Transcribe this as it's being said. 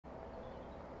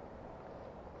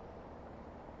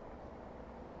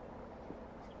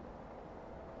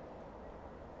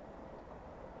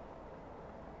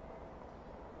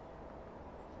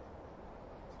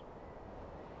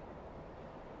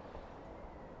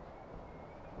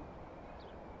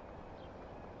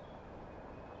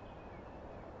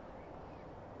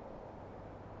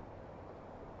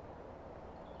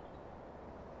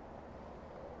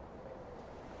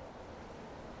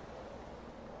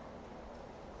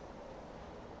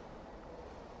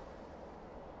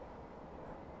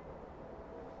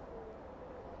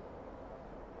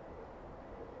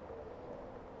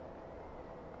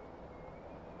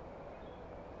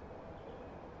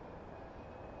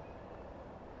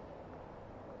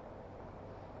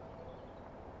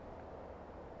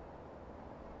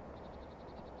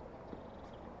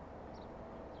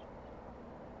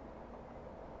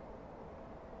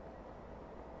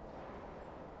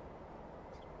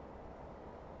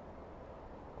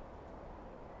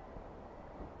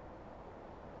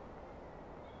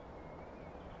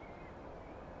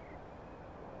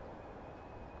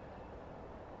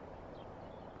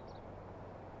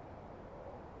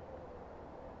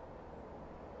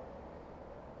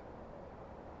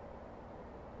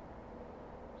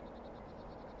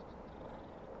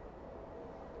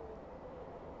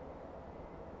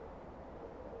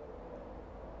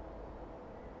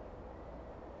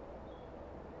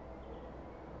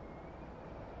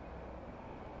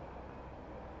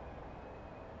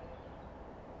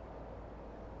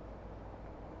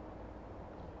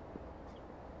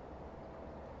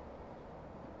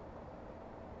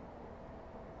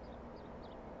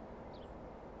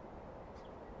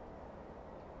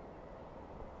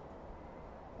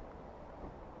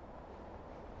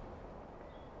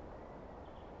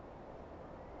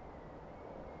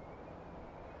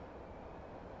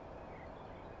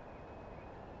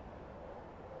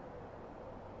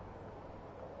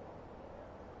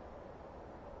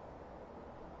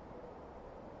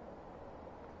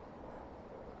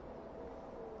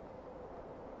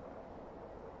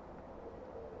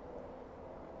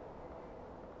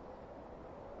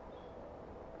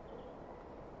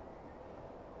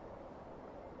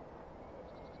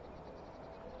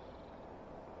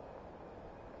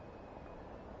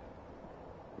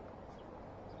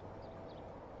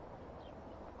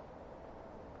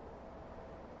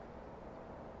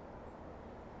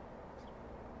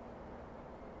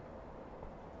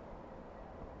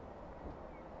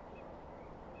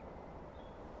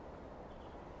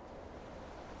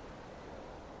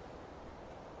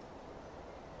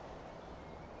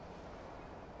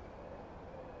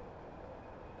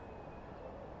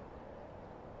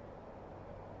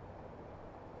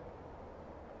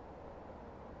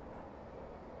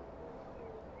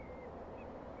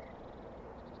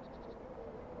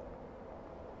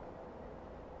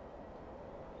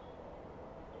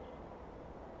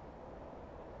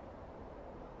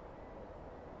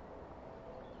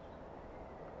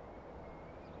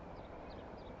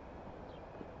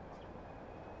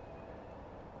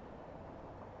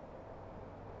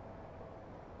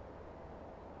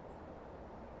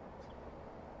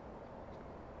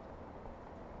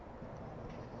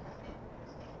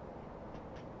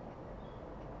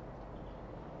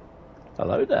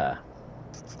Hello there.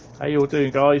 How you all doing,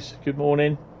 guys? Good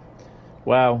morning.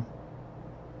 Wow.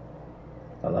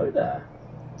 Hello there.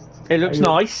 It looks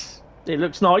nice. It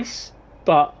looks nice,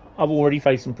 but I've already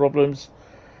faced some problems.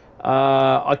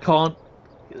 I can't,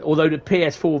 although the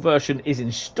PS4 version is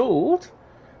installed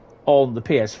on the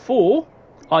PS4,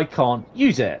 I can't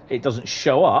use it. It doesn't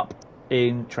show up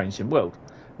in Train Sim World.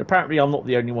 Apparently, I'm not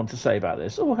the only one to say about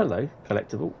this. Oh, hello,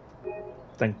 collectible.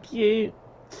 Thank you.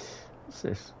 What's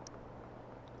this?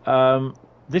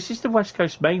 This is the West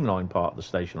Coast Main Line part of the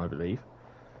station, I believe.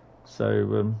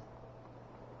 So,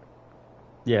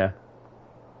 yeah.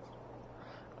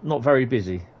 Not very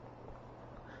busy.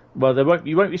 Well,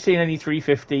 you won't be seeing any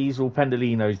 350s or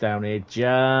Pendolinos down here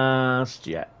just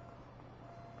yet.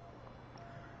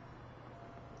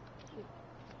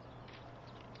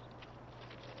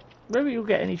 Maybe you'll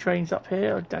get any trains up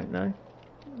here, I don't know.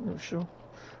 I'm not sure.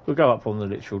 We'll go up on the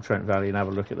literal Trent Valley and have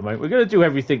a look at the moment. We're going to do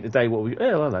everything today. Oh,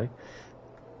 hello.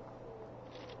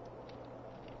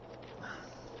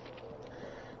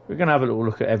 We're going to have a little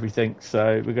look at everything.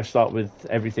 So we're going to start with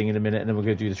everything in a minute, and then we're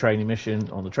going to do the training mission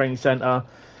on the training centre.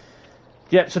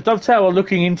 Yeah, so Dovetail are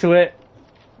looking into it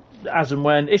as and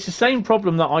when. It's the same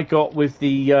problem that I got with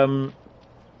the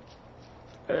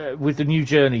New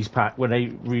Journeys pack when they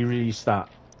re-released that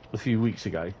a few weeks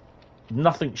ago.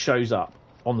 Nothing shows up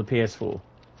on the PS4.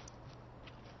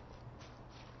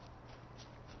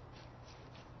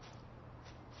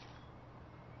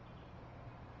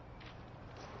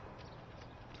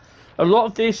 A lot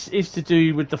of this is to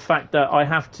do with the fact that I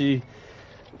have to...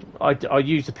 I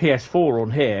use the PS4 on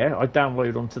here. I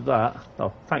download onto that.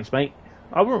 Oh, thanks, mate.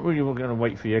 I wasn't really going to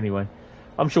wait for you anyway.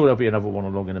 I'm sure there'll be another one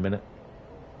along in a minute.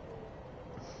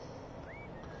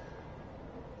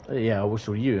 Yeah, I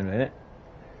whistle you in a minute.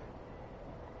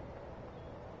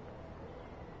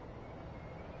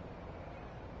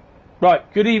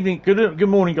 Right, good evening, good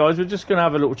morning, guys. We're just going to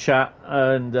have a little chat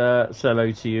and say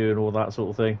hello to you and all that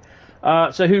sort of thing.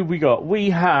 So who we got? We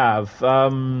have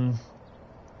Carl,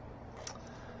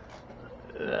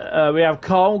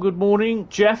 good morning.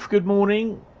 Jeff, good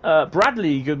morning.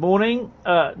 Bradley, good morning.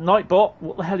 Nightbot,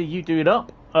 what the hell are you doing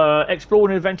up?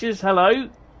 Exploring Adventures, hello.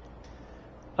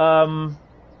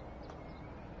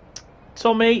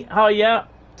 Tommy, hiya.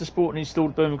 The sport and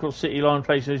installed Birmingham Cross City line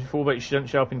PlayStation 4, but it shouldn't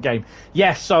show up in game.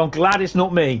 Yes, so I'm glad it's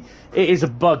not me. It is a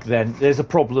bug then. There's a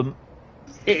problem.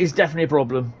 It is definitely a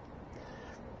problem.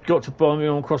 Got to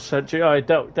Birmingham Cross City. I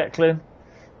Declan.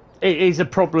 It is a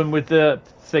problem with the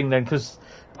thing then, because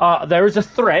there is a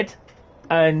thread,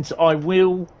 and I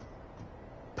will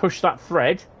push that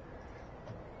thread.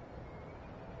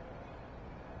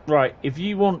 Right, if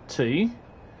you want to...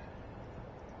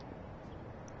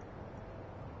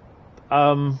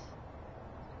 Oh,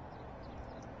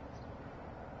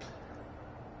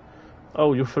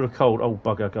 you're full of cold. Oh,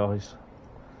 bugger, guys.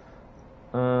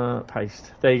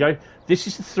 Paste. There you go. This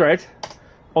is the thread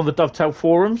on the Dovetail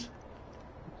forums.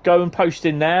 Go and post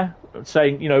in there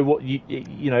saying, you know what,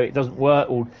 you know it doesn't work,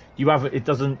 or you have it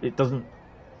doesn't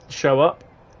show up.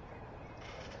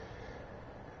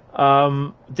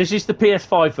 This is the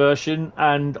PS5 version,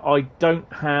 and I don't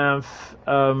have.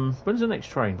 When's the next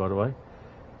train, by the way?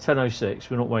 10:06.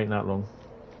 We're not waiting that long.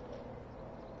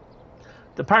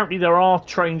 Apparently, there are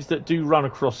trains that do run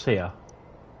across here.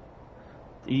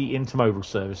 The intermodal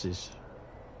services.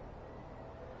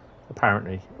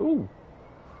 Apparently. Ooh.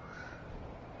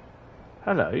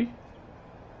 Hello.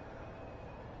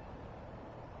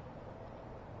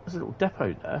 There's a little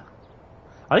depot there.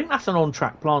 I think that's an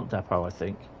on-track plant depot, I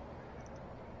think.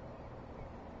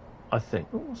 Oh,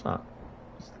 what's that?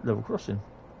 It's level crossing.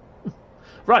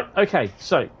 Right, okay,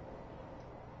 so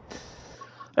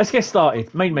let's get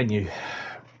started. Main menu.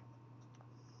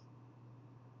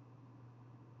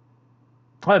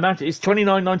 Hi, Matt. It's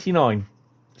 $29.99.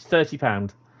 It's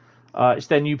 £30. It's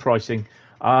their new pricing.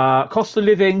 Cost of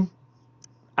living,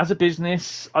 as a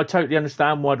business, I totally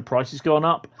understand why the price has gone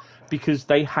up, because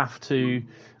they have to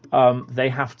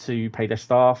pay their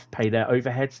staff, pay their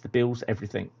overheads, the bills,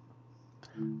 everything.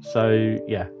 So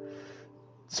yeah.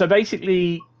 So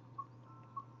basically,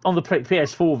 on the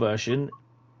PS4 version,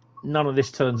 none of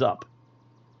this turns up.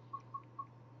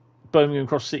 Birmingham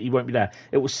Cross City won't be there.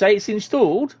 It will say it's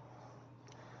installed.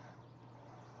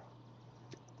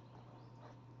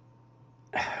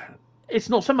 It's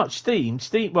not so much Steam.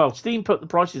 Steam put the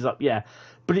prices up, yeah,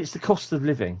 but it's the cost of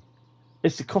living.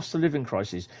 It's the cost of living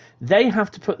crisis. They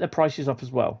have to put their prices up as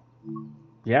well.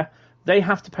 Yeah? They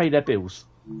have to pay their bills.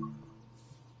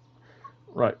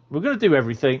 Right, we're going to do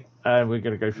everything, and we're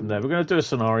going to go from there. We're going to do a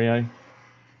scenario.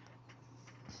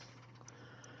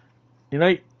 You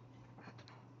know,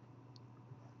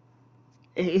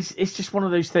 it's just one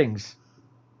of those things.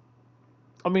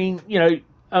 I mean, you know,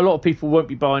 a lot of people won't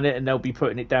be buying it, and they'll be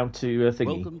putting it down to a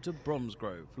thingy. Welcome to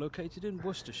Bromsgrove, located in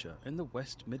Worcestershire, in the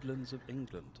West Midlands of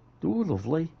England. Oh,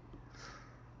 lovely.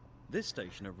 This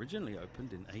station originally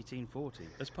opened in 1840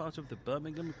 as part of the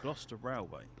Birmingham Gloucester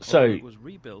Railway. So it was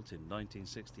rebuilt in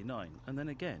 1969 and then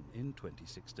again in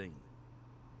 2016.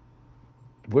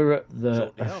 We're at the...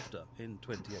 Shortly after, in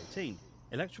 2018,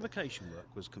 electrification work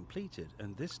was completed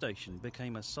and this station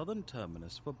became a southern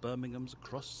terminus for Birmingham's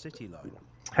Cross City line.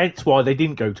 Hence why they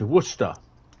didn't go to Worcester.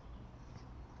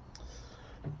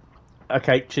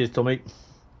 Okay, cheers, Tommy.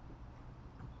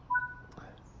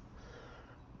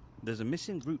 There's a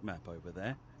missing route map over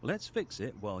there. Let's fix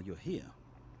it while you're here.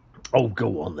 Oh,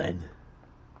 go on then.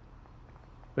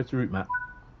 Where's the route map?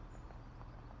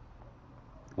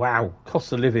 Wow,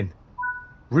 cost of living.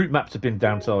 Route maps have been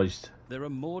downsized. There are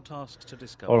more tasks to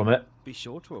discover. Hold on a minute. Be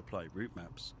sure to apply route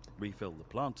maps, refill the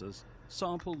planters,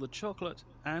 sample the chocolate,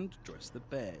 and dress the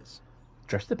bears.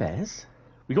 Dress the bears?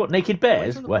 We got naked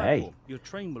bears? Well, hey. Your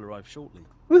train will arrive shortly.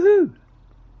 Woohoo!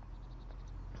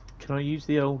 Can I use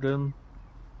the old...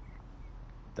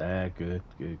 There, good.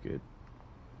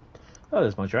 Oh,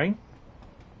 there's my train.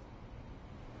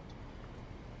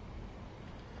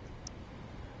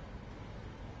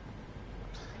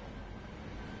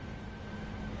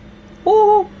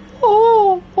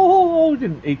 Oh,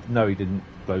 didn't he? No, he didn't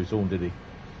blow his horn, did he?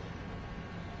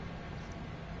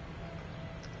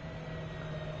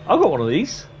 I got one of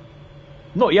these.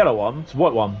 Not a yellow one, it's a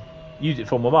white one. Use it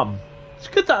for my mum. It's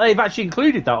good that they've actually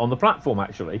included that on the platform,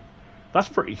 actually. That's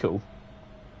pretty cool.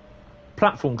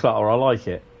 Platform clutter, I like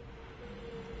it.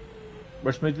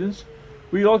 West Midlands.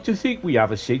 We like to think we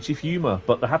have a sense of humour,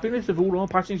 but the happiness of all our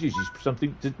passengers is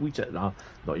something that we take. No,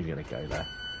 not even going to go there.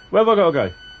 Where have I got to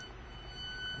go?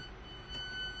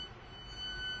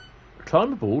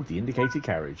 Climb aboard the indicated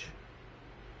carriage.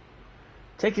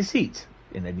 Take a seat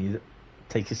in any.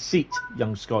 Take a seat,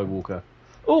 young Skywalker.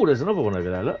 Oh, there's another one over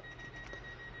there. Look.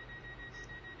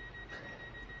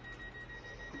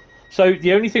 So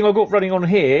the only thing I've got running on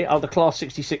here are the Class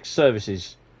 66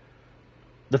 services.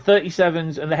 The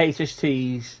 37s and the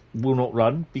HSTs will not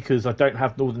run because I don't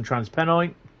have Northern Trans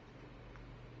Pennine.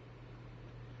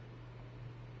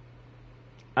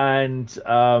 And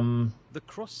the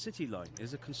Cross City line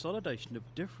is a consolidation of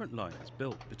different lines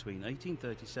built between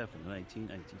 1837 and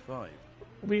 1885.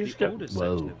 The oldest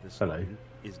section of this line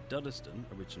is Dresden,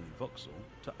 originally Vauxhall,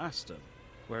 to Aston,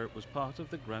 where it was part of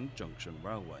the Grand Junction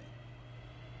Railway.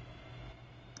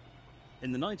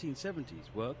 In the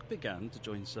 1970s, work began to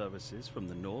join services from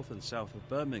the north and south of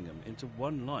Birmingham into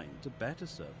one line to better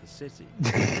serve the city.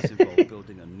 This involved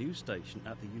building a new station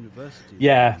at the University.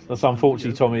 Yeah, that's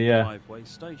unfortunate, Tommy, yeah. Five-way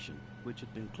station, which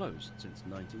had been closed since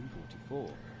 1944.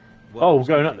 Oh,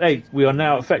 going up. Hey, we are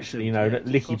now affectionately known at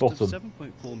Licky Bottom.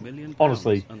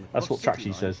 Honestly, that's what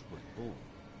Traxy says.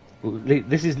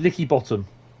 This is Licky Bottom.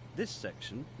 This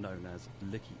section, known as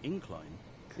Licky Incline,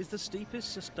 is the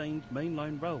steepest sustained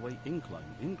mainline railway incline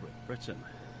in Great Britain.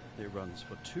 It runs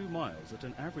for 2 miles at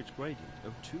an average gradient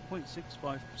of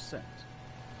 2.65%.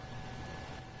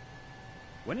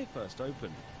 When it first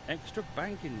opened, extra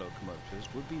banking locomotives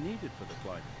would be needed for the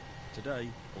climb. Today,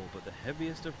 all but the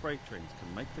heaviest of freight trains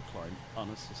can make the climb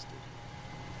unassisted.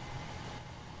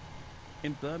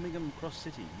 In Birmingham Cross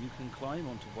City, you can climb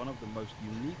onto one of the most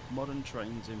unique modern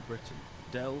trains in Britain,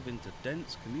 delve into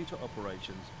dense commuter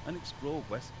operations, and explore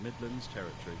West Midlands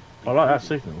territory. I like that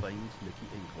signal. The famed Licky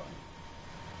Incline.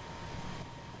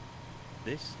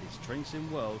 This is Train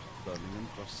Sim World, Birmingham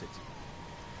Cross City.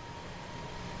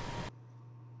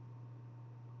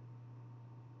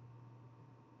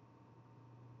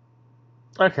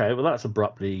 Okay, well that's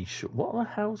abruptly short. What the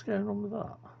hell's going on with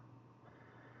that?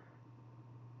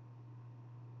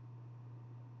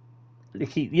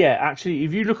 Licky, yeah, actually,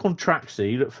 if you look on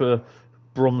Traxy, look for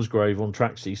Bromsgrove on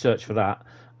Traxy, search for that,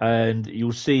 and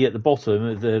you'll see at the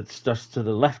bottom, just to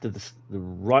the left of the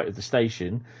right of the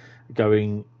station,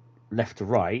 going left to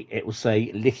right, it will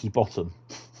say Licky Bottom.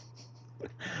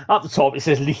 At the top, it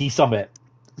says Licky Summit.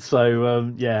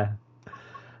 So, yeah,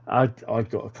 I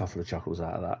got a couple of chuckles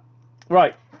out of that.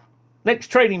 Right, next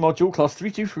training module, class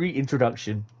 323,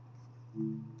 introduction.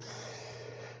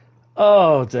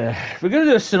 Oh dear, we're going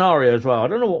to do a scenario as well. I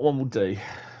don't know what one we'll do,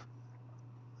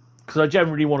 because I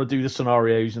generally want to do the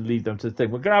scenarios and leave them to the thing.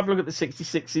 We're going to have a look at the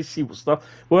 66s, see what stuff.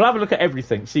 We'll have a look at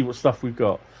everything, see what stuff we've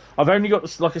got. I've only got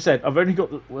this, like I said, I've only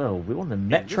got the, well, we're on the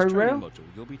Metro Rail. In this training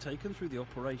module, you'll be taken through the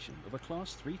operation of a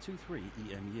class 323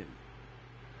 EMU.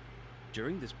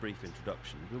 During this brief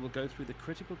introduction, we will go through the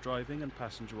critical driving and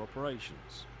passenger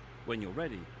operations. When you're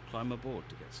ready, climb aboard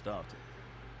to get started.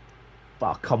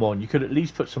 But come on, you could at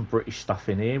least put some British stuff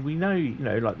in here. We know, you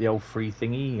know, like the old free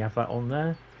thingy, you have that on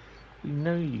there. We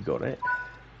know you got it.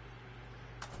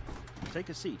 Take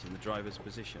a seat in the driver's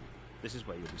position. This is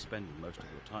where you'll be spending most of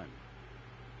your time.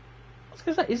 I was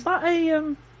going to say, is that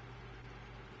a...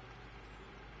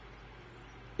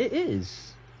 It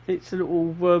is. It's a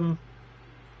little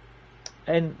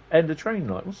end of train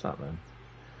light. What's that then?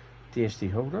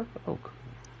 DSD holder. Oh, cool.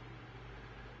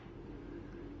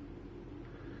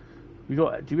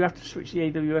 Do we have to switch the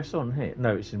AWS on here?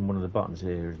 No, it's in one of the buttons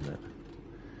here, isn't it?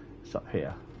 It's up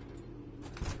here.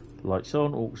 Lights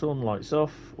on, lights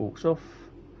off, aux off.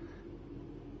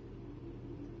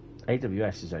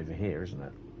 AWS is over here, isn't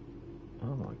it?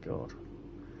 Oh my god.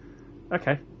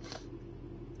 Okay.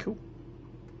 Cool.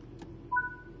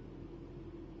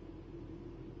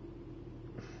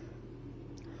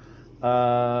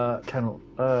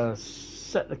 Cannot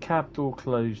set the cab door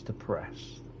closed to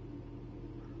press.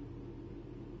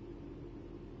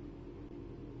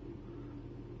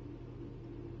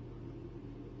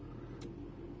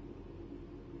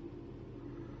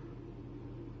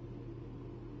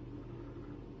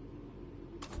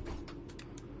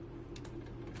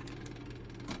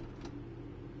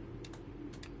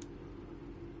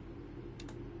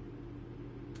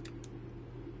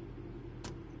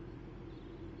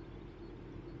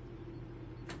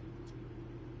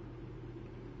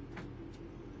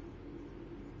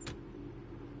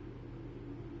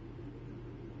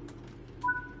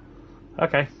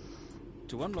 Okay.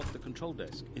 To unlock the control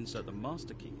desk, insert the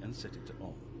master key and set it to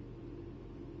on.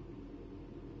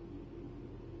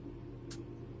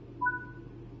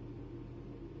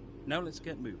 Now let's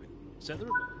get moving. Set the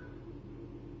reverse.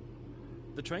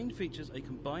 The train features a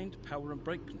combined power and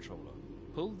brake controller.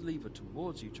 Pull the lever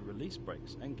towards you to release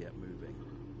brakes and get moving.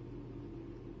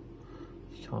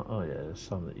 You can't. Oh yeah, there's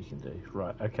some that you can do.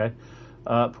 Right. Okay.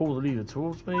 Pull the lever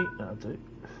towards me. That'll do.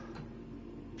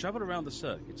 Travel around the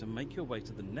circuit and make your way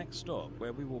to the next stop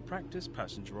where we will practice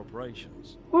passenger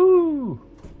operations. Woo!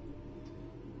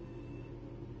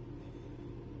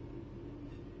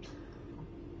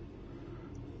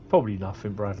 Probably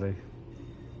nothing, Bradley.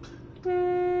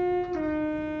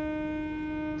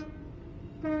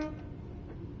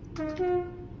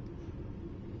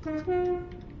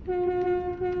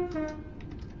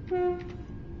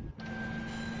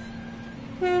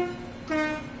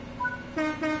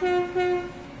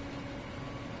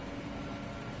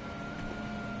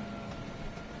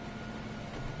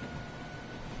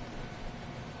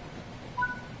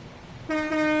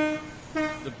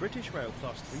 British Rail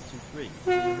Class 323 is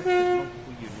an electric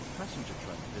multiple unit passenger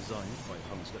train designed by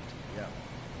Hauptstrecke TPL.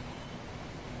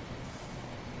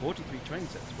 43 train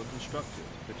sets were constructed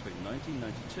between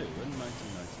 1992 and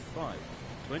 1995,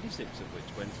 26 of which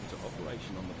went into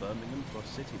operation on the Birmingham Cross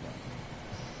City line.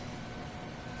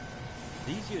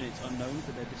 These units are known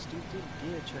for their distinctive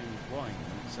gear change whine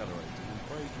when accelerating and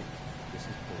braking. This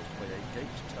is caused by a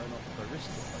gauge turn-off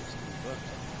thyristor-based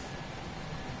inverter.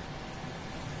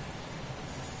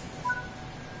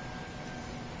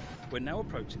 We're now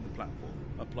approaching the platform.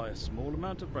 Apply a small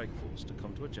amount of brake force to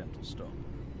come to a gentle stop.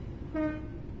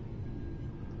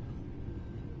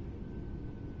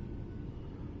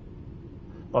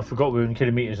 I forgot we were in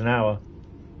kilometres an hour.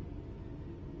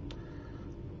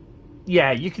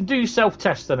 Yeah, you can do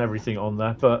self-test and everything on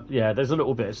there, but yeah, there's a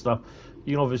little bit of stuff.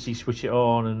 You can obviously switch it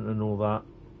on and all that.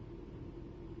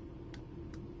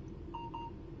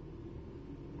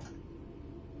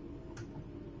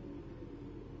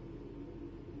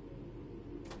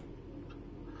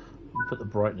 Put the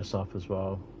brightness up as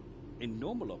well. In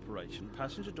normal operation,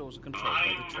 passenger doors are controlled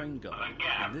by the train guard.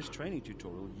 In this training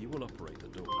tutorial, you will operate the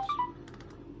doors.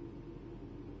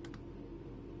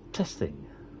 Testing.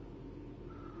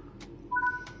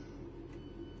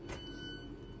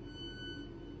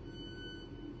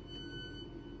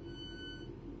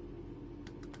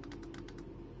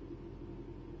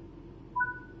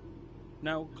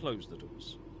 Now close the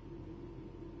doors.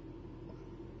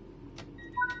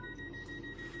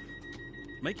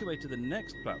 Make your way to the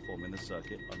next platform in the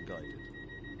circuit unguided.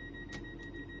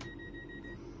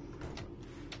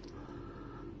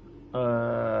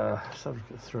 Let's have a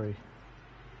look at 3.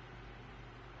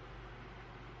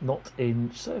 Not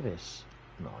in service.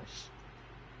 Nice.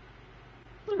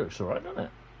 It looks alright, doesn't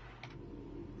it?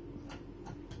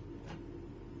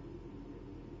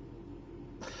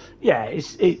 Yeah,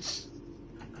 it's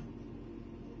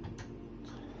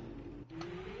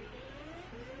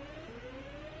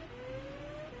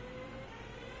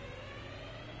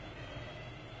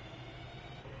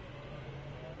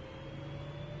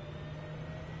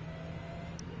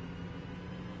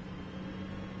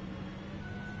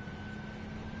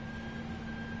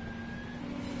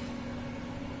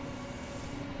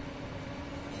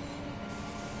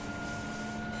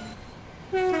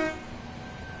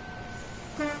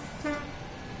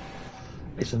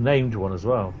It's a named one as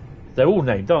well. They're all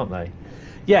named, aren't they?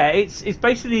 Yeah, it's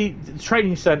basically the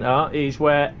training centre is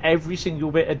where every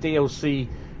single bit of DLC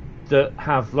that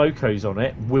have locos on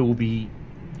it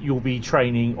you'll be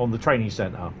training on the training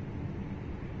centre.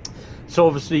 So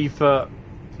obviously for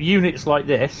units like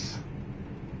this,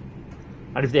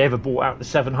 and if they ever bought out the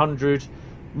 700,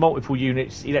 multiple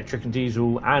units, electric and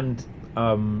diesel, and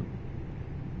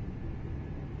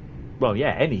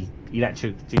any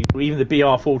electric, even the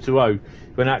BR420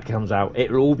 when that comes out, it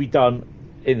will all be done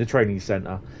in the training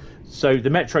centre. So the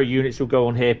metro units will go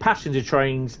on here, passenger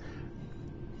trains,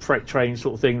 freight trains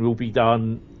sort of thing will be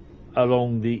done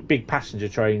along the big passenger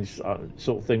trains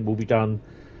sort of thing will be done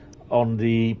on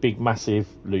the big massive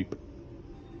loop.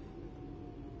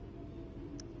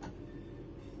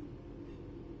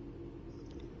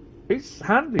 Its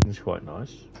handling's quite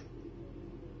nice.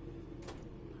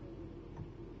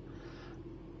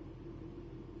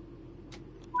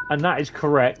 And that is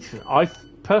correct. I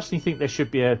personally think there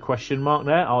should be a question mark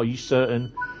there. Are you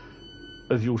certain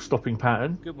of your stopping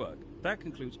pattern? Good work. That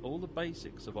concludes all the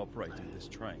basics of operating this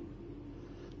train.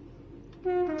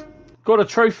 Got a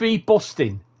trophy,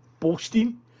 Boston,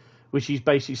 which is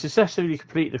basically successfully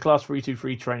complete the Class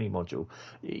 323 training module.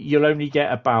 You'll only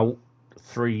get about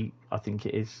 3, I think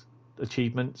it is,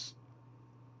 achievements.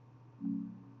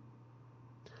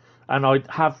 And I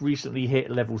have recently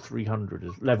hit level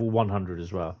 100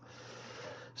 as well.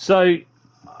 So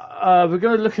we're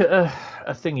going to look at a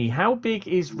thingy. How big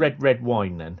is red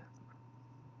wine then?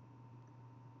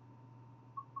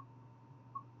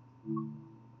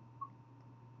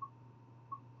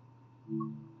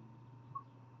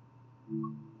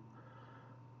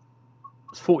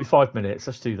 It's 45 minutes.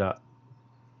 Let's do that.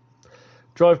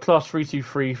 Drive Class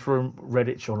 323 from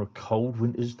Redditch on a cold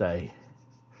winter's day.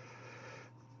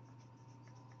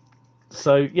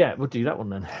 So yeah, we'll do that one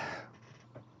then.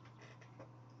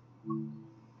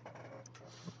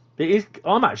 It is.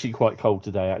 I'm actually quite cold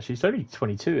today. Actually, it's only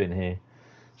 22 in here,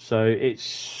 so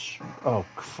it's. Oh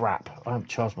crap! I haven't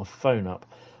charged my phone up.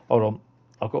 Hold on,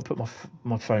 I've got to put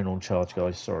my phone on charge,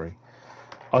 guys. Sorry,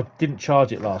 I didn't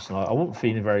charge it last night. I wasn't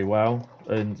feeling very well,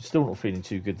 and still not feeling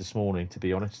too good this morning, to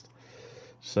be honest.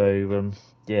 So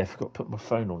yeah, I forgot to put my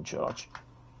phone on charge.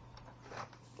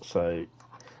 So.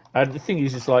 And the thing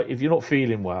is, it's like, if you're not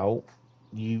feeling well,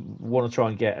 you want to try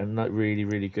and get a really,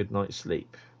 really good night's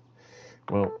sleep.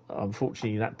 Well,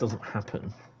 unfortunately, that doesn't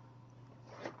happen.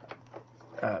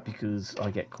 Because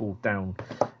I get called down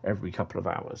every couple of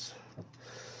hours.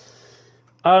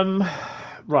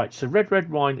 Right, so red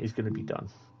wine is going to be done.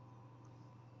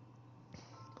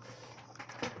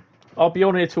 I'll be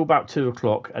on here till about 2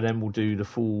 o'clock, and then we'll do the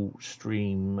full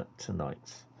stream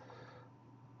tonight.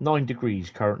 9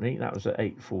 degrees currently. That was at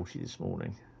 8:40 this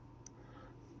morning.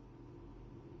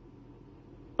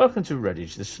 Welcome to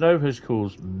Redditch. The snow has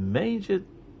caused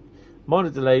minor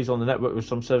delays on the network, with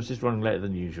some services running later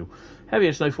than usual.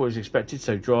 Heavier snowfall is expected,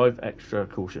 so drive extra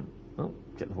caution. Oh,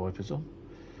 get the wipers on.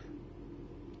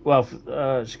 Well,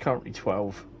 it's currently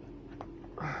 12.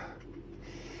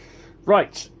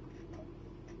 Right.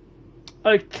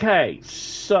 Okay,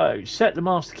 so set the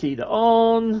master key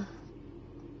on.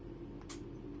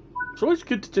 It's always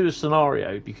good to do a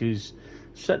scenario because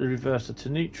set the reverser to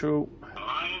neutral.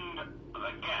 Mind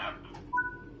the gap.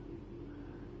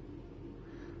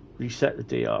 Reset the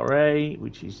DRA,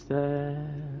 which is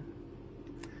there.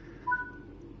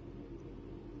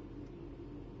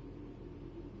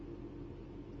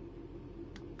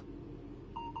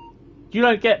 You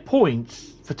don't get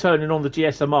points for turning on the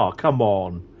GSMR. Come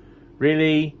on.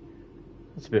 Really?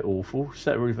 That's a bit awful.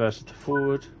 Set the reverser to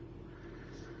forward.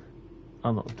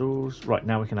 Unlock the doors. Right,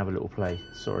 now we can have a little play.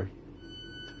 Sorry.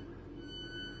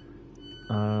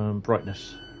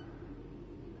 Brightness.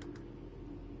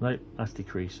 No, that's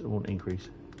decrease. I want increase.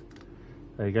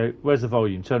 There you go. Where's the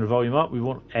volume? Turn the volume up. We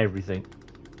want everything.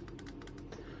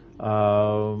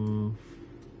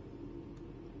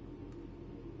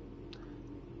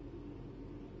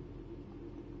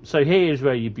 So here's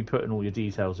where you'd be putting all your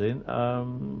details in.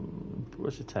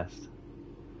 What's the test?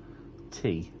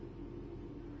 T.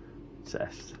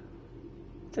 Test.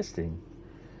 Testing.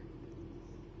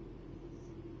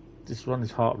 This one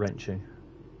is heart-wrenching.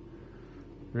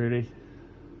 Really?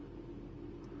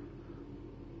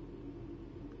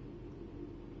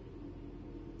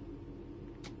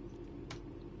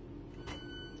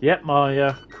 Yep,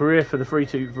 my career for the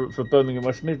for Birmingham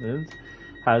West Midlands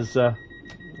has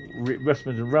West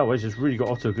Midland Railways has really got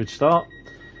off to a good start.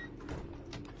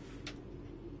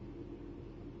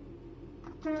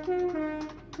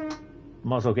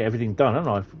 Might as well get everything done,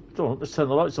 haven't I? Go on, let's turn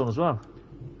the lights on as well.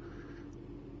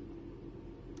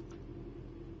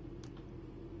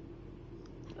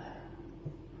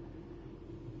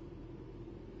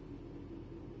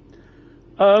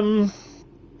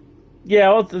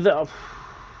 Yeah,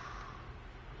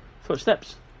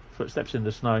 footsteps in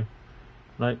the snow.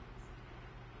 No.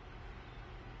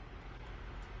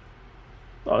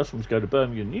 Oh, this one's going to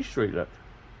Birmingham New Street, look.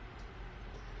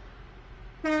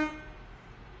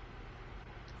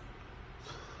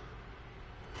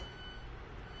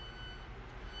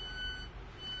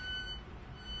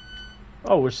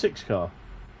 Oh, we're a 6 car.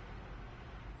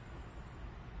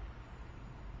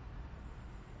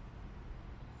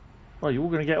 Oh, you all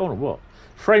going to get on or what?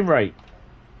 Frame rate.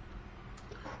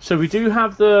 So we do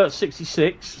have the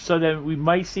 66, so then we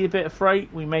may see a bit of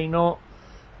freight, we may not.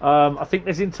 I think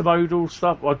there's intermodal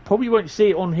stuff. I probably won't see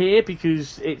it on here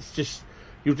because it's just,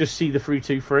 you'll just see the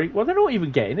 323. Well, they're not even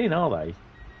getting in, are they?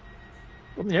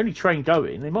 I'm the only train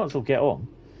going, they might as well get on.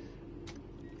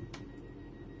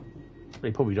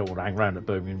 They probably don't want to hang around at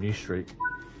Birmingham New Street.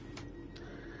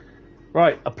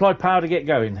 Right, apply power to get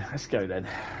going. Let's go then.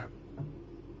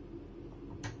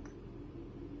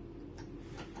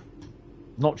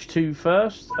 Notch 2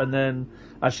 first, and then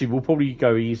actually we'll probably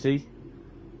go easy.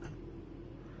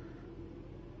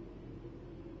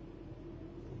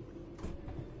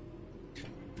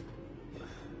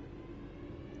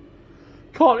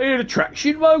 Can't hear the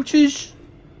traction motors.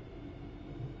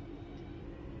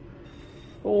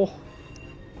 Oh,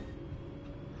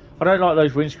 I don't like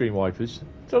those windscreen wipers.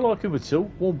 Don't like them at all.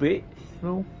 One bit.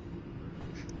 No.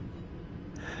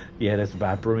 Yeah, that's a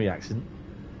bad Brummie accent.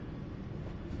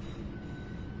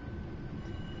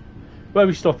 Where are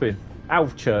we stopping?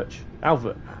 Alvechurch.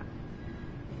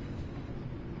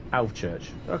 Alvechurch.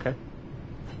 Okay.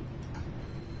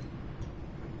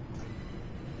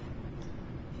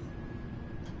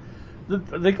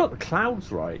 They got the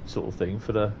clouds right, sort of thing,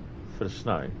 for the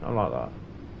snow. I like that.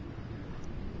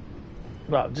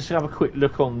 Right, just have a quick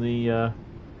look on the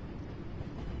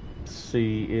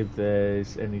see if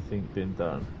there's anything been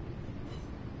done.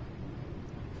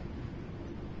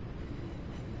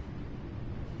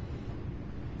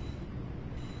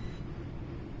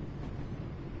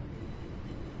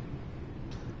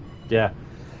 Yeah.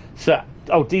 So,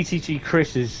 oh, DTG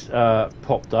Chris has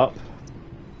popped up.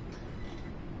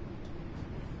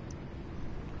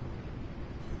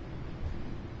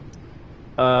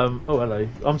 Oh, hello.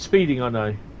 I'm speeding, I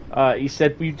know. He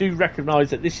said, we do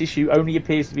recognise that this issue only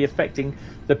appears to be affecting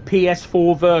the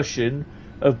PS4 version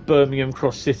of Birmingham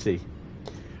Cross City,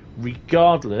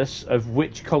 regardless of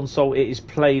which console it is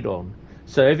played on.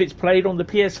 So if it's played on the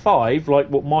PS5, like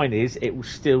what mine is, it will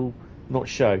still not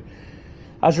show.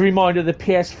 As a reminder, the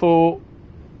PS4...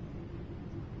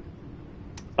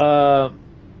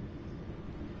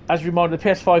 As a reminder, the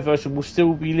PS5 version will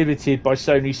still be limited by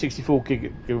Sony's 64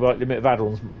 GB limit of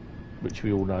add-ons, which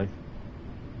we all know.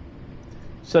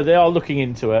 So they are looking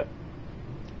into it.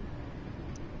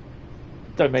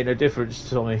 Don't make no difference,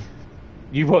 Tommy.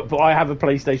 But I have a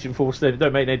PlayStation 4 Slim.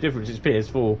 Don't make no difference. It's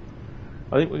PS4.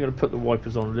 I think we're going to put the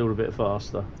wipers on a little bit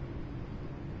faster.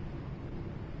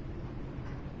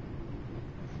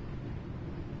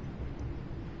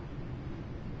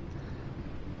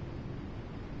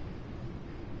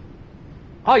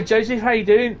 Hi Joseph, how you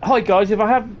doing? Hi guys, if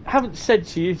I haven't said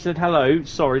to you, said hello,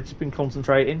 sorry, just been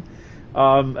concentrating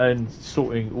and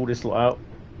sorting all this lot out.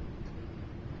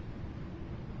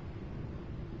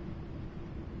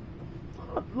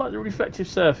 I like the reflective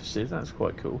surfaces, that's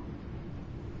quite cool.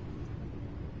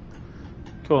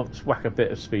 Come on, let's whack a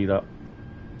bit of speed up.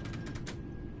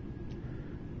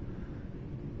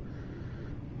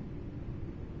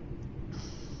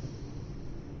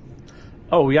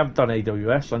 Oh, we haven't done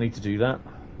AWS, I need to do that.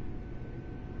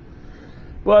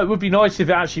 Well, it would be nice if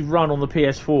it actually run on the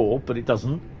PS4, but it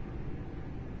doesn't.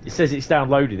 It says it's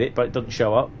downloaded it, but it doesn't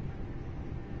show up.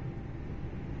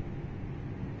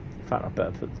 In fact, I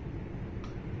better put...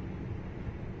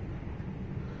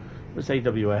 What's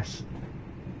AWS?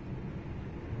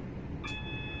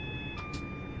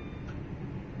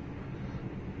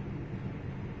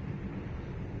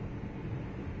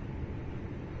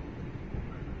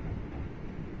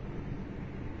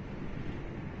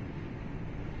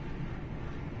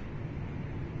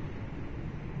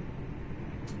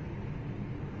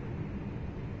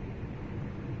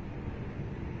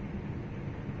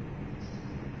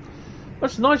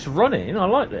 That's nice running, I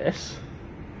like this.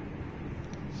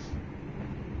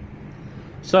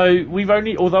 So we've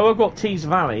only, although I've got Tees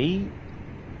Valley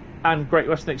and Great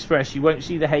Western Express, you won't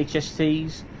see the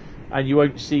HSTs and you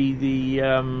won't see the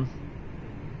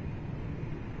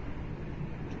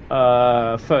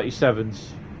 37s.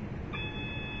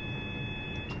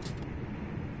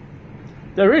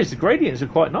 There is, the gradients are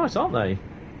quite nice, aren't they?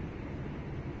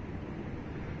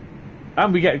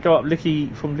 And we get to go up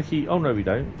Licky from Licky. Oh no, we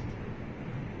don't.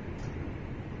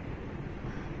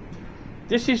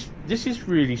 This is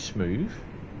really smooth.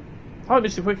 Hi,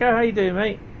 Mr. Quicker. How you doing,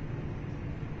 mate?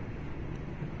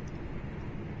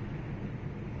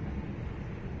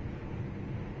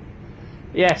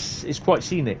 Yes, it's quite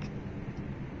scenic.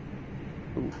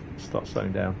 Ooh, start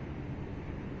slowing down.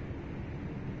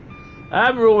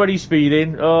 And we're already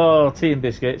speeding. Oh, tea and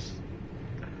biscuits.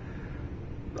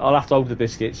 I'll have to hold the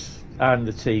biscuits and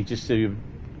the tea just to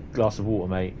a glass of water,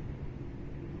 mate.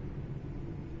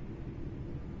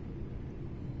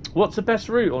 What's the best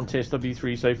route on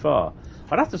TSW3 so far?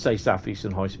 I'd have to say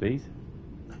Southeastern Highspeed.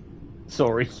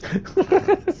 Sorry.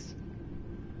 Mr.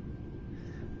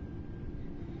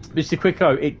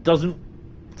 Quicko, it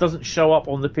doesn't show up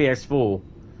on the PS4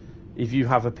 if you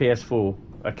have a PS4,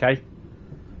 okay?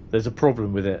 There's a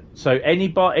problem with it. So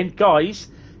guys,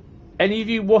 any of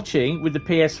you watching with the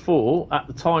PS4 at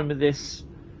the time of this,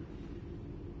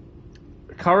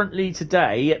 currently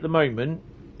today, at the moment,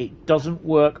 it doesn't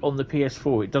work on the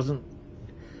PS4.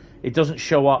 It doesn't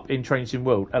show up in Train Sim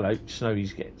World. Hello,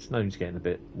 Snow's getting a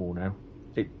bit more now.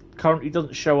 It currently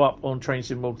doesn't show up on Train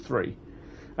Sim World 3,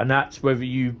 and that's whether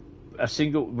you're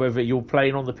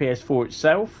playing on the PS4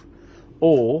 itself,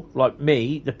 or like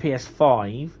me, the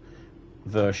PS5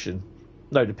 version.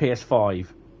 No, the PS5.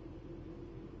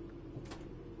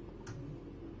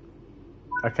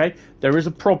 Okay, there is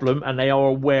a problem, and they are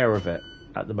aware of it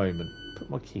at the moment.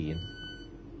 Put my key in.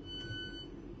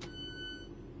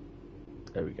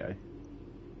 There we go.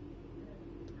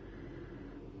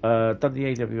 Done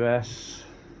the AWS.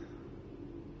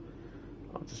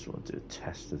 I just want to do a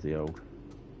test of the old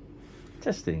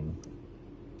testing.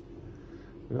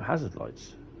 We've got hazard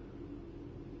lights.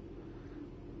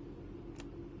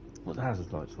 What are the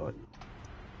hazard lights like?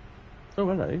 Oh,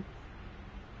 hello.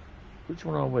 Which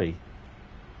one are we?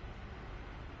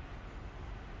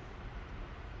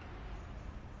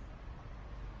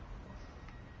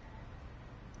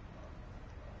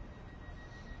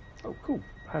 Oh, cool.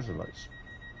 Hazard lights.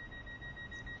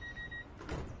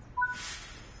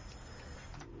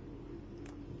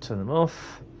 Turn them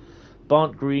off.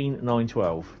 Barnt Green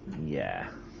 912. Yeah.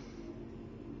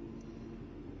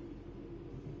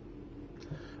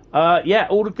 Yeah,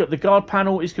 all the guard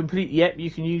panel is complete. Yep,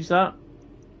 you can use that.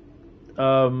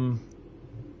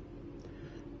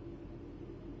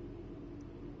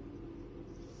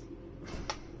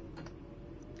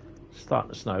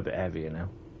 Starting to snow a bit heavier now.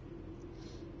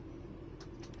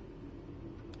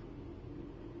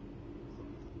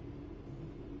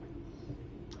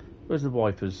 Where's the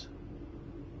wipers?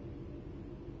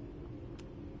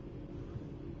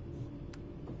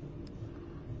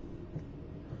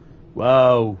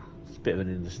 Whoa, it's a bit of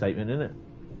an understatement, isn't it?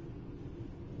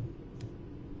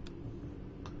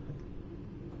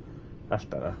 That's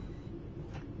better.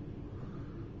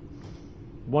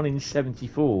 1 in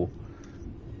 74.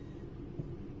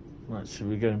 Right, so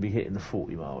we're going to be hitting the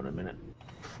 40 mile in a minute.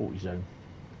 40 zone.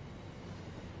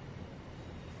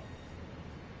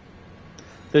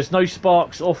 There's no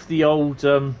sparks off the old...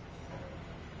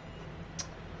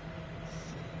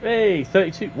 Hey,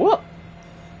 32... What?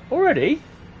 Already?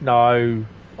 No,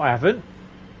 I haven't.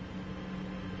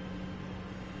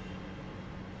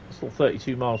 It's not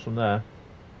 32 miles from there.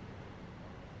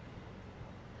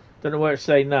 Don't know where it's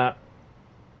saying that.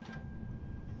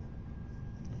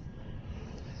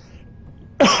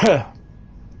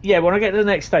 Yeah, when I get to the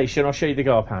next station, I'll show you the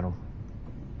guard panel.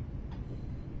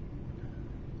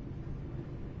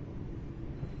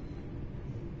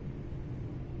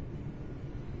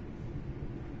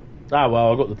 Ah,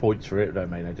 well, I got the points for it. It don't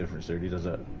make no difference, really, does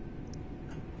it?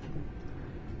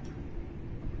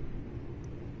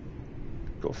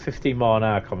 Got 15 mile an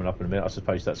hour coming up in a minute. I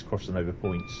suppose that's crossing over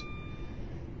points.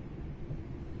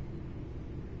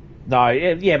 No,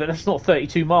 yeah, but that's not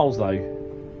 32 miles, though.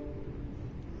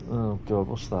 Oh, God,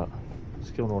 what's that?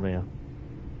 What's going on here?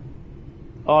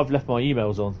 Oh, I've left my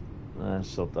emails on.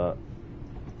 Sod that.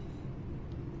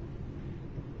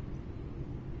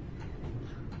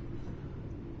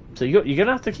 So you're going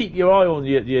to have to keep your eye on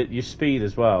your speed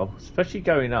as well, especially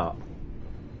going up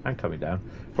and coming down.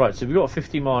 Right, so we've got a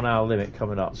 50 mile an hour limit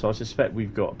coming up, so I suspect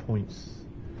we've got points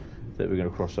that we're going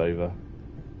to cross over.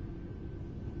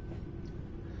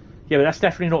 Yeah, but that's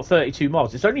definitely not 32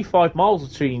 miles. It's only 5 miles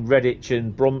between Redditch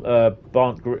and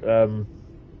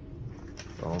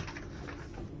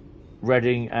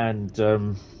Reading and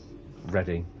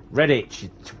Reading. Redditch,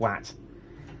 you twat.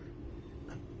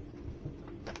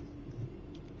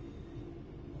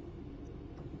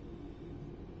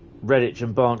 Redditch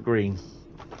and Barnt Green.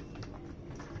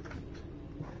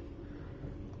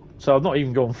 So I've not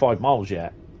even gone 5 miles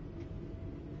yet.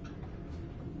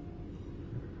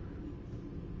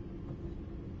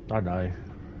 I know.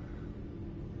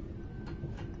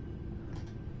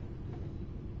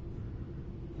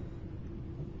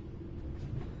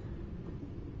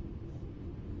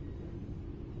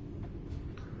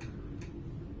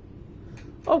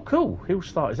 Oh, cool. Hill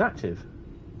start is active.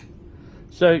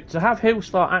 So to have hill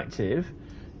start active,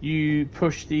 you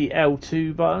push the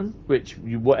L2 button, which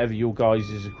whatever your guys'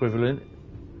 is equivalent.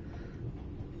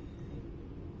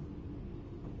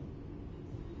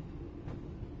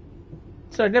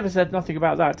 So never said nothing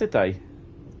about that, did they?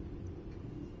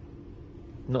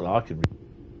 Not that I can read.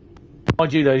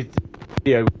 Mind you, though,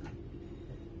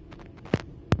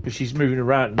 because she's moving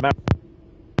around and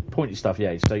pointy stuff,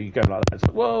 yeah. So you go like that. It's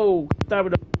like, whoa, damn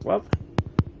it, love.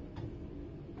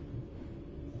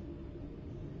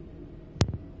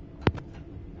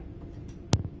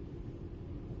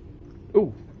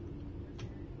 Oh.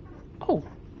 Oh,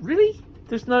 really?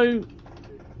 There's no...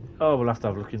 Oh, we'll have to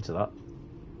have a look into that.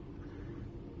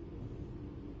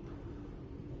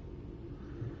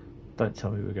 Don't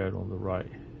tell me we're going on the right.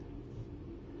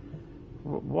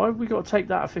 Why have we got to take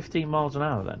that at 15 miles an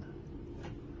hour then?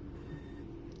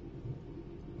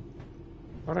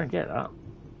 I don't get that.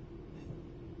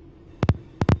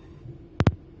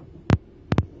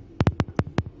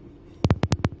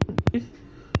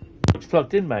 It's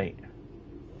plugged in, mate.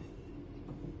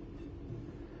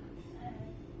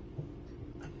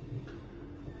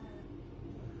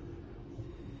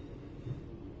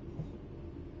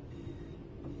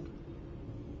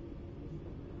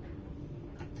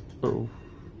 Oh,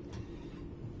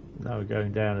 now we're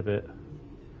going down a bit.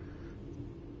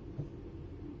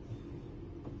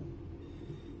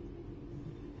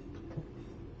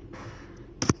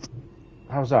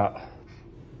 How's that?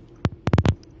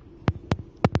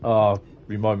 Oh,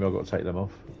 remind me I've got to take them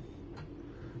off.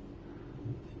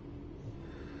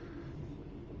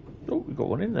 Oh, we've got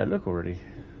one in there, look already.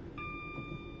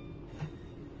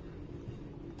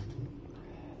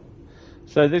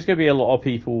 So there's going to be a lot of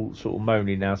people sort of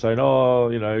moaning now, saying, oh,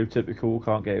 you know, typical,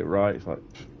 can't get it right. It's like,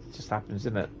 it just happens,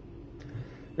 isn't it?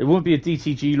 It wouldn't be a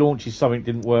DTG launch if something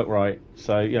didn't work right.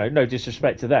 So, you know, no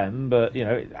disrespect to them, but, you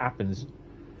know, it happens.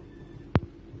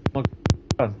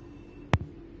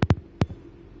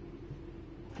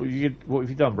 What have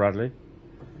you done, Bradley?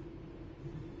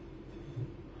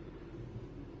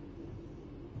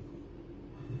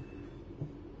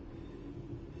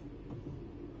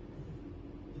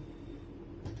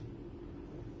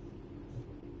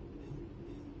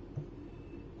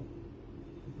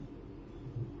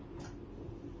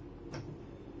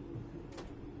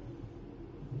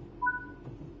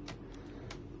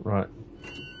 Right.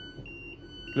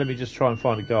 Let me just try and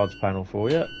find a guards panel for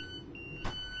you.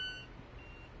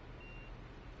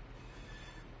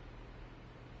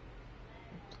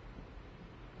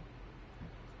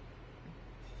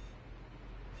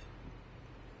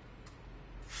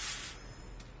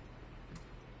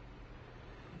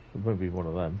 It won't be one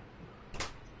of them.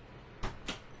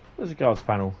 There's a guards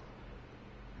panel.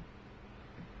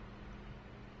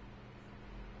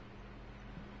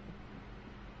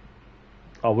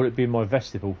 Oh, would it be in my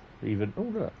vestibule even? Oh,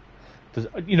 look. Does,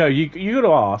 you know, you got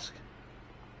to ask.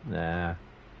 Nah.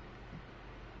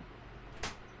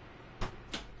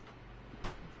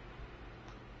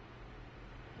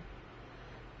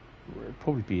 It'd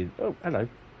probably be in... Oh, hello.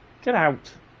 Get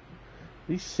out.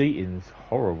 This seating is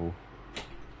horrible.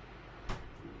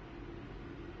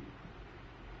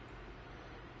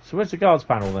 So where's the guards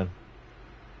panel then?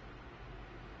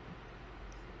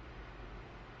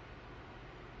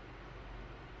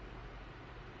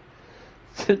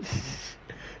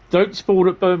 Don't spawn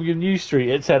at Birmingham New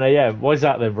Street at 10 AM. Why is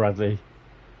that then, Bradley?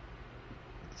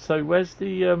 So where's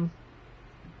the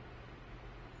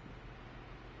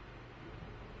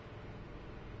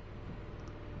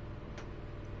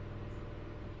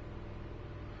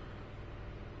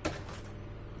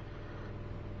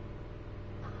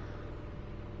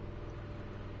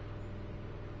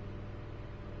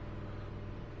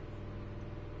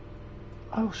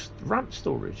Oh, ramp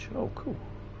storage. Oh, cool.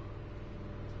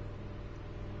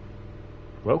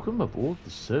 Welcome aboard the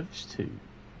Service 2.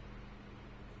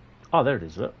 Oh, there it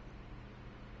is, look.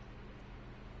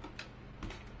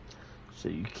 So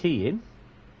you key in.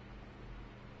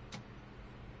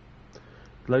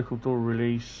 Local door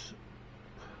release.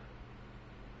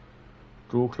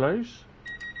 Door close.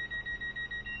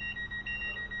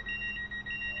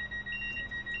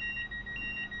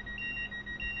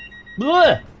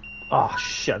 Blech! Oh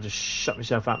shit, I just shut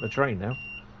myself out of the train now.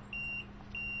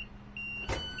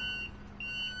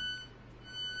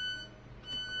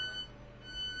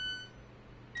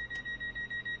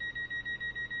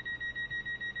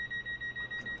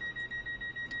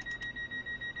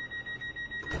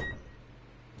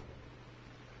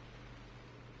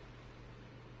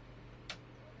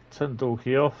 Turn the door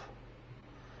key off,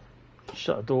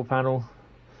 shut the door panel,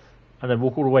 and then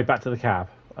walk all the way back to the cab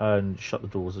and shut the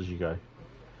doors as you go.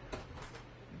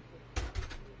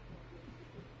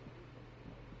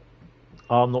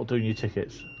 I'm not doing your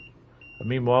tickets. And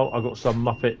meanwhile, I've got some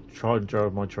muppet trying to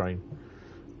drive my train.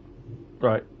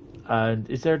 Right. And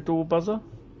is there a door buzzer?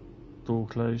 Door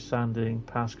closed, sanding,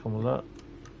 PASCOM alert.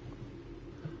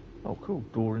 Oh, cool.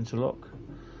 Door interlock.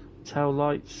 Tail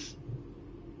lights.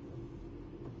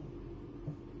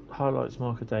 Highlights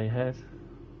mark a day ahead.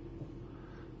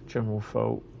 General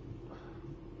fault.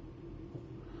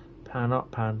 Pan up,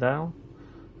 pan down.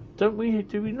 Do we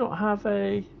not have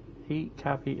a heat,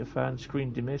 cab heater, fan,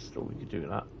 screen demist? Or we could do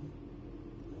that.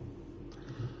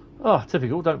 Oh,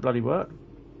 typical. Don't bloody work.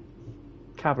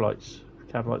 Cab lights.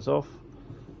 Cab lights off.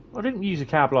 I didn't use a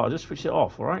cab light. I just switched it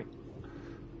off. All right.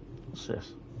 What's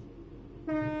this?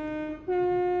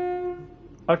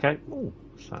 Okay. Oh,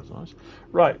 sounds nice.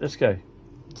 Right. Let's go.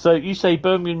 So you say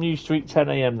Birmingham New Street, 10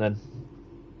 a.m. then.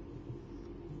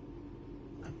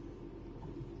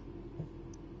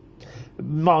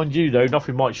 Mind you, though,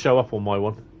 nothing might show up on my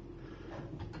one.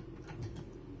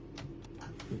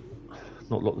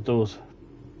 Not lock the doors.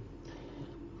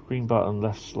 Green button,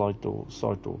 left side door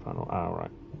panel. Ah,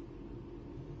 right.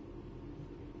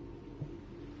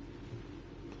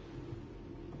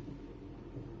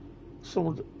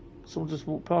 Someone just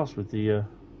walked past with the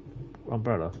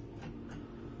umbrella.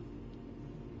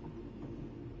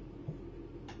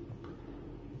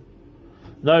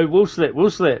 No, we'll slip.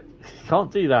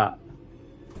 Can't do that.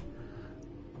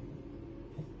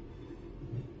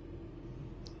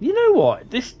 You know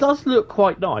what? This does look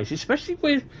quite nice, especially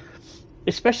with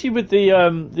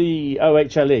the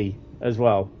OHLE as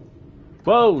well.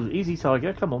 Whoa, easy,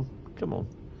 Tiger. Come on.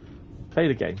 Play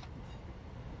the game.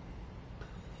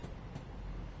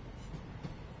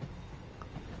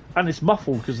 And it's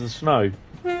muffled because of the snow.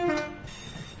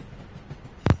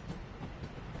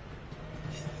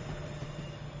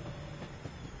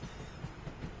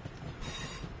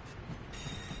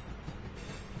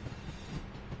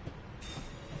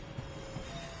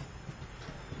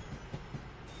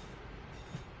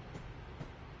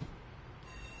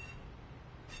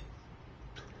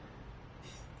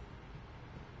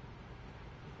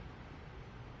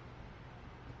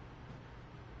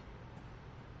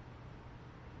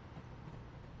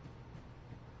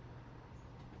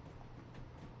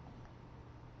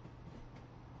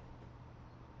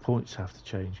 Points have to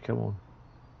change, come on.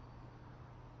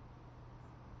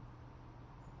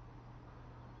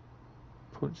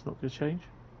 Points not going to change?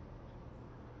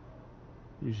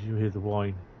 Usually you hear the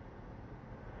whine.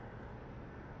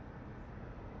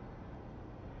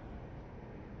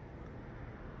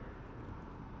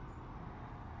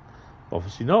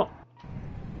 Obviously not.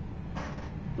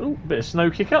 Oh, bit of snow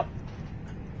kick up.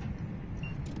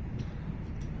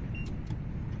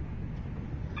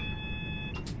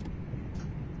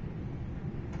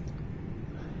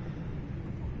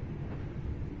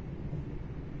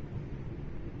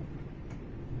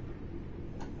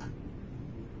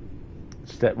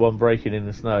 Step one, braking in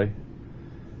the snow.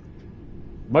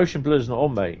 Motion blur's not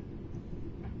on, mate.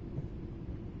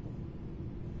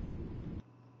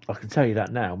 I can tell you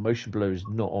that now. Motion blur is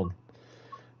not on.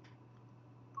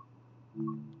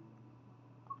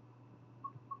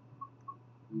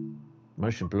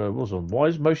 Motion blur was on. Why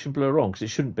is motion blur on? Because it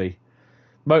shouldn't be.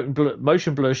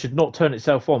 Motion blur should not turn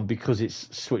itself on because it's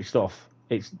switched off.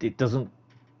 It doesn't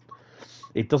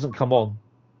come on.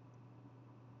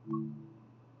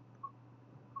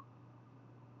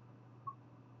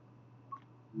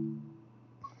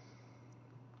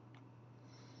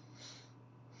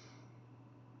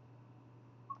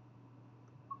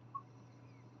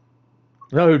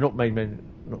 No, not main menu.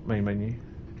 Not main menu.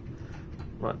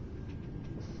 Right.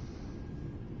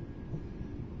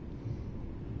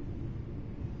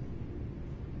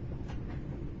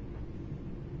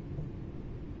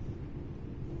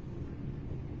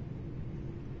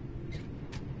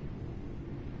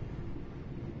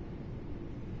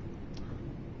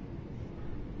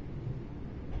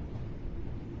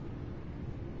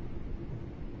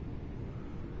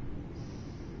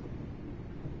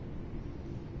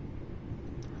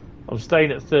 I'm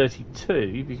staying at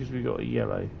 32 because we got a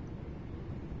yellow.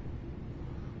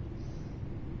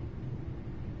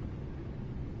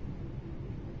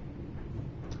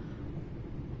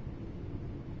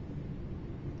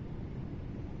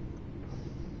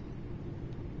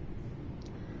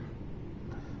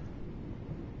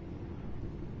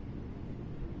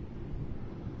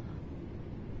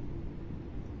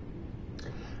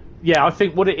 Yeah, I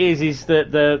think what it is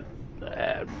that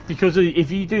because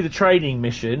if you do the training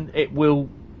mission, it will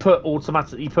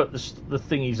automatically put the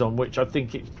thingies on, which I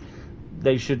think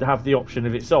they should have the option.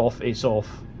 If it's off, it's off.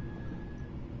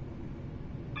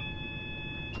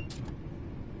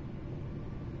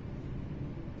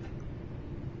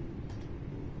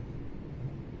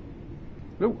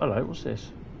 Oh, hello, what's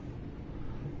this?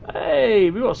 Hey,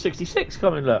 we've got 66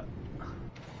 coming, look.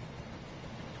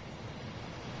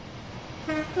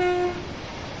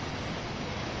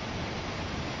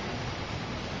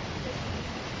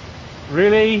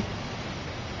 Really?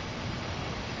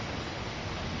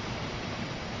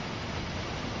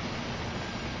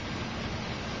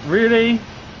 Really?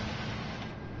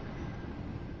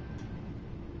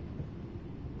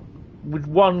 With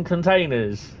 1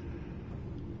 containers?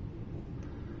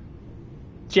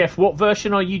 Jeff, what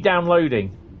version are you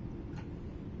downloading?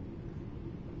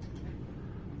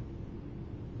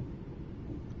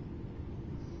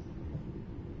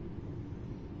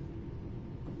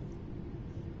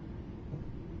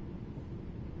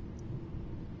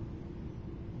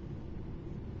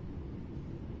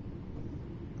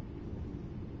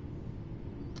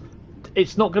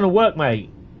 It's not going to work, mate.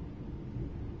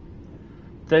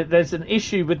 There's an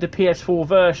issue with the PS4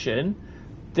 version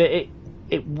that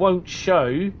it won't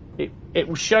show. It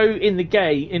will show in the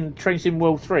game in Train Sim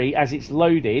World 3 as it's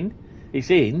loading.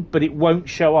 It's in, but it won't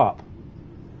show up.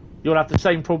 You'll have the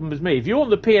same problem as me. If you're on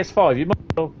the PS5, you might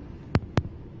as well.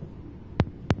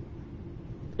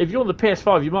 If you're on the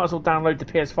PS5, you might as well download the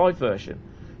PS5 version.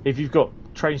 If you've got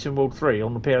Train Sim World 3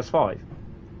 on the PS5.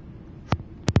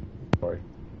 Sorry.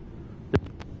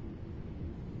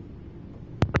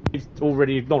 He's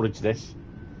already acknowledged this.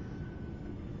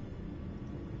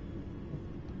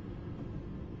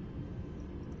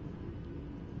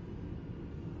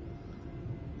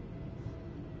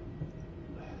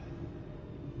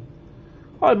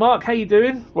 Hi Mark, how you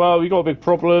doing? Well, we got a big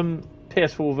problem.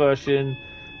 PS4 version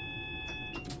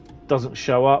doesn't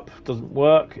show up, doesn't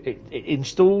work. It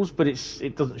installs, but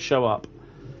it doesn't show up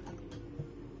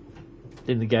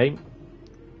in the game.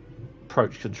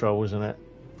 Approach control, isn't it?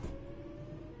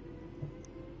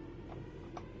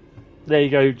 There you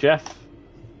go, Jeff.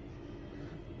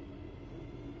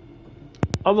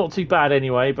 I'm not too bad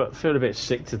anyway, but feel a bit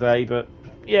sick today. But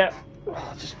yeah,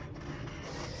 just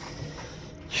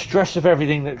stress of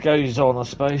everything that goes on, I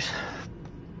suppose.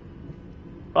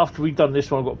 After we've done this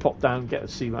one, I've got to pop down and get to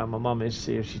see where my mum is,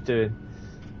 see how she's doing.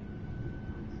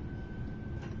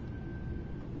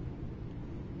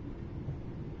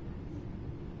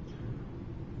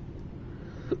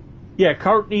 Yeah,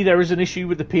 currently there is an issue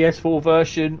with the PS4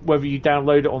 version, whether you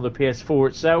download it on the PS4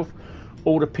 itself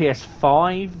or the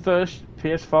PS5 version.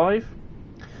 PS5.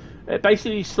 It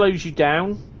basically slows you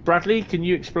down. Bradley, can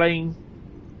you explain?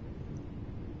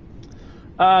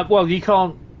 Well, you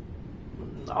can't.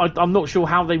 I'm not sure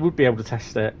how they would be able to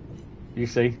test it. You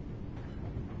see,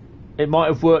 it might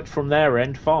have worked from their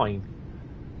end fine.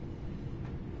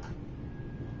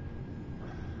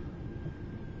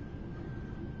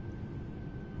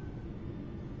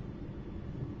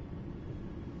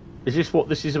 Is this what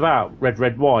this is about? Red,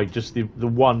 red, white, just the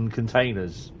 1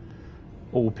 containers.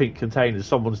 All pink containers.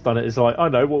 Someone's done it. It's like, I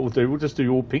know what we'll do. We'll just do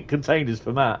all pink containers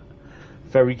for Matt.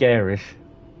 Very garish.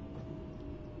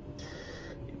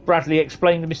 Bradley,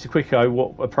 explain to Mr. Quicko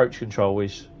what approach control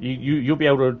is. You'll be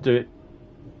able to do it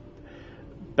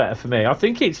better for me. I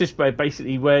think it's just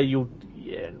basically where you'll...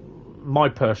 Yeah, my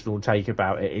personal take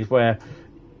about it is where...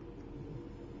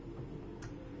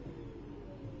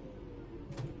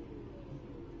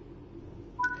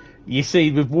 You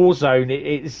see, with Warzone,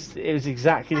 it was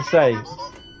exactly the same.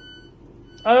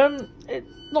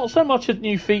 Not so much a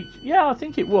new feature. Yeah, I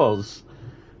think it was.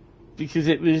 Because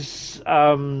it was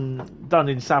done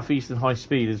in Southeastern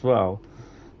Highspeed as well.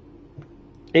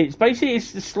 It's basically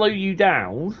to slow you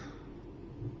down.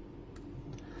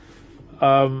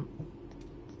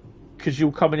 Because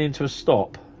you're coming into a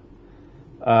stop.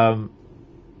 So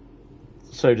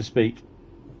to speak.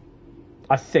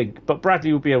 I think. But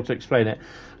Bradley will be able to explain it.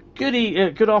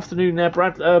 Good afternoon there,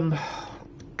 Brad.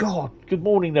 God, good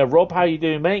morning there, Rob. How you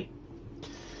doing, mate?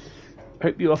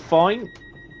 Hope you are fine.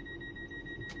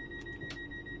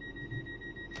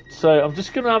 So I'm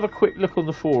just going to have a quick look on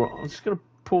the forum. I'm just going to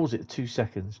pause it 2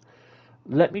 seconds.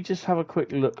 Let me just have a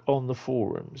quick look on the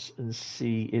forums and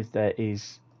see if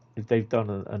they've done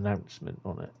an announcement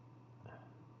on it.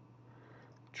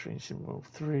 Train Sim World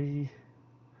 3.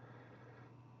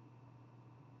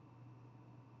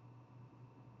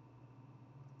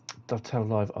 Dovetail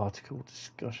live article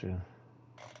discussion.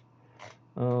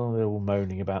 Oh, they're all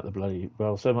moaning about the bloody...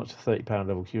 Well, so much for £30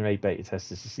 level Q&A beta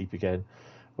testers to sleep again.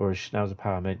 Or as Schnauzer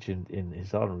Power mentioned in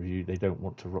his Ireland review, they don't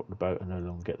want to rock the boat and no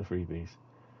longer get the freebies.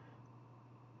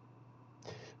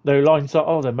 No line sign...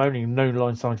 Oh, they're moaning no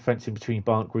line sign fencing between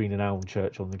Barnt Green and Elm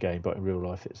Church on the game, but in real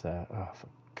life it's there. Oh, for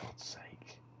God's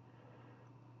sake.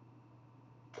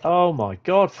 Oh my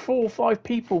God, 4 or 5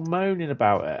 people moaning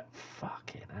about it.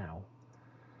 Fucking hell.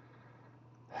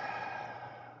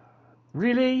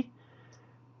 Really?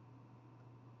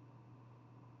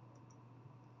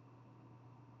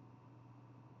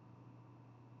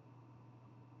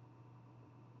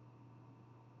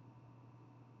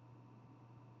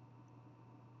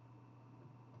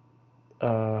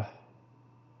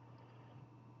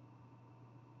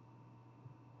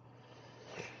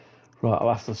 Right,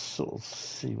 I'll have to sort of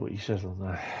see what he says on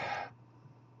there.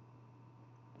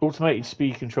 Automated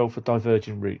speed control for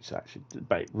diverging routes, actually.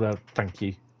 Well, thank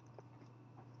you.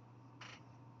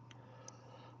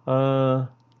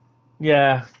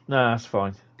 Yeah, no, that's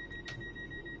fine.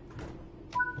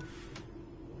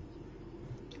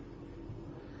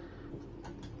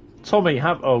 Tommy,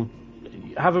 have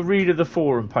a read of the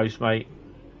forum post, mate.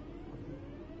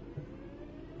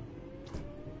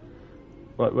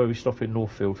 Right, where we stop in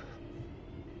Northfield.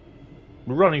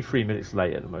 We're running 3 minutes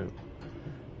late at the moment.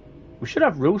 We should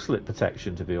have rule slip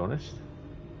protection, to be honest.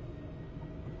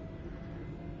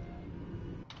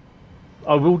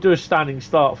 I will do a standing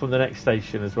start from the next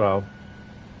station as well.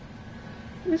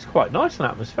 It's quite nice and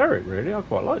atmospheric, really. I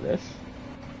quite like this.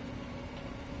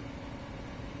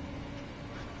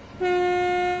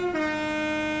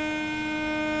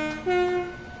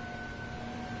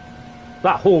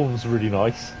 That horn's really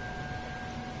nice.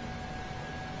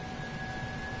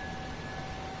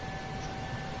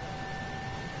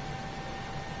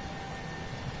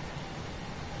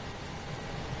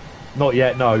 Not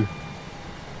yet, no.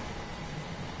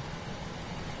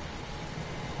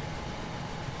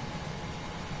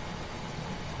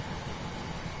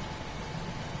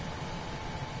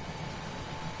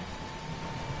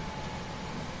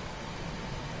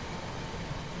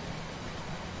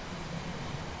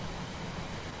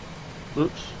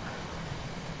 Oops.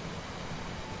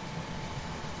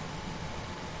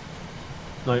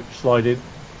 Nope, slide in.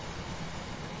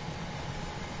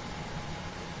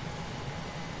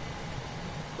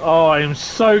 Oh, I am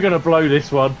so going to blow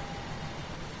this one.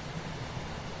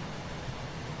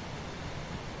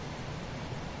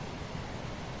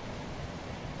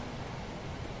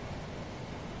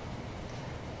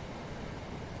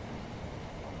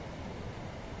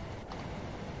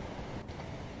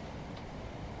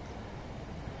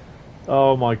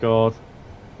 Oh my god.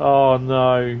 Oh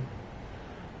no.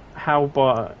 How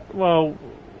about... Well,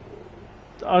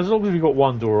 as long as we've got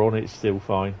one door on, it's still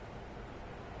fine.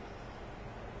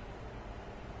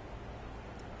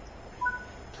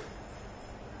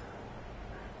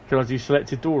 Can I do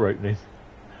selected door opening?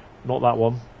 Not that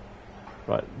one.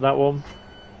 Right, that one.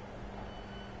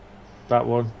 That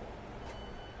one.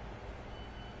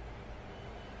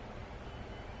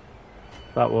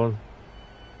 That one.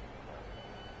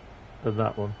 And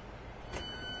that one.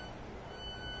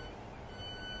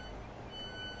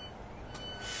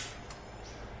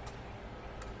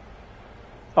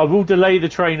 I will delay the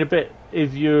train a bit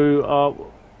if you are...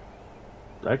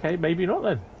 Okay, maybe not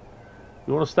then.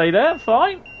 You want to stay there?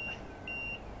 Fine.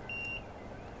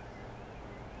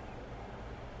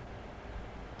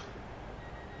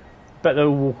 Bet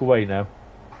they'll walk away now.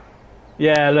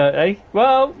 Yeah, look, eh?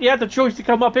 Well, you had the choice to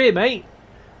come up here, mate.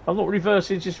 I'm not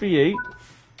reversing just for you.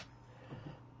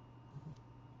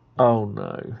 Oh,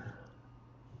 no.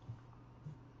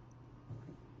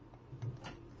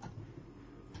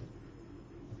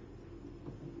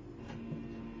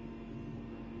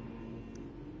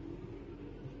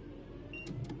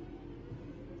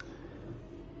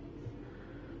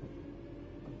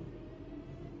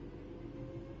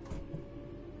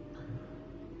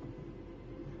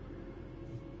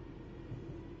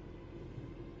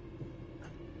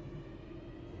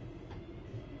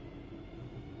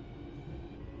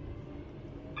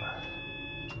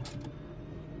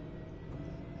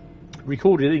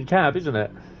 Recorded in cab, isn't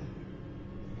it?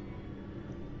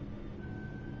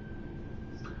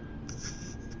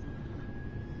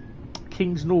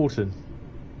 Kings Norton.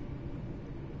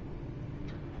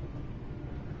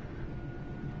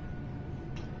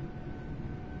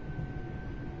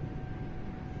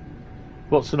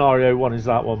 What scenario one is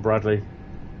that one, Bradley?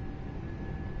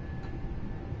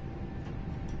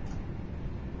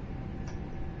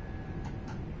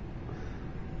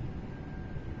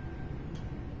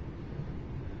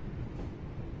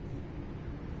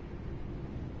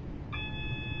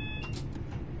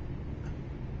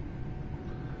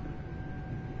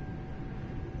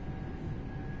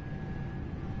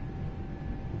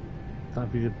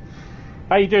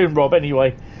 How you doing, Rob,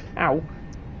 anyway? Ow.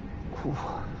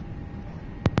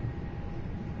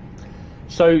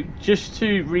 So, just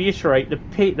to reiterate,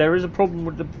 there is a problem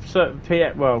with the certain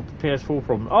PS4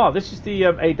 problem. Oh, this is the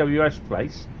AWS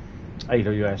place.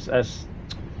 AWS,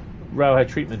 Railhead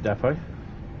Treatment Depot.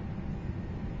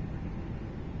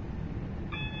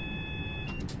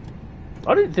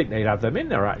 I didn't think they'd have them in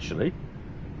there, actually.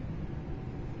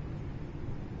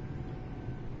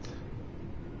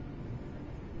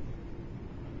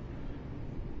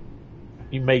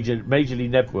 You majorly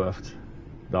Nebworthed.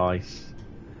 Nice.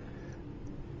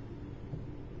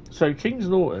 So, Kings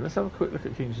Norton. Let's have a quick look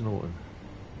at Kings Norton.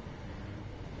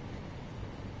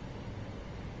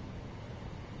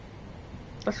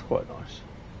 That's quite nice.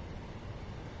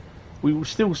 We will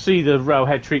still see the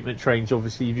railhead treatment trains.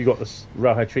 Obviously, if you've got this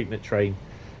railhead treatment train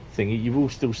thingy, you will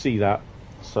still see that.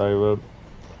 So,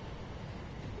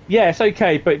 yeah, it's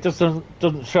okay, but it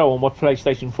doesn't show on my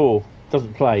PlayStation 4. It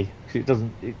doesn't play. It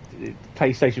doesn't.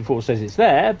 PlayStation 4 says it's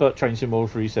there, but Train Sim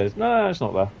 3 says no, it's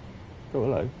not there. Oh,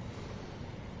 hello.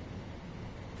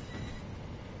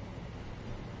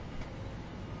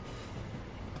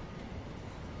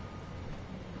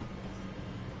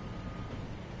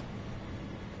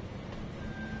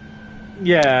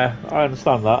 Yeah, I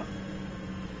understand that.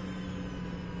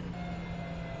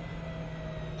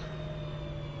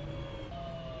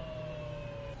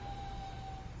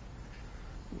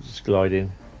 Just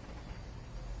gliding.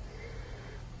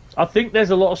 I think there's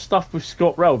a lot of stuff with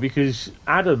ScotRail because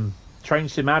Train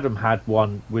Sim Adam had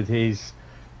one with his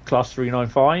Class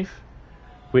 395,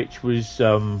 which was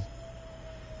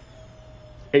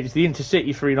it's the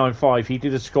Intercity 395. He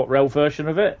did a ScotRail version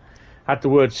of it. Had the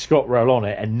word ScotRail on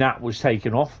it, and that was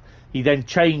taken off. He then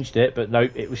changed it, but no,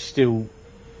 it was still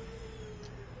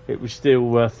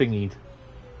thingied.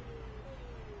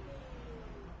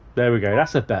 There we go.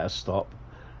 That's a better stop.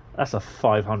 That's a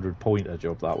 500 pointer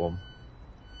job, that one.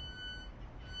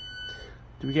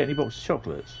 Do we get any box of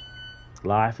chocolates?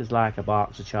 Life is like a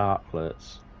box of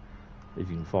chocolates, if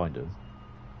you can find them.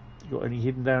 You got any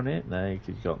hidden down here? No, because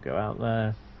you can't go out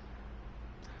there.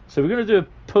 So we're going to do a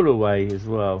pull away as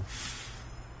well.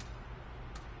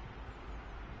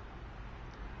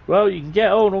 Well, you can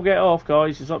get on or get off,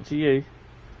 guys. It's up to you.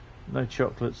 No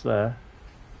chocolates there.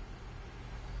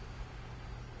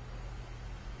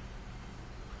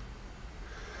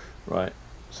 Right.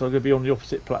 So I'm going to be on the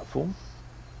opposite platform.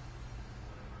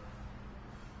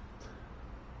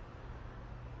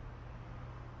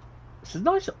 This is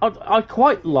nice. I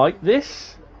quite like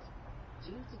this.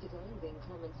 Due to today being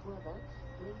inclement weather,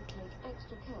 please take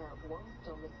extra care whilst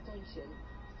on the station.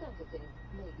 Servicing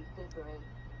may be slippery.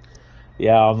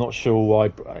 Yeah, I'm not sure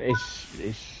why.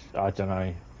 It's I don't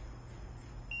know.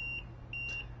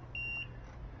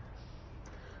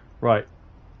 Right.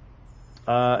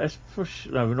 Let's push.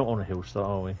 No, we're not on a hill start,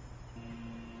 are we?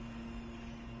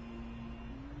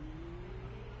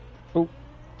 Oh.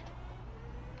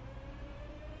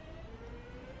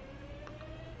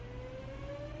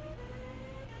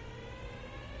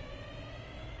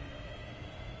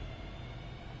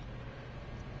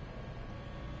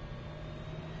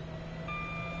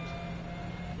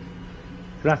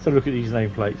 Gonna have to look at these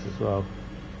nameplates as well.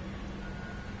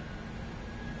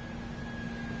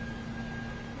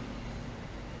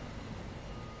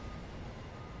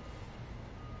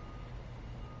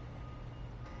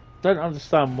 Don't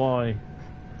understand why.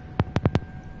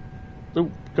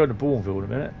 Oh, go to Bourneville in a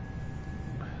minute.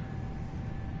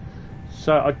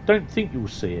 So I don't think you'll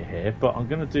see it here, but I'm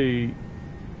going to do.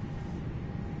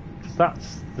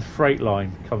 That's the freight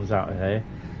line comes out of here.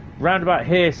 Round about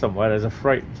here somewhere, there's a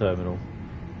freight terminal.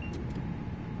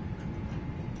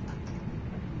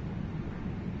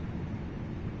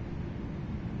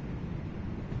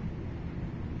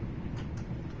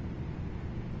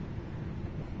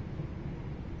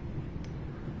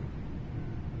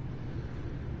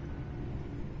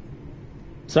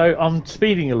 So I'm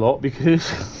speeding a lot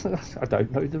because I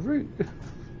don't know the route.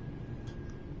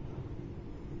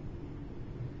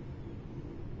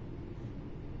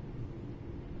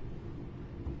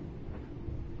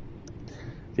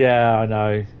 Yeah, I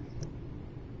know.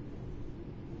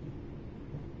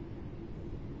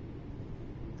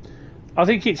 I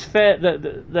think it's fair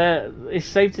that it's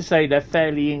safe to say they're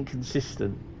fairly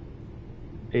inconsistent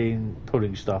in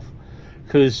pulling stuff,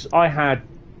 because I had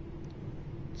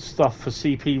stuff for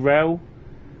CP Rail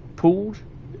pulled,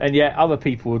 and yet other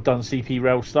people have done CP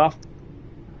Rail stuff,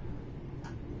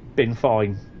 been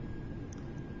fine.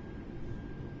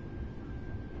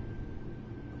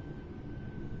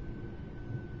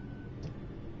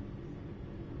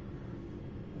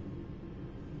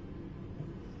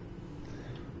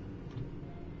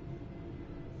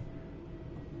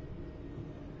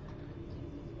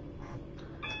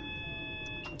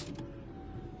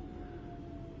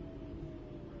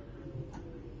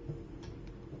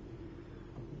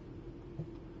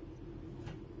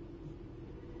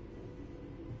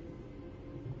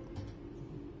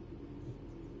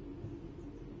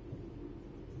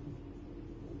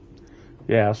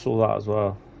 Yeah, I saw that as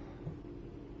well.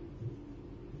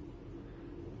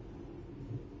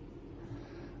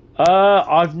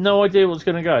 I've no idea what's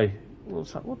going to go.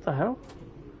 What's that? What the hell?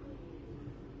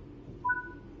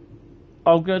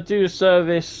 I'm going to do a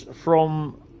service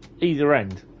from either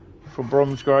end, from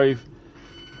Bromsgrove.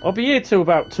 I'll be here till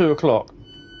about 2 o'clock.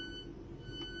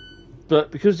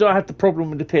 But because I had the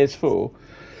problem with the PS4,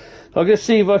 I'm going to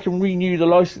see if I can renew the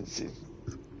licenses.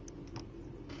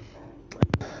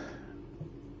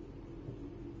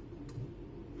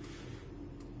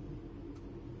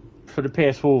 For the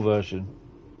PS4 version.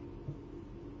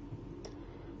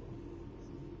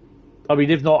 I mean,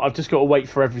 if not, I've just got to wait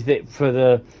for everything for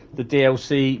the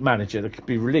DLC manager that could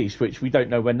be released, which we don't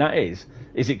know when that is.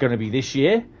 Is it going to be this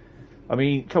year? I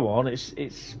mean, come on,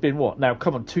 it's been what now?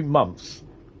 Come on, 2 months,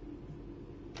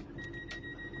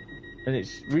 and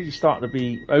it's really starting to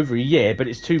be over a year. But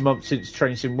it's 2 months since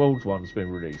Train Sim World 1's been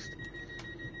released.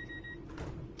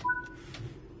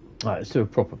 All right, let's do a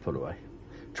proper pull away.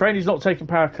 Train is not taking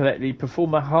power correctly.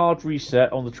 Perform a hard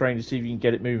reset on the train to see if you can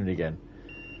get it moving again.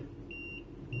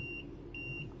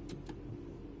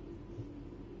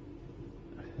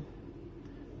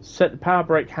 Set the power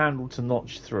brake handle to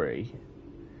notch 3.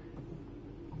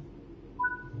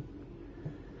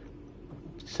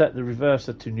 Set the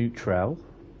reverser to neutral.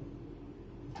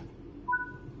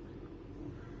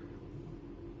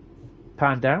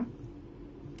 Pan down.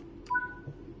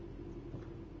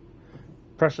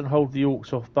 Press and hold the aux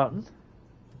off button.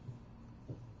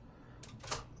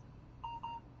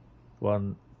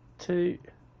 1, 2.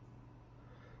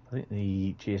 I think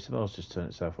the GSMR's just turned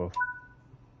itself off.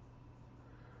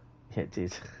 Yeah, it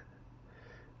did.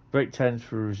 Brake turns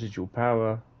for residual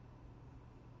power.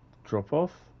 Drop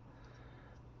off.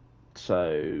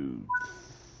 So,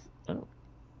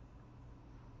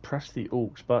 press the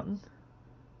aux button.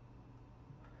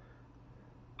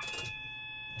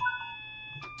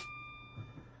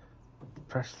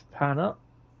 Press the pan up.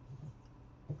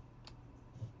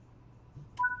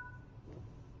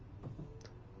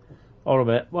 Hold on a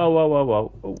minute.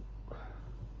 Whoa. Oh.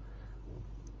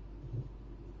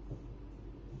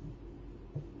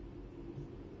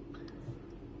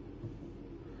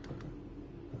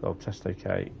 I'll test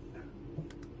OK.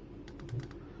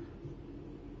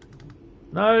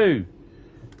 No!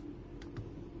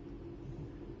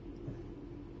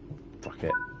 Fuck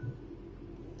it.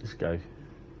 Let's go.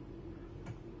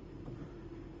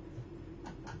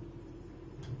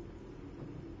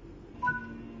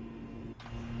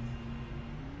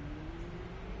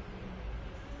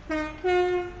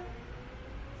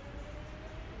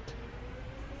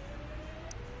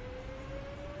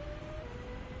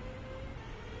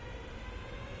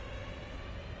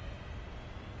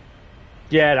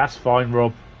 Yeah, that's fine,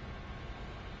 Rob.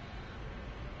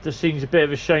 Just seems a bit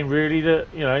of a shame, really, that,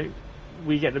 you know,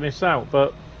 we get to miss out,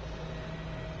 but...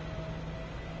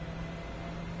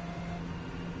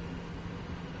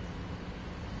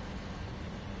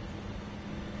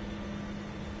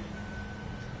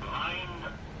 Mind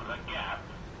the gap.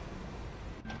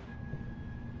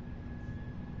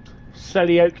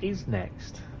 Selly Oak is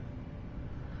next.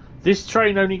 This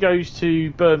train only goes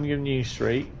to Birmingham New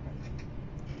Street.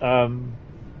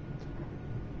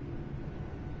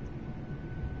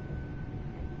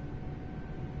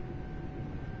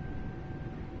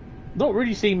 Not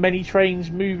really seeing many trains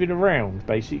moving around,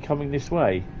 basically coming this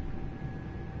way.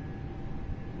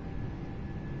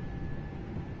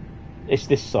 It's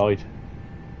this side.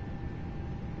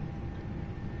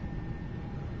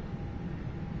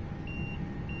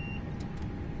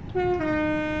 Mind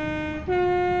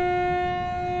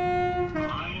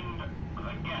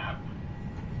the gap.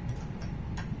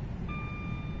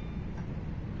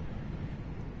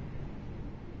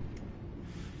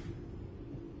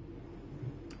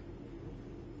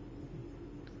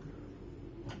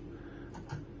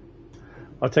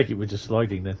 I'll take it we're just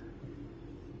sliding then.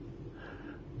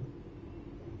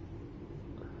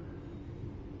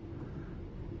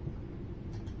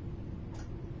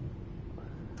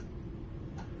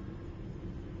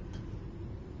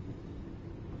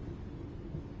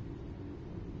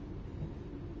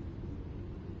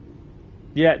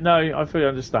 Yeah, no, I fully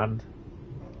understand.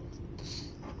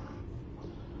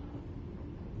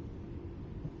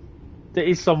 It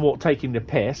is somewhat taking the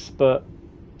piss, but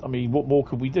I mean, what more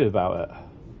can we do about it?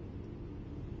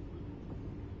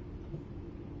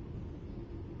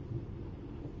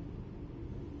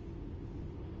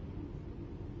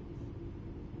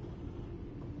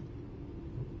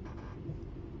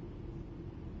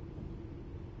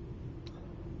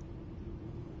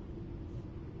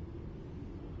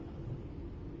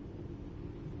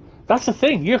 That's the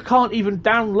thing, you can't even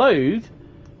download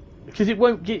because it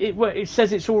won't get it. It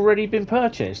says it's already been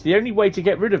purchased. The only way to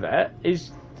get rid of it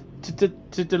is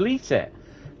to delete it,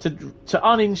 to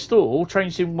uninstall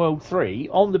Train Sim World 3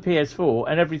 on the PS4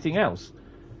 and everything else.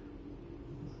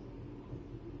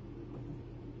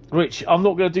 Which I'm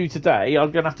not going to do today.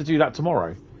 I'm going to have to do that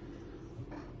tomorrow.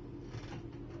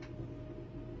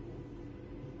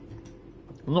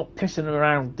 I'm not pissing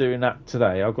around doing that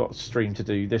today. I've got a stream to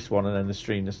do, this one, and then the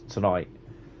stream tonight.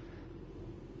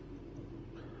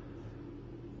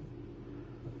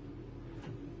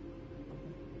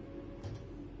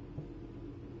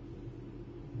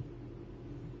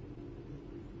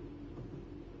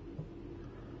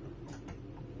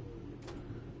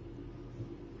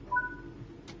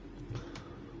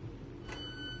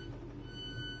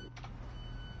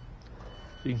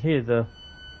 You can hear the...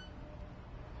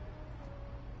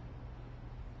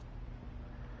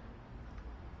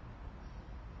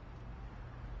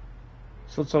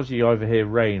 Sometimes you either hear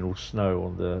rain or snow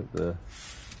on the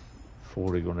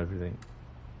falling on everything.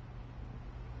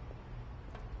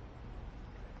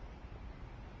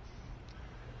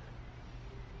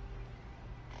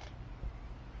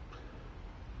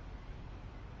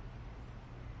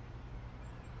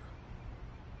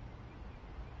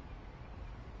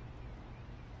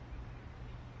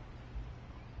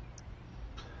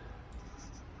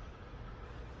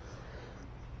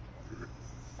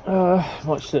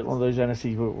 Might set one of those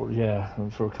NSE, yeah,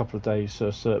 for a couple of days so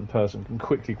a certain person can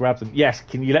quickly grab them. Yes,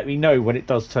 can you let me know when it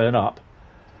does turn up?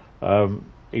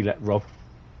 He let Rob.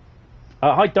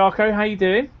 Hi Darko, how you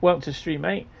doing? Welcome to the stream,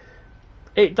 mate.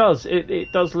 It does,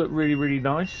 it does look really, really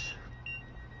nice.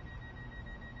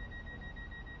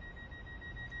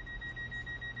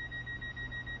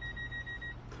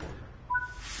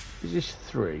 Is this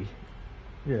 3?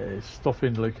 Yeah, it's stop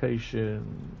in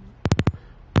location.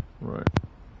 Right.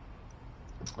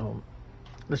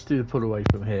 Let's do the pull away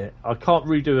from here. I can't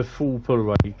redo a full pull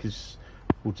away because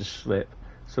we'll just slip.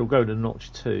 So we'll go to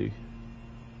notch 2.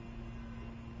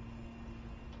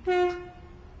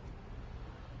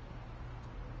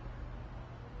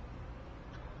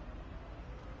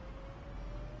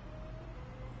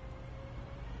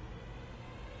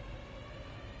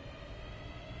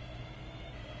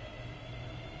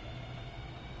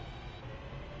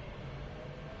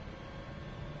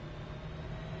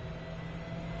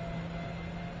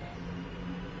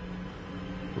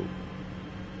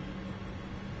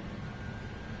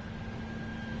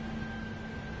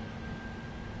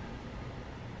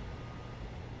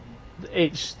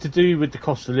 It's to do with the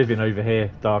cost of living over here,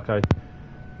 Darko.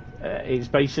 It's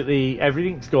basically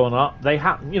everything's gone up. They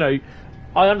have, you know,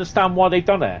 I understand why they've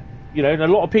done it. You know, and a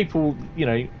lot of people, you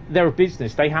know, they're a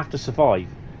business. They have to survive.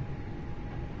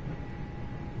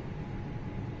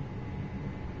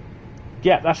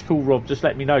 Yeah, that's cool, Rob. Just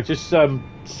let me know. Just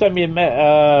send me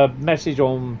a message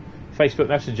on Facebook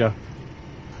Messenger.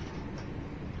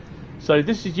 So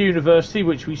this is university,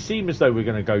 which we seem as though we're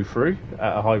going to go through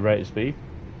at a high rate of speed.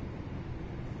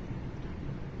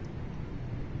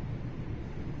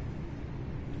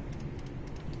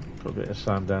 Got a bit of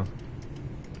sand down.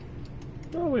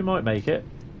 Oh, we might make it.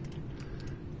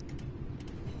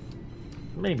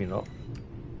 Maybe not.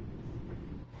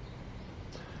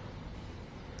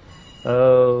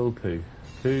 Oh, poo.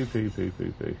 Poo, poo, poo,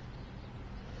 poo, poo.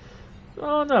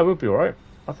 Oh, no, we'll be alright,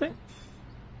 I think.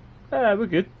 Yeah, we're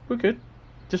good. We're good.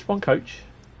 Just one coach.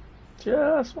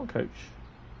 Just one coach.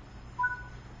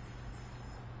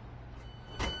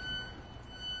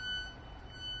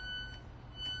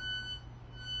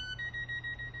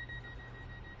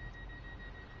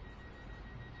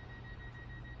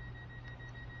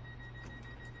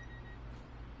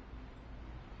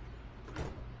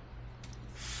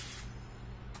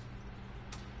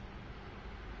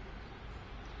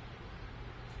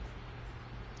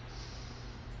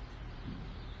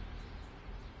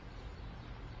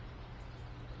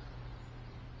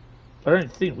 I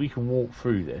don't think we can walk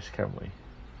through this, can we?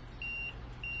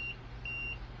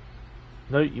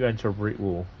 No, you enter a brick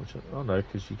wall. Which, oh no,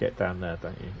 because you get down there,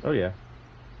 don't you? Oh yeah.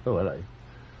 Oh hello.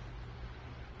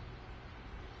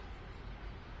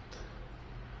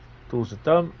 Doors are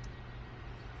done.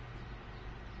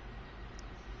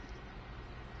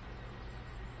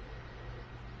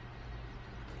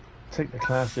 Take the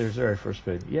class 00 for a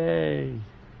spin. Yay!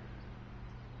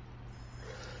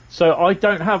 So I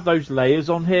don't have those layers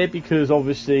on here because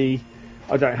obviously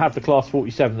I don't have the class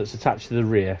 47 that's attached to the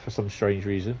rear for some strange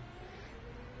reason.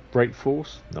 Brake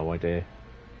force? No idea.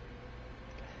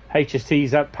 HSTs,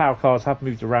 that power cars have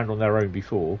moved around on their own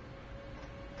before.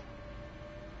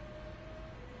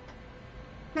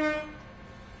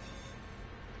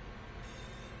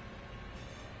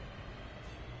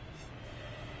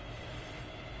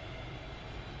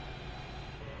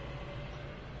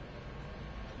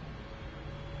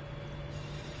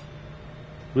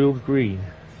 Wheeled green.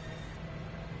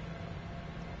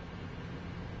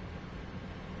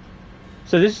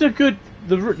 So this is a good...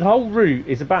 The whole route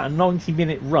is about a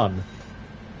 90-minute run.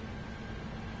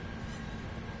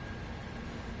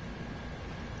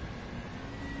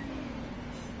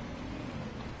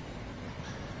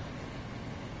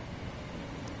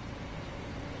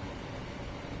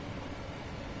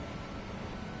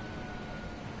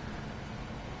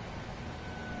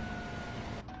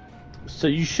 So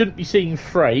you shouldn't be seeing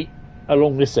freight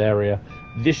along this area.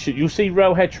 You'll see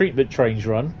railhead treatment trains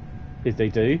run, if they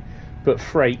do, but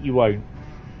freight you won't.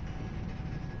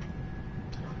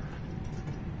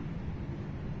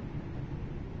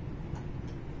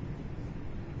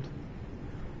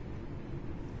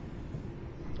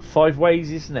 Five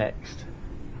Ways is next.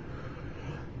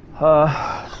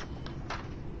 So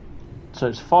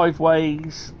it's Five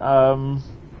Ways, but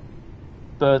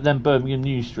then Birmingham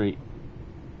New Street.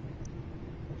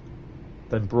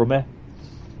 Then Brummie.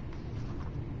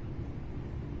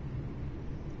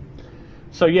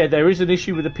 So yeah, there is an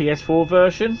issue with the PS4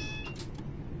 version.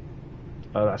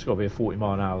 Oh, that's got to be a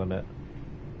 40-mile-an-hour limit.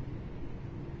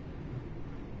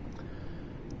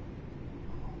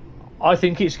 I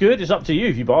think it's good. It's up to you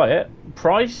if you buy it.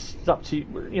 Price, it's up to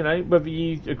you, you know, whether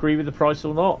you agree with the price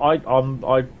or not.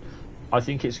 I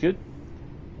think it's good.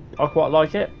 I quite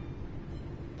like it.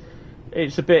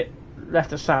 It's a bit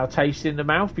left a sour taste in the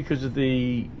mouth because of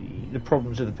the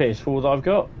problems with the PS4 that I've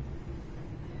got.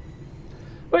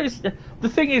 But the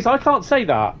thing is, I can't say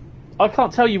that. I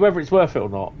can't tell you whether it's worth it or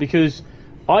not because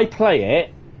I play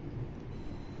it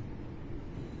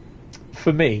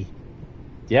for me.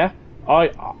 Yeah,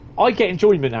 I get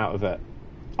enjoyment out of it.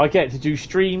 I get to do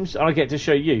streams and I get to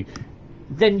show you.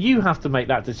 Then you have to make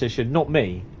that decision, not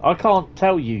me. I can't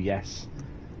tell you yes.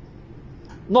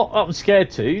 Not that I'm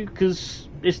scared to, because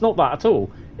it's not that at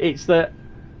all. It's that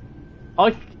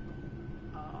I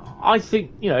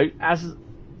think, you know, as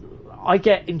I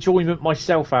get enjoyment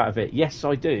myself out of it. Yes,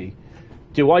 I do.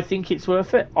 Do I think it's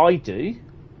worth it? I do.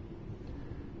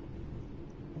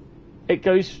 It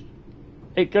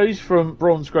goes from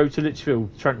Bromsgrove to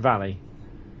Lichfield, Trent Valley.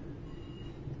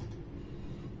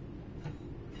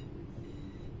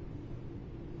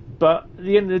 But at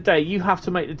the end of the day, you have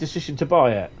to make the decision to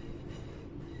buy it.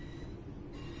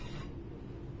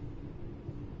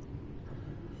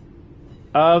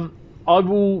 I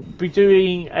will be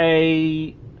doing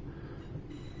a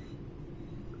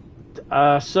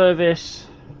service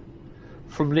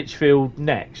from Lichfield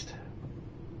next.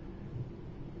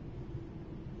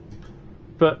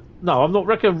 But no, I'm not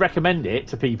going to recommend it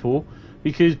to people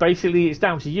because basically it's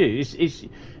down to you. It's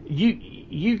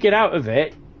you get out of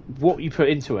it what you put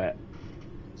into it.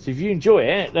 So if you enjoy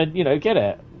it, then you know, get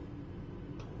it.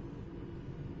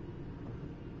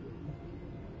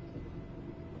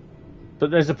 But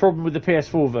there's a problem with the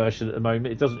PS4 version at the moment.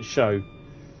 It doesn't show.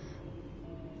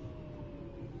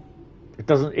 It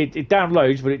doesn't. It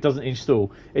downloads, but it doesn't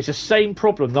install. It's the same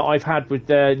problem that I've had with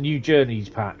their new Journeys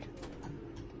pack,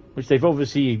 which they've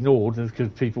obviously ignored because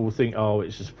people will think, oh,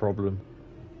 it's just a problem.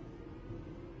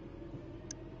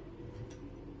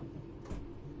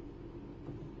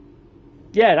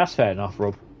 Yeah, that's fair enough,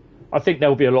 Rob. I think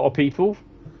there'll be a lot of people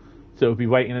that will be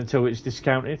waiting until it's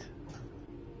discounted.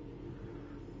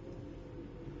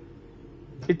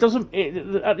 It doesn't.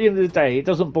 At the end of the day, it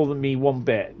doesn't bother me one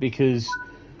bit because,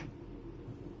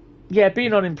 yeah,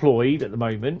 being unemployed at the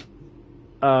moment,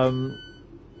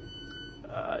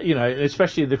 you know,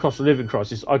 especially in the cost of living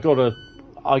crisis, I gotta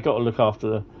look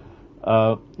after.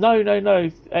 No.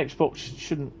 Xbox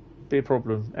shouldn't be a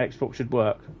problem. Xbox should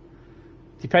work.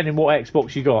 Depending what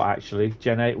Xbox you got, actually,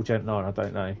 Gen 8 or Gen 9, I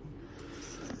don't know.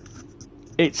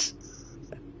 It's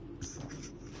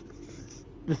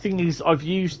the thing is, I've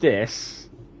used this.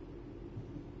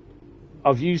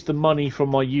 I've used the money from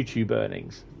my YouTube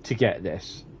earnings to get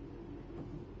this.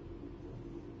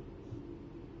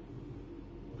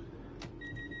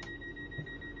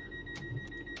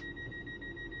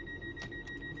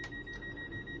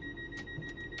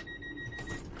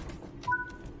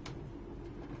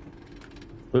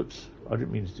 Oops, I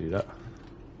didn't mean to do that.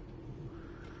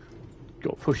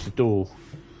 Got to push the door.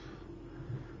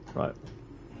 Right.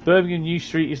 Birmingham New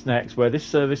Street is next, where this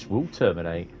service will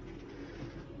terminate.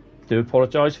 Do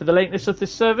apologise for the lateness of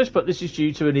this service, but this is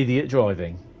due to an idiot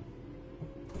driving.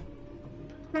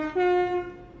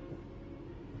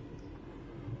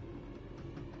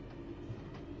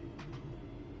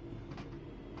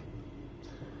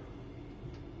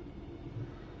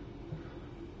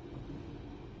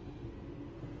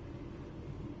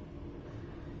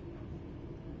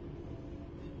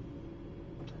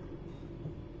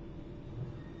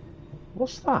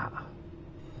 What's that?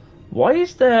 Why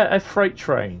is there a freight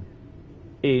train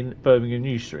in Birmingham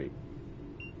New Street?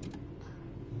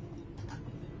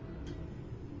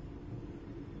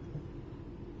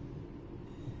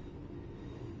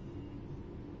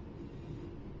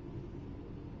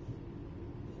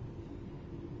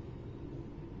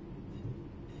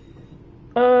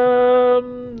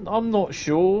 I'm not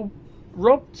sure.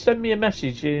 Rob, send me a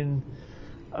message in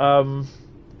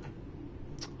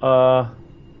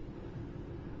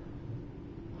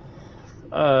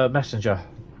Messenger.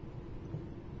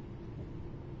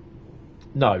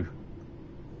 No.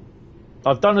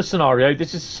 I've done a scenario.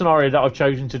 This is a scenario that I've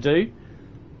chosen to do.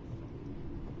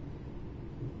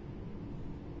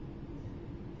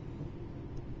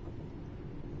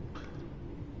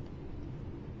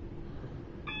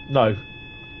 No.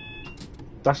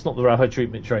 That's not the railway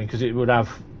treatment train, because it would have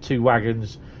 2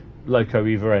 wagons, loco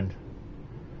either end.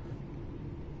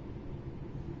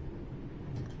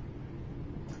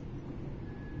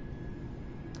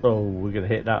 Oh, we're going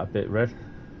to hit that a bit, Red.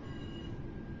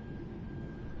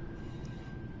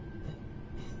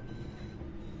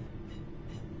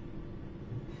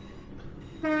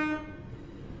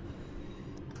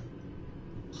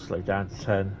 Slow down to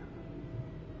 10.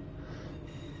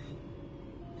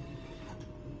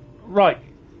 Right.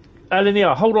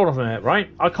 Linear, hold on a minute, right?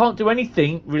 I can't do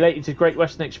anything related to Great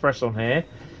Western Express on here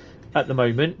at the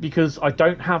moment because I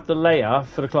don't have the layer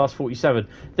for the Class 47.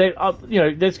 There are,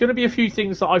 there's going to be a few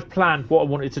things that I've planned what I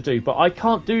wanted to do, but I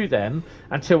can't do them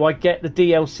until I get the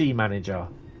DLC manager.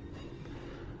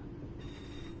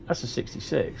 That's a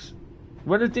 66.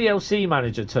 When the DLC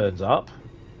manager turns up,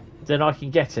 then I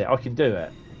can get it. I can do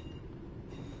it.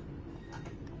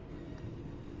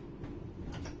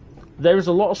 There is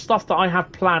a lot of stuff that I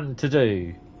have planned to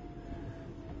do.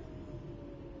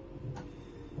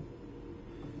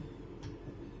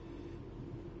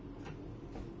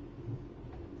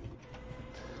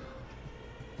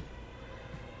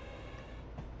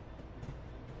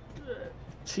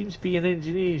 Seems to be an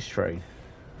engineer's train.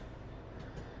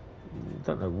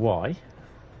 Don't know why.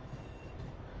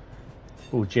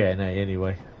 Or JNA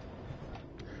anyway.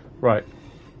 Right.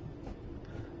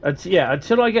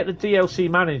 Until I get the DLC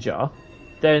manager,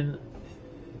 then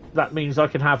that means I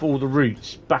can have all the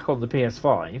routes back on the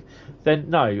PS5. Then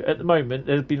no, at the moment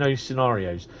there'll be no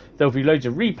scenarios. There'll be loads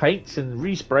of repaints and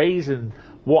resprays and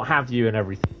what have you and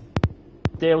everything.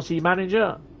 DLC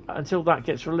manager, until that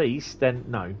gets released, then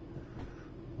no.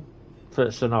 For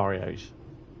scenarios.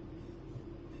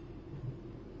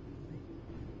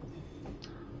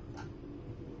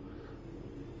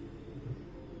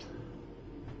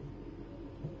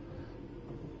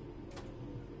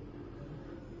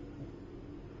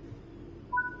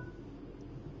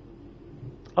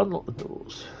 Unlock the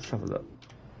doors. Let's have a look.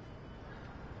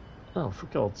 Oh, for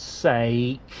God's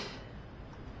sake.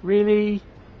 Really?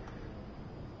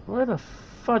 Where the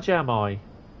fudge am I?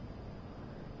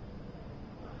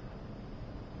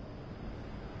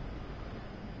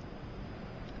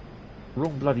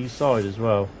 Wrong bloody side as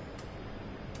well.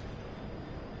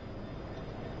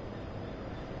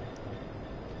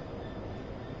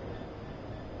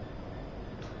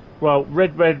 Well,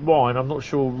 red wine, I'm not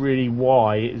sure really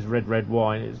why it is red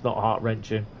wine. It's not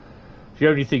heart-wrenching. The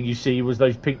only thing you see was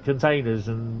those pink containers,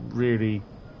 and really,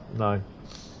 no.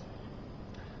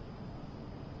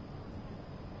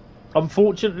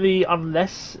 Unfortunately,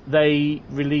 unless they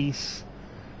release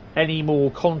any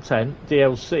more content,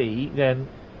 DLC, then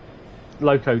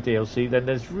Loco DLC, then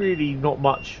there's really not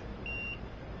much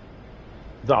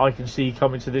that I can see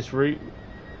coming to this route.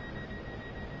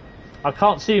 I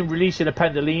can't see them releasing a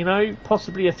Pendolino,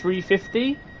 possibly a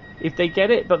 350 if they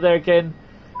get it, but there again,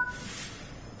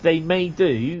 they may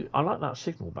do. I like that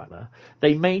signal back there.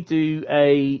 They may do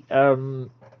a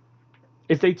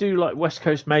if they do like West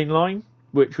Coast Main Line,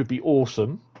 which would be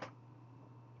awesome.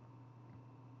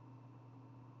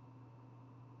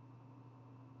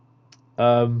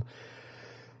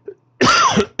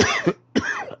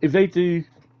 If they do,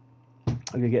 I'm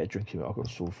gonna get a drink of it. I've got a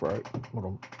sore throat. Hold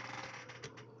on.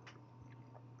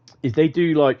 If they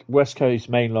do like West Coast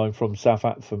Main Line from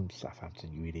Southampton,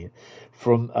 you idiot,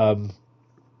 from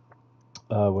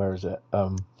where is it?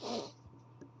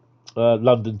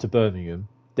 London to Birmingham,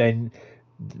 then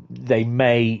they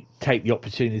may take the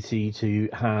opportunity to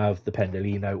have the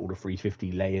Pendolino or the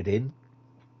 350 layered in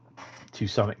to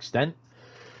some extent.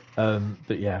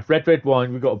 But yeah, red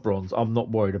wine, we've got a bronze. I'm not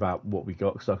worried about what we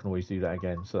got because I can always do that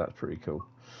again, so that's pretty cool.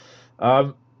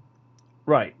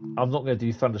 Right, I'm not going to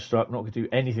do Thunderstruck, not going to do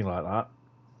anything like that.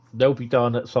 They'll be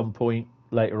done at some point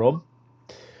later on.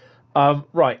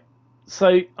 Right,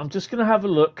 so I'm just going to have a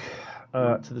look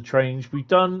to the trains. We've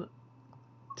done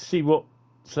to see what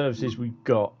services we've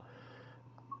got.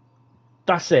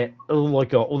 That's it. All I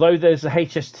got. Although there's a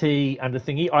HST and a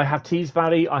thingy, I have Tees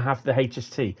Valley. I have the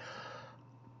HST.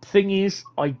 Thing is,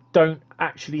 I don't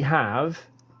actually have.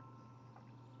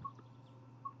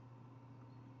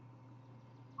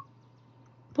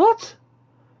 What?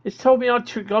 It's told me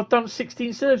I've done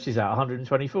 16 services out of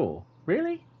 124.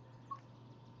 Really?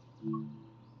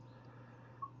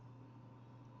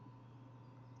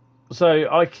 So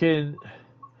I can.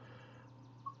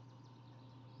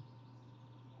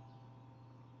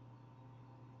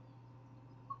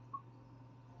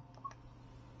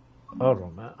 Hold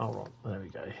on, Matt. Hold on. There we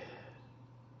go.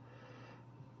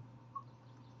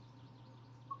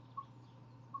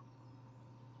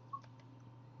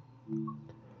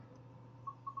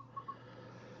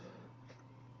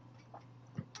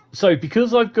 So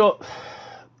because I've got.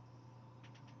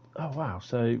 Oh wow!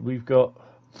 So we've got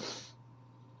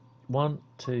 1,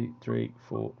 2, 3,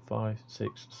 4, 5,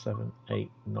 6, 7,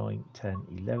 8, 9, 10,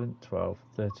 11, 12,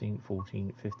 13,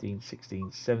 14, 15,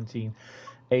 16, 17,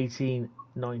 18,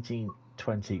 19,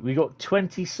 20. We got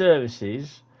 20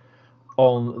 services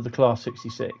on the Class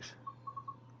 66.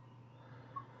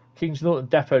 Kings Norton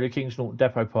Depot to Kings Norton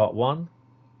Depot Part 1.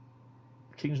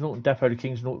 Kings Norton Depot to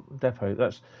Kings Norton Depot.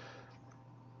 That's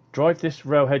drive this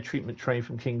railhead treatment train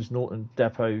from Kings Norton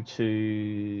Depot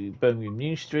to Birmingham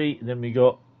New Street. And then we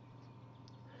got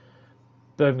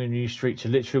Birmingham New Street to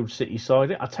Lichfield City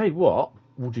Side. I'll tell you what,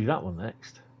 we'll do that one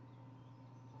next.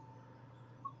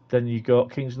 Then you got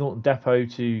Kings Norton Depot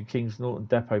to Kings Norton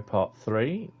Depot Part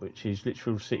 3, which is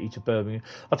Lichfield City to Birmingham.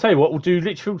 I'll tell you what, we'll do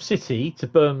Lichfield City to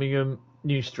Birmingham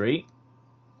New Street.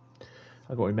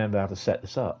 I've got to remember how to set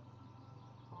this up.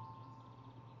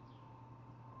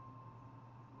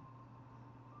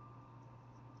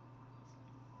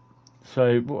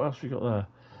 So what else we got there?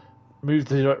 Move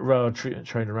the rail treatment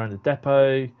train around the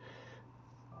depot.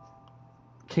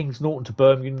 Kings Norton to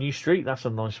Birmingham New Street. That's a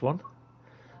nice one.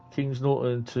 Kings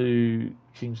Norton to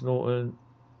Kings Norton.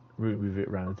 Move it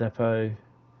around the depot.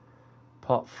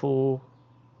 Part 4.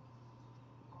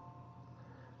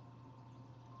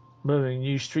 Birmingham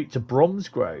New Street to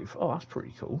Bromsgrove. Oh, that's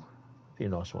pretty cool. Be a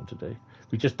nice one to do.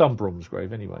 We've just done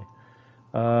Bromsgrove anyway.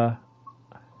 So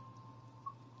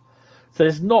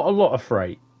there's not a lot of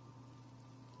freight.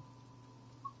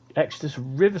 Exeter to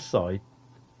Riverside.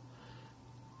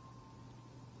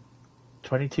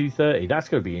 22:30. That's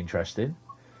going to be interesting.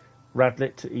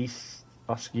 Radlett to East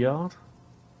Usk Yard.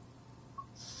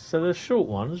 So they're short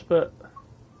ones, but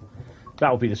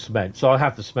that'll be the cement. So I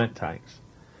have the cement tanks.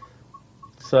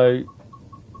 So,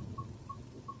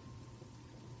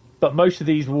 but most of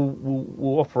these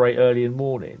will operate early in the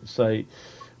morning. So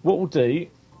what we'll do.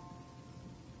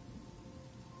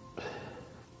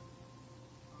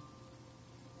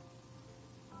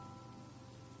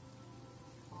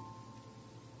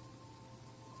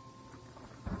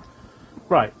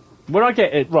 Right, when I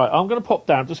get it, right, I'm going to pop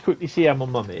down, just quickly see how my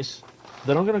mum is.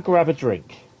 Then I'm going to grab a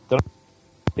drink. Then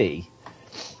I'm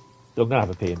going to have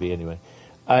a P&B anyway.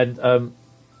 And,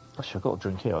 actually, I've got a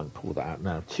drink here. I can pull that out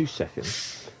now. 2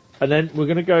 seconds. And then we're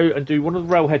going to go and do one of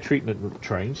the railhead treatment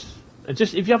trains. And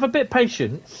just, if you have a bit of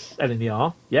patience,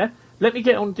 LNER, yeah? Let me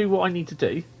get on and do what I need to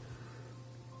do.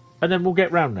 And then we'll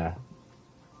get round there.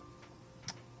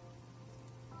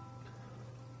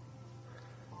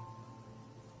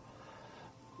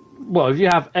 Well, if you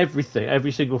have everything,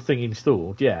 every single thing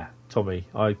installed, yeah, Tommy,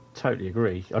 I totally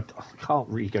agree. I can't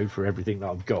really go through everything that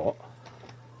I've got.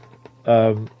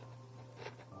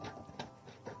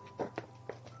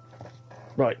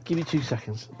 Right, give me 2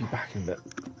 seconds. I'll be back in a bit.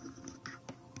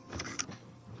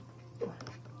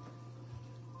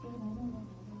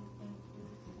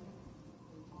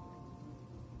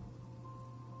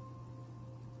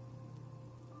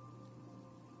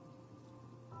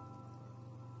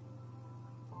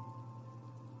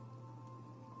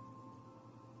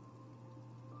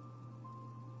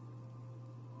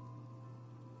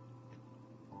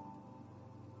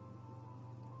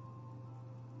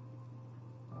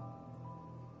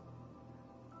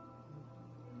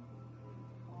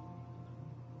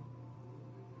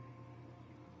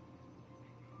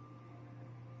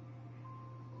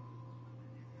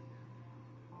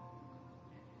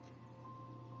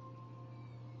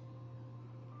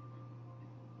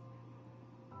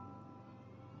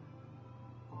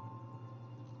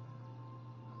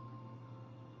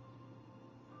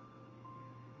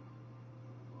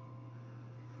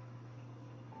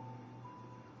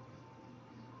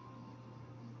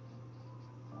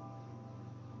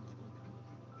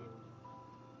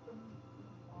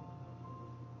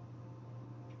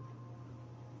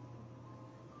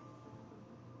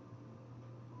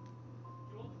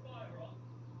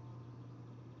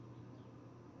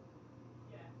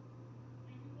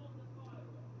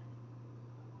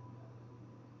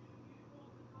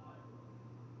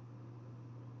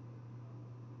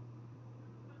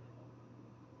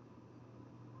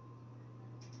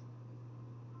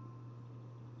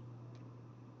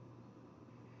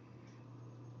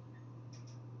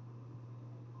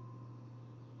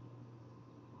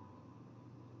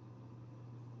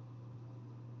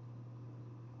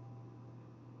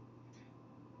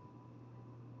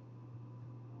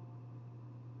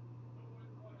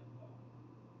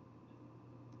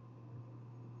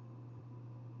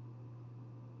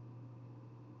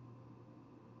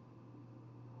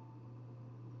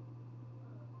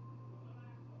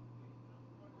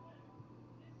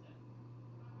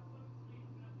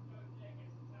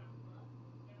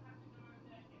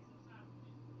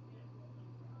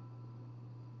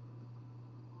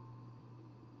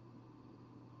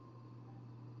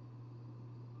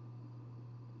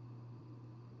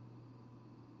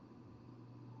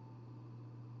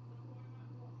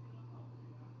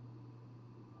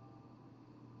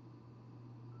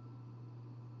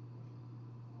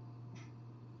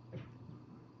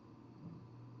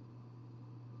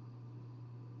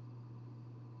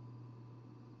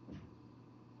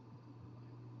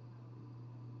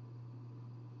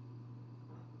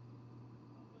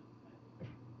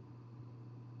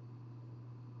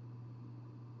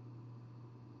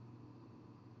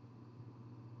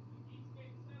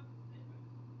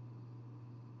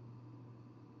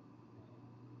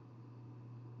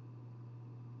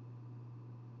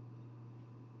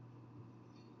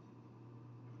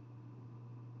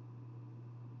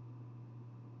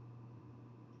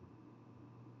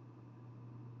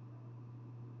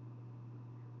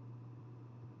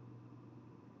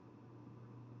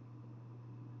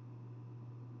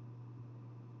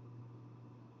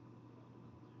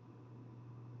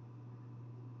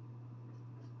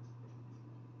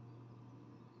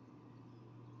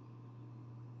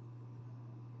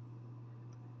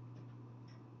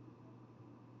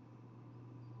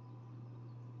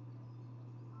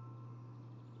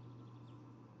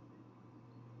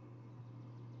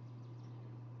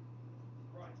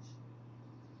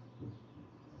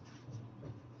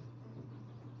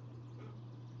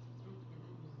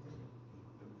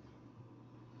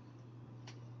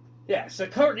 Yeah, so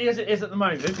currently as it is at the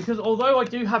moment, because although I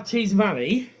do have Tees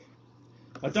Valley,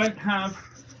 I don't have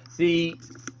the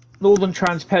Northern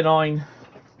Trans Pennine.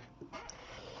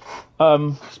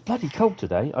 It's bloody cold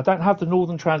today. I don't have the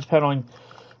Northern Trans Pennine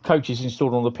coaches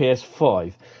installed on the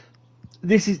PS5.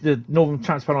 This is the Northern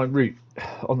Trans Pennine route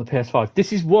on the PS5.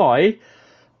 This is why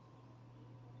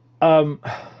I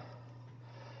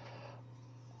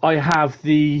have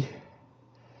the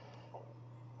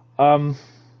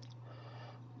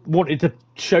wanted to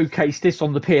showcase this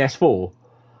on the PS4,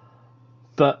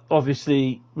 but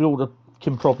obviously with all the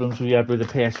problems we had with the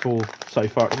PS4 so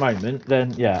far at the moment,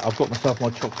 then yeah, I've got myself my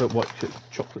white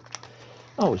chocolate.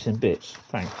 Oh, it's in bits.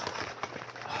 Thanks.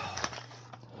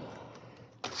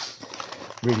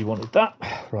 Really wanted that.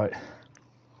 Right.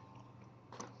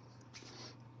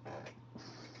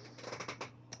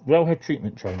 Wellhead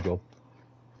treatment train job.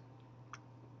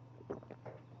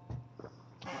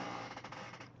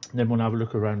 And then we'll have a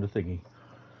look around the thingy.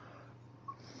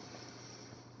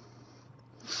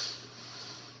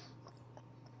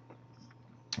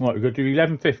 Right, we're going to do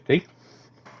 1150.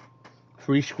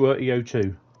 3 squirt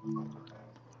EO2.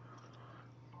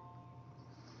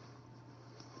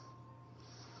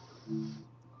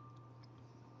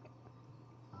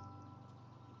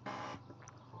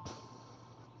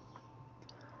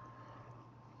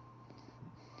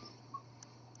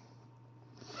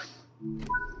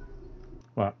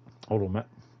 Right, hold on, map.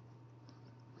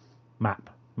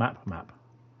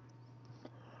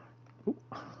 Ooh.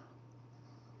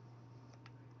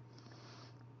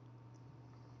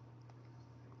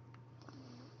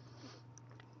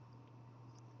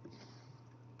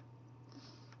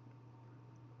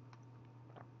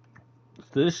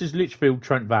 So this is Lichfield,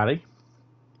 Trent Valley.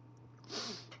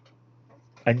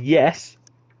 And yes,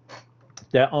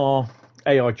 there are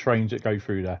AI trains that go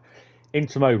through there.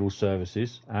 Intermodal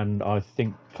services, and I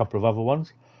think a couple of other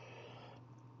ones.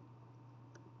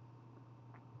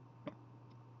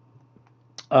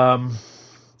 So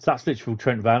that's Lichfield,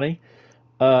 Trent Valley.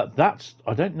 That's,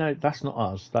 I don't know, that's not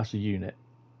us, that's a unit.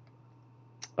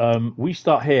 We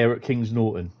start here at Kings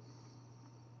Norton,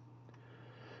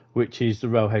 which is the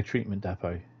railhead treatment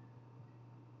depot.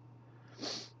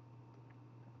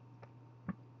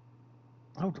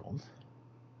 Hold on.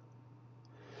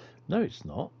 No, it's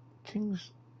not.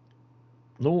 Kings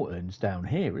Norton's down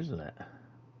here, isn't it?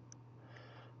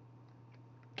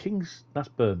 That's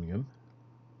Birmingham.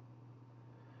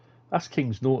 That's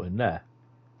Kings Norton there.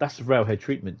 That's the railhead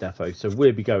treatment depot, so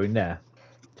we'll be going there.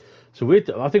 So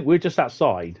I think we're just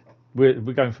outside. We're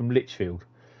going from Lichfield.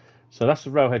 So that's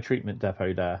the railhead treatment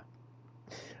depot there.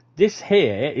 This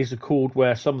here is a chord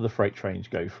where some of the freight trains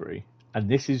go through. And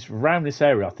this is around this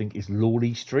area, I think, is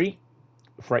Lawley Street,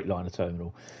 Freightliner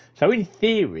terminal. So in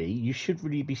theory, you should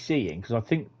really be seeing, because I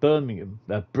think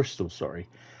Bristol,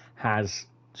 has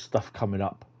stuff coming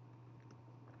up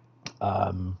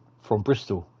from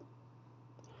Bristol.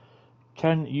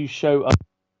 Can you show us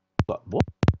what?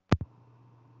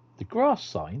 The grass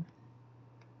sign?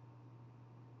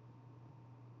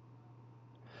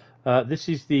 This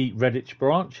is the Redditch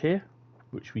branch here,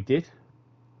 which we did.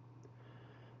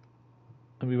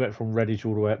 And we went from Redditch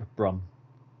all the way up to Brum.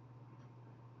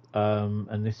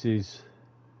 And this is,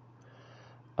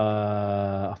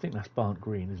 I think that's Barnt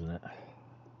Green, isn't it?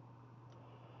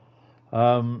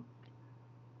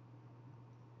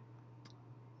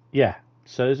 Yeah,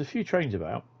 so there's a few trains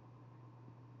about.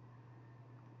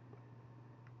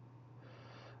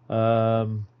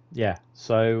 Yeah,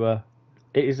 so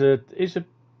it's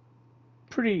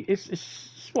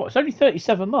only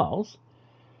 37 miles.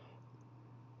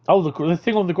 Oh, the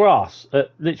thing on the grass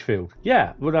at Lichfield.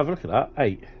 Yeah, we'll have a look at that.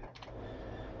 8.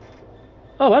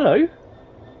 Oh, hello.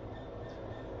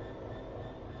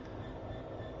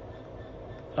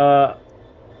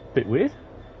 Bit weird.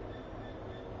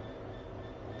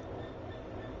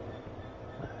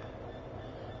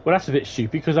 Well, that's a bit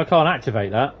stupid because I can't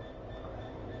activate that.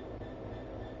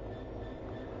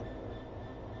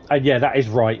 And yeah, that is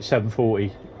right,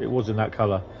 740. It was in that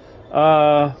colour.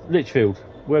 Lichfield,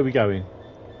 where are we going?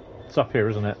 It's up here,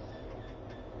 isn't it?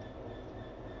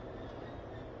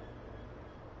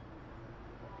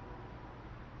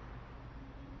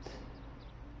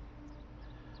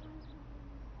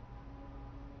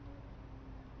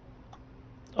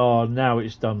 Oh, now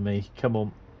it's done me. Come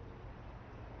on.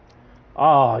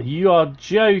 Ah, oh, you are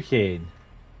joking.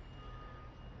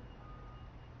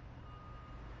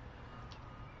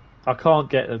 I can't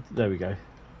get a... There we go.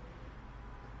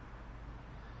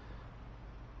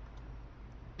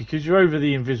 Because you're over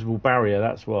the invisible barrier,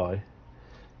 that's why.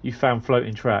 You found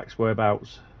floating tracks.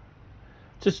 Whereabouts?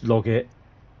 Just log it.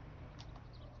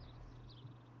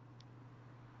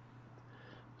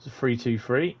 It's a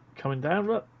 323 coming down,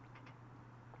 look.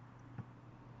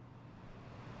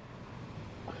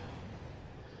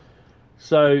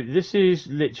 So this is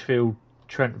Lichfield,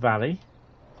 Trent Valley.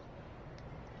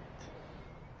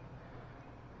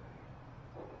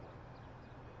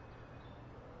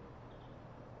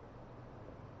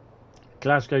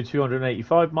 Glasgow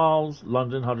 285 miles,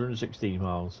 London 116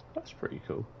 miles. That's pretty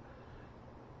cool.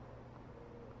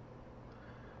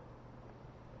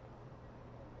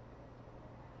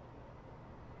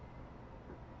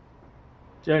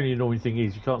 The only annoying thing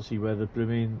is you can't see where the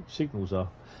blooming signals are.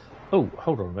 Oh,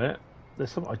 hold on a minute.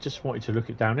 There's something I just wanted to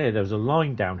look at down here. There was a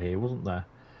line down here, wasn't there?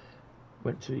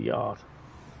 Went to the yard.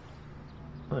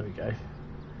 There we go.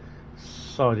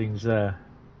 Sidings there.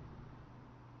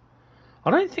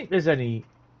 I don't think there's any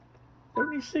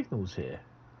signals here.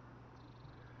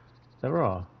 There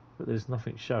are, but there's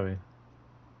nothing showing.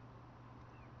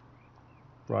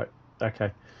 Right,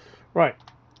 okay. Right.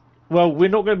 Well, we're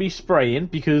not going to be spraying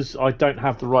because I don't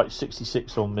have the right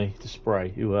 66 on me to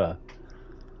spray.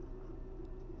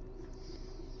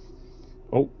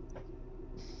 Oh.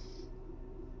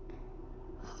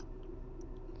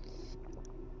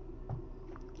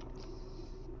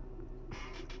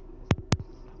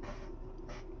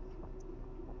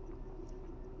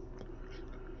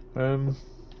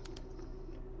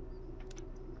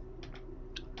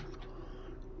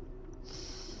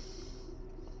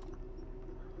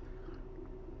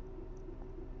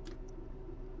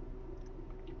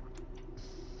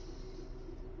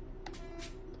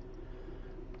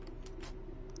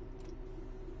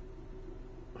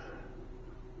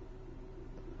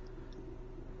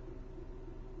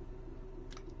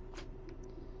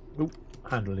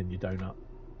 Handling your donut.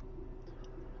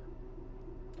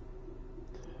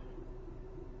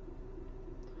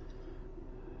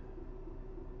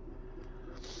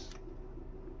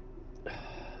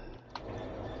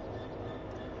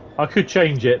 I could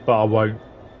change it, but I won't.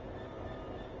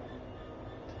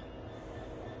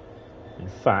 In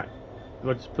fact, if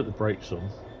I just put the brakes on.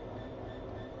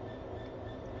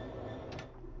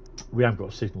 We haven't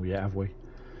got a signal yet, have we?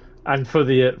 And for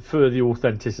the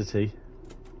authenticity.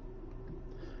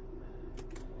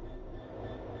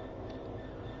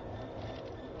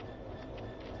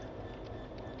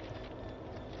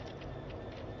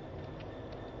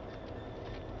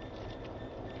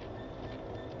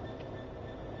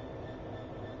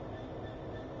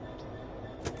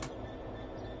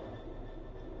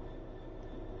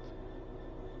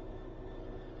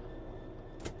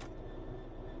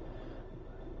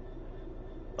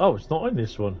 Oh, it's not in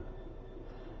this one.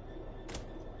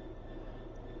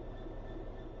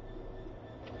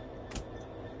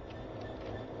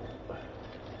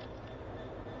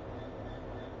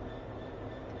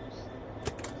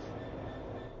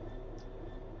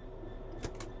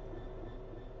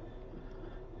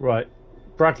 Right,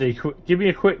 Bradley, give me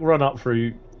a quick run up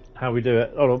through how we do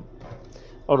it. Hold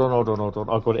on.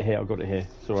 I've got it here.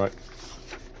 It's all right.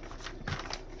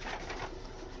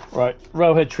 Right,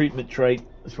 railhead treatment tray.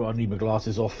 That's why I need my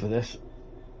glasses off for this.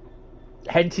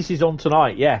 Hentis is on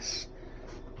tonight, yes.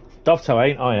 Dovetail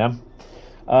ain't, I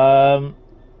am.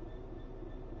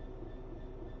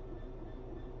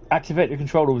 Activate the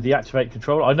controller with the activate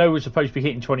controller. I know we're supposed to be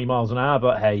hitting 20 miles an hour,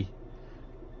 but hey.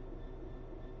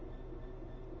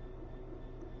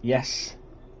 Yes.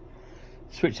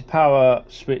 Switch the power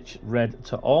switch red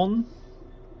to on.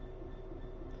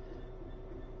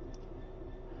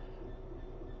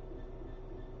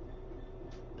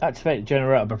 Activate the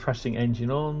generator by pressing engine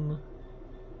on.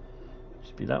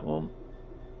 Should be that one.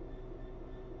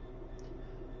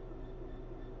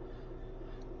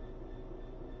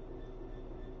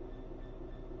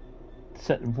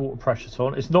 Set the water pressure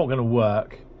on. It's not going to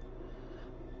work.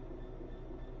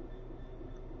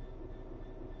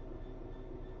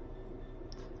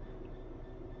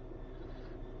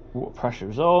 Water pressure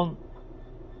is on.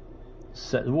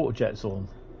 Set the water jets on.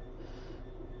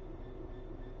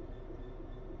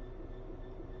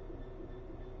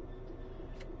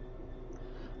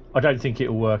 I don't think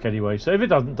it'll work anyway, so if it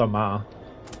doesn't matter.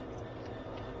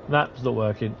 That's not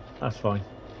working. That's fine.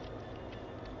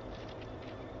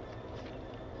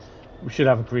 We should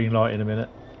have a green light in a minute.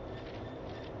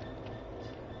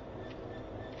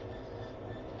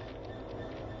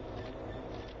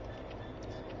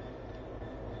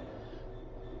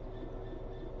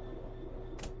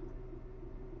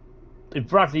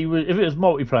 If it was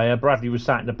multiplayer, Bradley was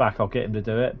sat in the back, I'll get him to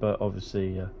do it, but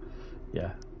obviously,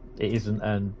 yeah. It isn't,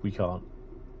 and we can't.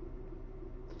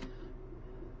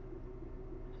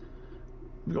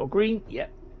 We got green? Yeah.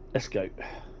 Let's go.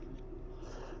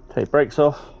 Take brakes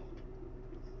off.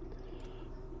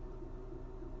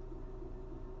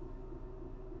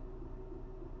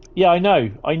 Yeah, I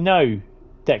know,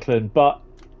 Declan, but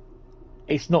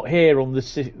it's not here on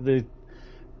the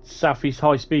Southeast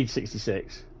High-Speed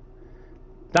 66.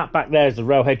 That back there is the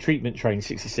Railhead Treatment Train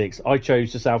 66. I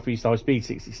chose the Southeast High-Speed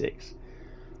 66.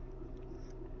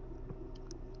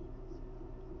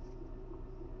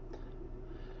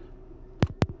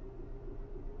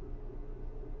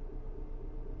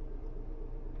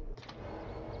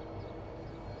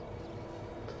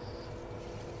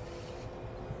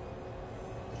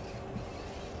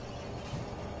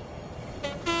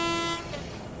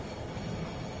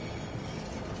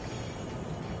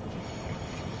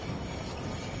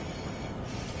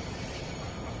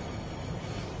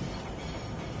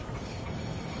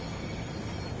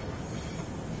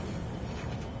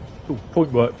 Ooh,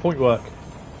 point work, point work.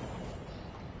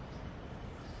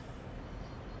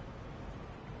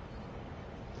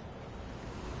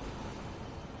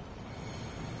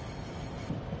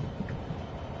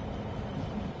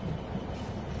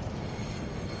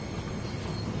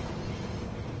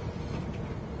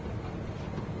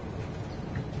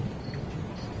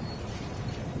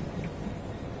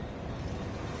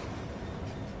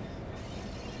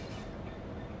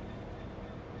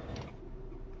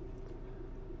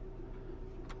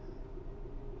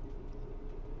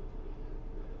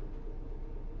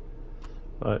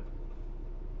 Right.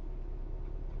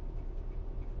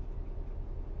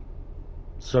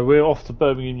 So we're off to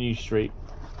Birmingham New Street.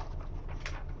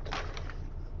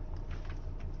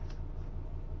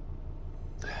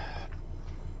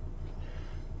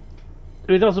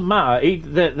 It doesn't matter.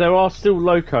 There are still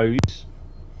locos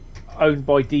owned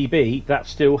by DB that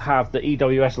still have the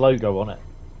EWS logo on it.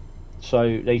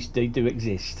 So they do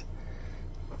exist.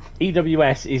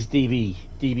 EWS is DB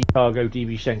Cargo,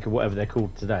 DB Schenker, whatever they're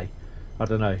called today. I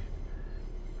don't know.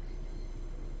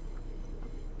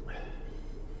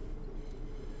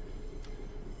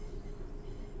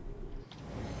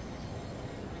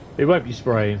 It won't be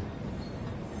spraying.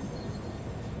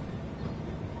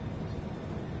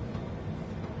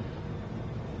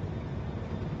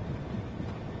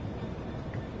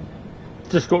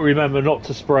 Just got to remember not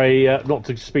to spray, not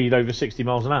to speed over 60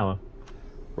 miles an hour.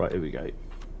 Right, here we go.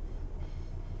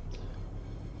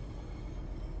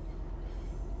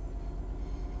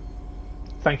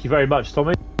 Thank you very much,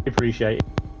 Tommy. Appreciate it.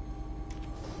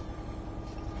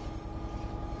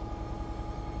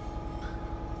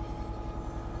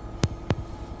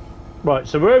 Right,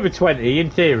 so we're over 20. In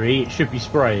theory, it should be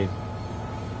spraying.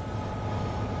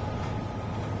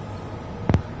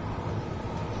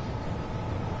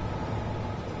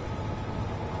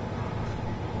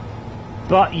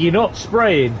 But you're not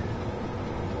spraying.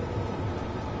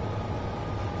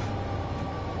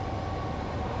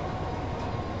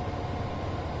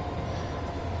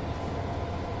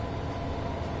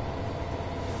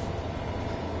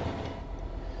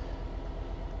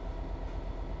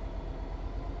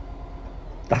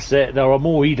 That's it. There are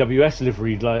more EWS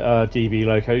livery DB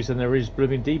locos than there is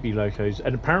blooming DB locos,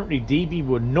 and apparently DB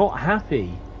were not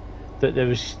happy that there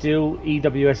was still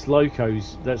EWS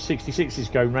locos, that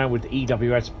 66s going around with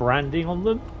EWS branding on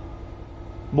them.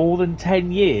 More than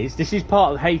 10 years. This is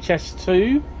part of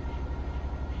HS2.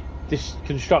 This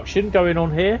construction going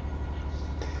on here.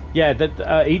 Yeah, that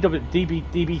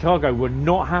DB Cargo were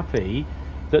not happy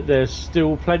that there's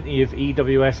still plenty of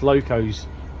EWS locos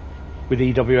with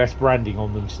EWS branding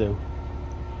on them still.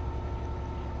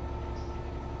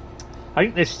 I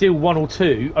think there's still one or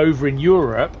two over in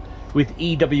Europe with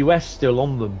EWS still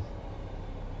on them.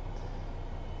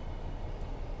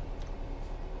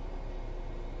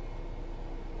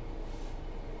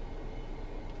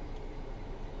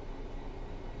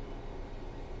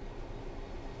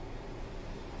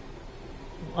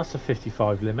 That's a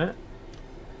 55 limit.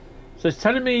 So it's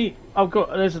telling me I've got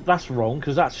that's wrong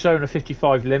because that's showing a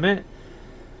 55 limit,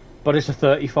 but it's a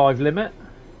 35 limit.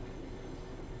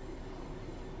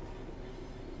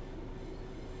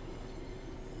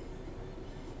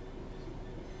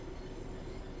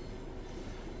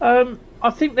 I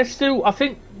think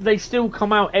they still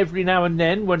come out every now and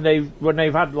then when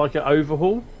they've had like an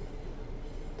overhaul.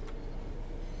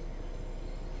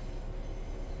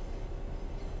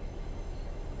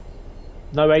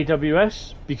 No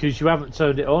AWS because you haven't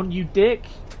turned it on, you dick.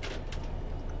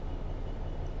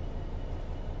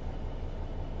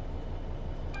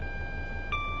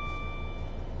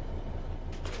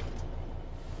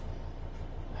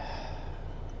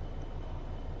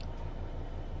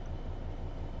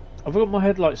 I've got my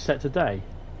headlights set today.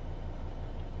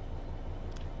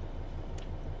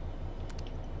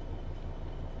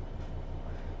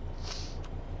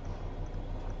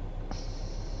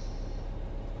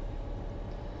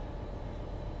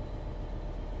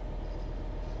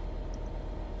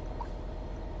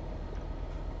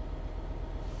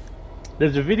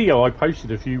 There's a video I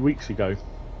posted a few weeks ago.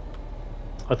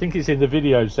 I think it's in the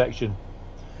video section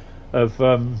of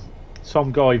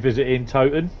some guy visiting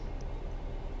Toten,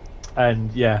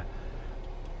 and yeah,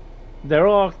 there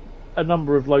are a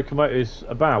number of locomotives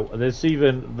about. There's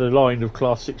even the line of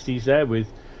Class 60s there with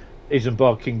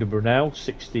Isambard Kingdom Brunel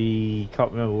 60.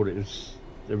 Can't remember what it was.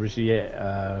 There was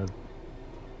thingy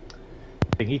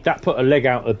that put a leg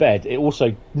out of the bed. It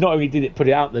also not only did it put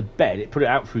it out the bed, it put it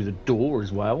out through the door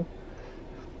as well.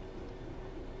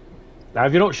 Now,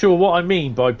 if you're not sure what I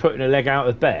mean by putting a leg out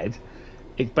of bed,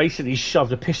 it basically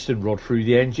shoved a piston rod through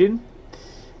the engine,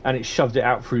 and it shoved it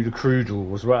out through the crew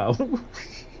door as well.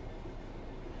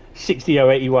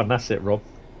 60081, that's it, Rob.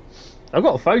 I've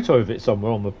got a photo of it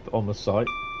somewhere on the site.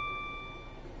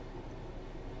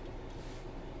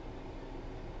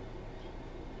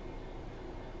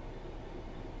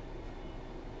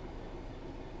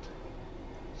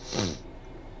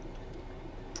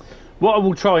 What I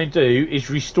will try and do is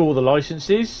restore the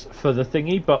licenses for the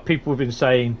thingy, but people have been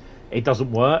saying it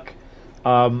doesn't work,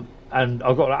 and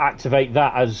I've got to activate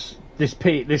that as this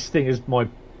thing is my.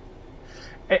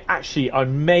 Actually, I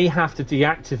may have to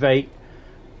deactivate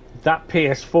that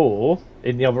PS4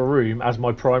 in the other room as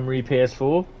my primary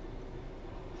PS4.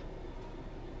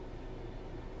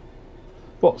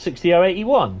 What,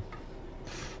 60081?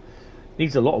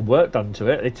 Needs a lot of work done to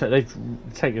it. They've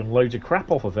taken loads of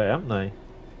crap off of it, haven't they?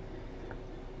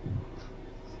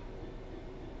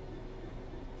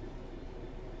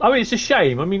 I mean, it's a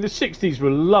shame. I mean, the 60s were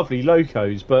lovely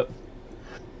locos, but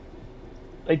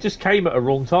they just came at a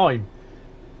wrong time.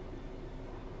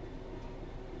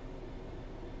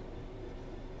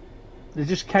 They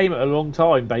just came at a long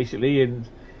time, basically, and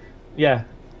yeah.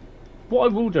 What I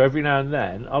will do every now and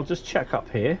then, I'll just check up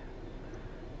here,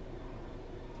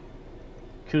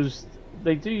 because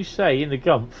they do say in the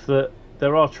Gump that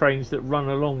there are trains that run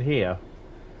along here.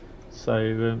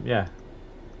 So yeah.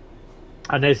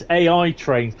 And there's AI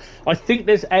trains. I think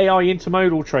there's AI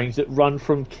intermodal trains that run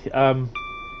from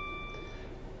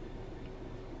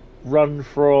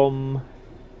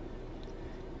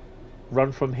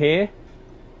here.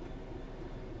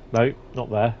 No, not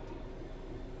there.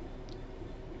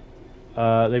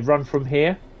 They run from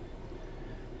here.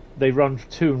 They run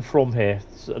to and from here.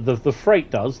 So the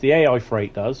freight does. The AI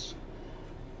freight does.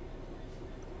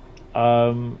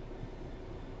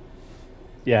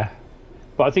 Yeah.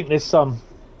 But I think there's some.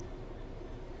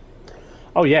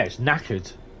 Oh yeah, it's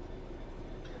knackered.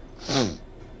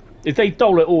 If they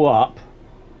doll it all up,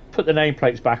 put the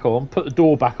nameplates back on, put the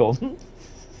door back on.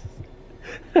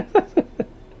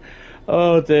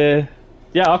 Oh dear.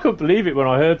 Yeah, I couldn't believe it when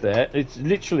I heard that. It's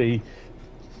literally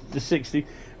the 60.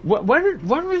 When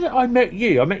was it I met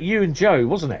you? I met you and Joe,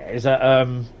 wasn't it? Is that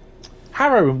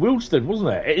Harrow and Wilston,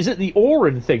 wasn't it? Is it the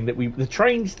Oran thing that the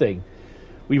trains thing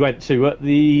we went to at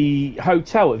the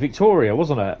hotel at Victoria,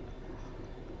 wasn't it?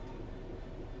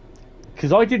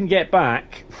 Because I didn't get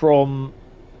back from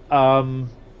I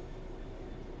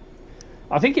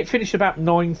think it finished about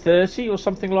 9:30 or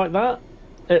something like that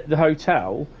at the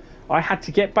hotel. I had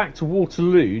to get back to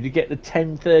Waterloo to get the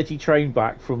 10:30 train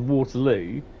back from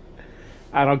Waterloo,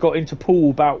 and I got into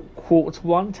Poole about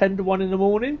 10 to 1 in the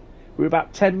morning. We were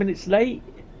about 10 minutes late.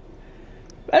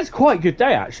 That's quite a good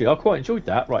day, actually. I quite enjoyed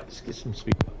that. Right, let's get some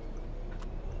speed.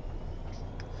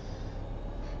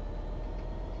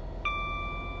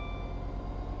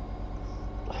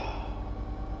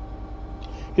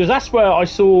 Because that's where I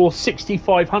saw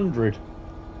 6500.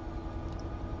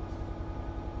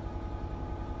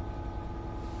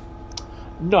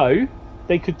 No,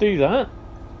 they could do that.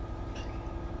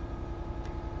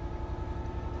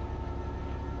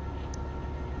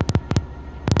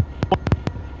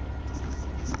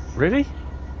 Really?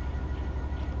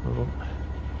 Hold on.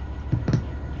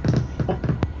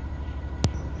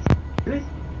 Really?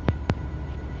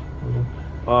 Hold on.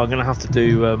 Oh, I'm gonna have to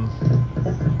do. I'm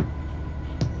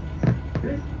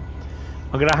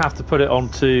gonna have to put it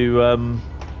onto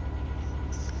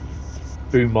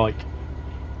boom mic.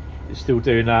 It's still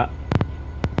doing that.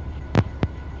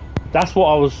 That's what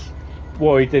I was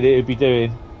worried that it would be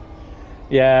doing.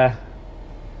 Yeah.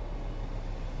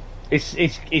 It's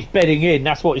bedding in.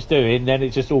 That's what it's doing. Then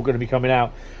it's just all going to be coming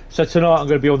out. So tonight I'm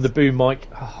going to be on the boom mic,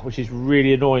 which is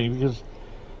really annoying because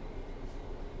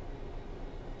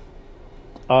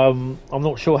I'm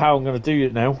not sure how I'm going to do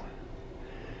it now.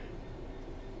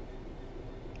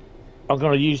 I'm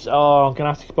going to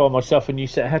have to buy myself a new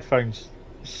set of headphones.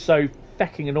 It's so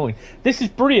fucking annoying. This is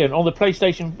brilliant on the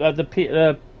PlayStation.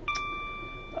 The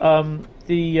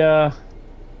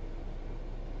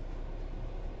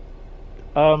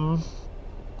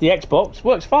Xbox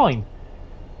works fine.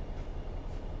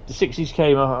 The 60s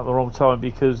came out at the wrong time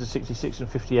because the 66 and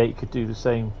 58 could do the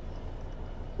same.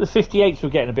 The 58s were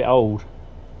getting a bit old,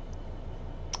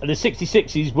 and the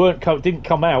 66s didn't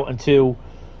come out until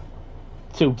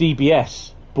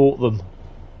DBS bought them,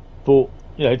 till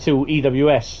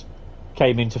EWS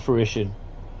came into fruition.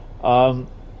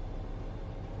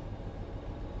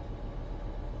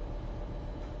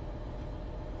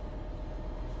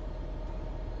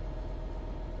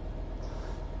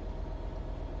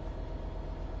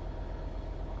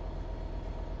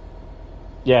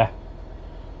 Yeah,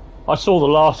 I saw the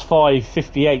last 5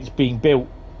 58s being built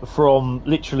from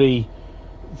the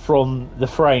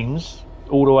frames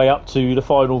all the way up to the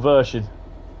final version.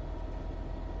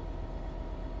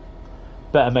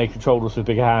 Better make controllers with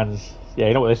big hands. Yeah,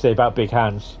 you know what they say about big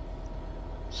hands,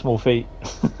 small feet.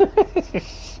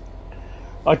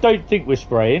 I don't think we're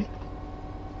spraying.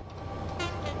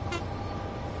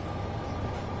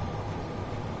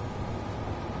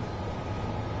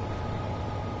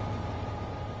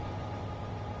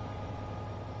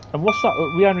 And what's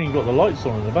that? We haven't even got the lights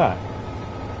on in the back.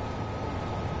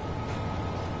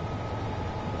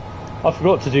 I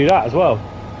forgot to do that as well.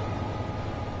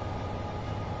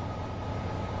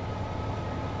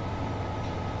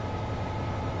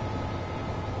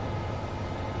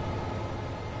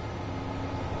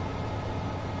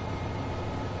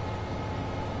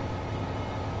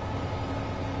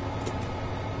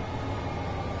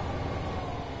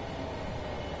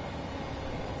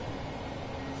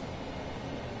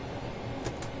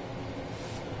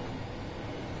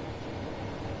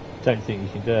 Don't think you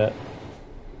can do it.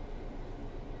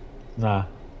 Nah.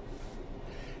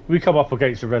 We come up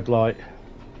against a red light.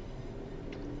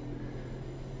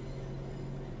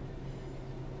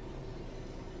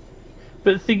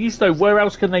 But the thing is though, where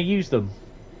else can they use them?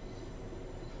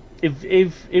 If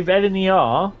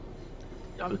LNER,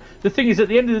 the thing is, at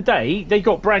the end of the day, they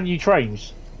got brand new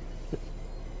trains.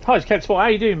 Hi, it's Kev Spot. How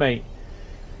you doing, mate?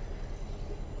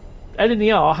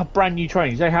 LNER have brand new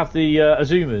trains. They have the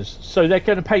Azumas, so they're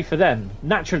going to pay for them.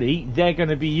 Naturally, they're going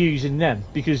to be using them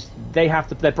because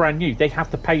they're brand new. They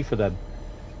have to pay for them.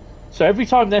 So every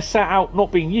time they're sat out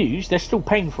not being used, they're still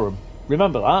paying for them.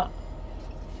 Remember that.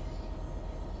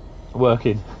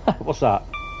 Working. What's that?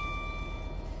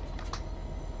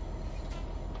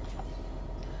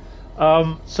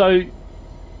 So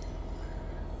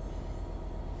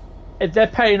if they're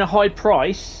paying a high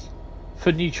price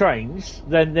for new trains,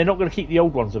 then they're not going to keep the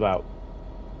old ones about.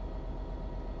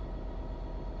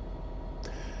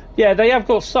 Yeah, they have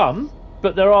got some,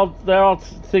 but there are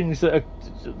things that are,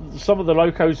 some of the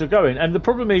locos are going, and the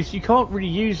problem is you can't really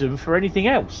use them for anything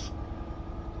else.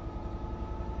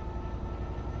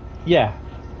 Yeah,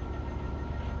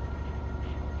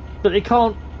 but they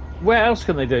can't. Where else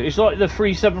can they do? It's like the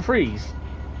 373s.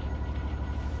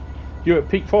 You're at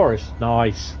Peak Forest.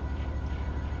 Nice.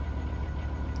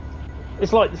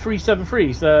 It's like the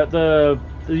 373s, the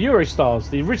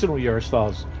Eurostars, the original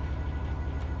Eurostars.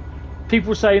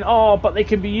 People saying, "Oh, but they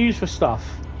can be used for stuff."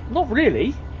 Not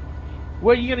really.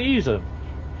 Where are you going to use them?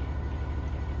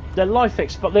 They're life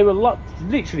expired. They were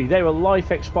literally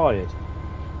life expired.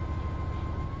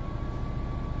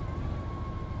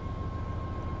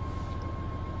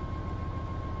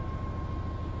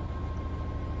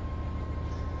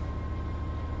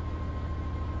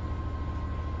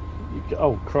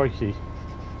 Oh, crikey.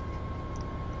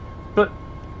 But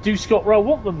do ScotRail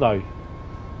want them though?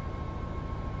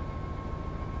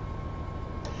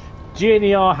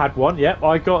 GNER had one, yep.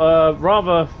 I got a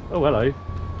rather... Oh, hello.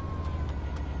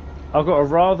 I've got a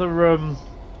rather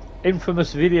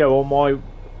infamous video on my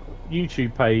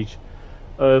YouTube page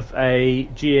of a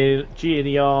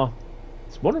GNER...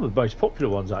 It's one of the most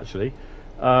popular ones, actually.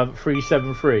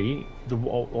 373,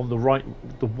 on the right,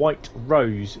 the White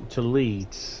Rose to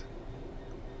Leeds.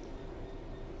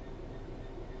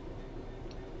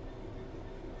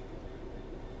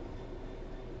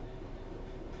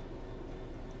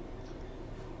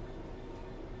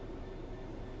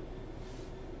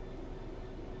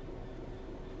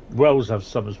 Wells have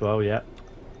some as well, yeah.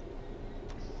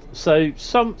 So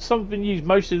some have been used.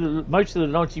 Most of the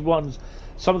 91s,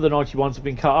 some of the 91s have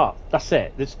been cut up. That's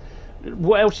it.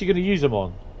 What else are you going to use them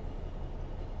on?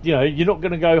 You know, you're not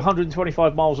going to go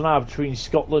 125 miles an hour between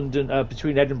Scotland and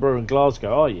between Edinburgh and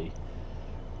Glasgow, are you?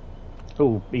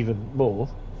 Oh, even more.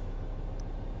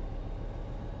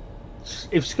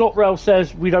 If ScotRail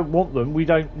says we don't want them, we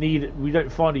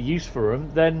don't find a use for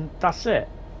them, then that's it.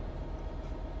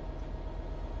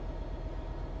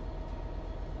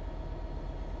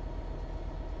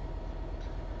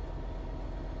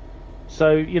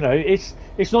 So, you know, it's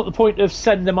not the point of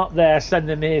send them up there, send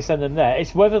them here, send them there.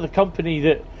 It's whether the company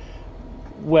that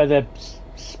where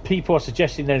people are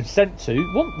suggesting they're sent to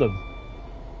want them.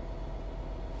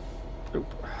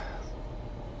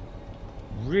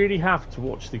 Really have to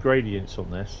watch the gradients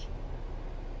on this.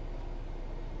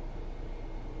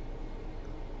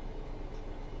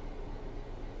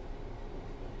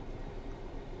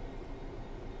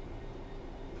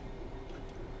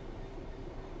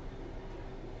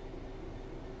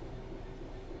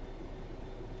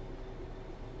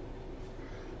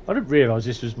 I didn't realise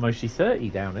this was mostly 30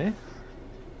 down here.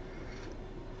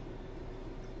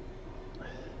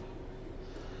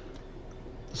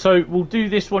 So we'll do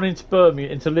this one into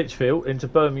Birmingham, into Lichfield, into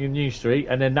Birmingham New Street,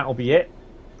 and then that'll be it.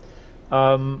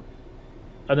 And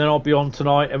then I'll be on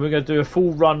tonight, and we're going to do a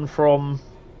full run from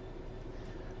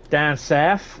down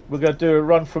south. We're going to do a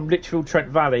run from Lichfield, Trent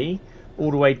Valley,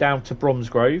 all the way down to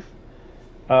Bromsgrove.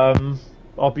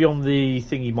 I'll be on the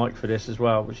thingy mic for this as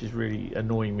well, which is really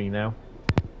annoying me now.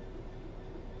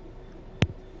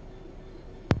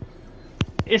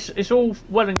 It's all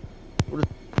well and good.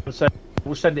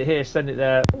 We'll send it here, send it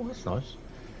there. Oh, that's nice.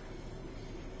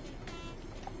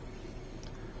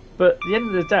 But at the end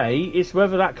of the day, it's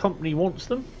whether that company wants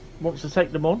to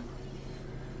take them on.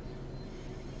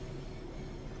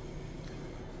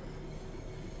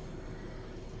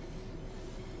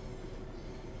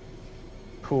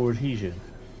 Poor adhesion.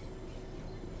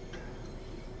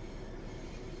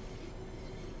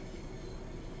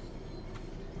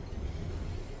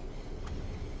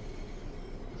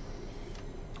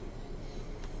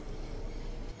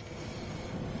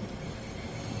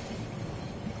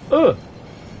 Oh,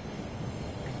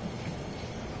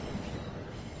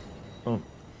 let's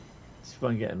see if I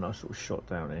can get a nice little shot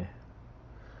down here.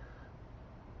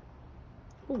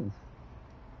 Oh,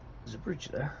 there's a bridge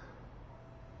there.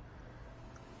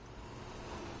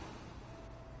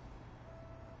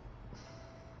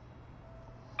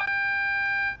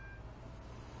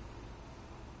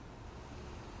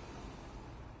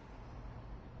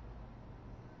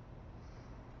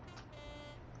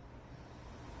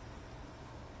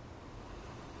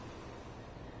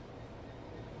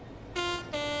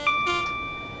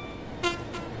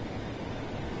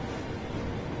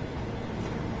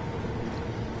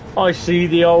 I see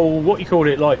the old, what you call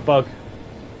it, light bug.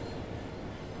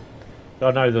 I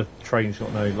know the train's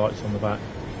got no lights on the back.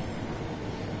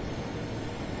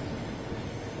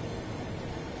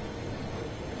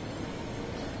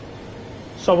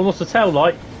 Someone lost a tail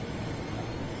light.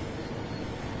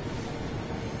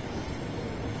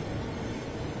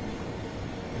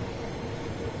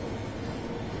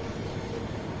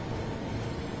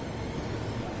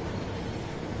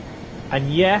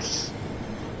 And yes,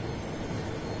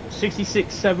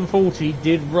 66 740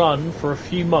 did run for a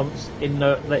few months in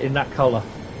that colour.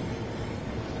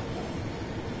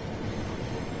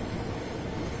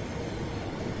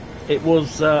 It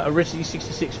was originally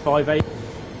 66 580.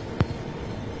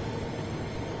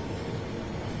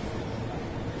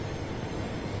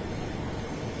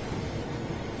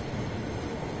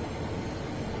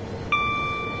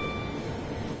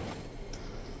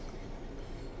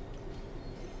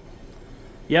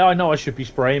 Yeah, I know I should be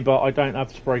spraying, but I don't have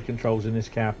spray controls in this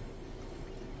cab.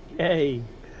 Yay!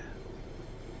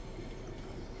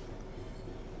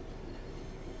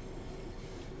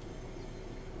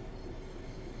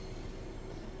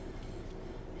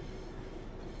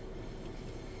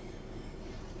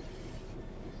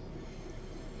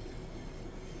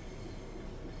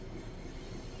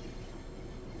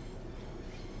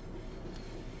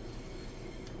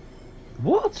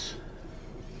 What?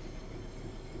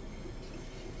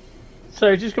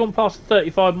 So just gone past the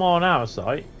 35 mile an hour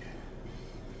site.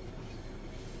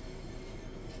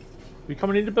 We're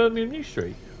coming into Birmingham New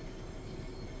Street.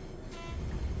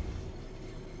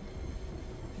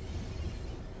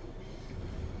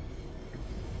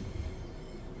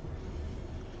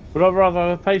 Would I rather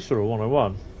have a pacer or a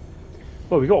 101?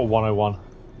 Well, we got a 101.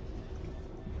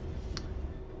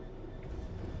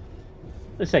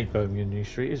 This ain't Birmingham New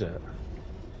Street, is it?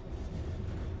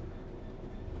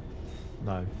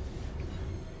 No.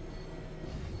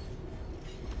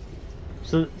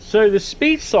 So the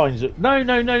speed signs are... No.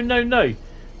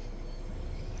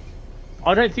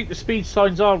 I don't think the speed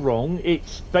signs are wrong.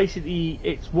 It's basically,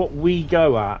 it's what we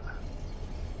go at.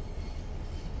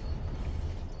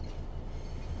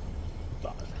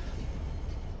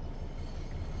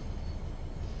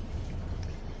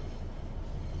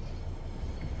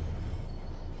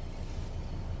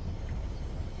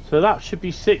 So that should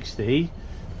be 60,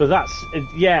 but that's...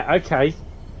 Yeah, okay.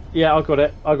 Yeah, I got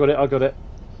it.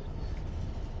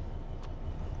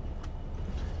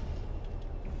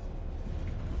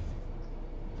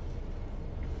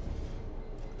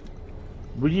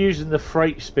 We're using the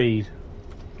freight speed.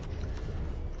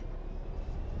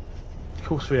 Of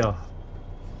course we are.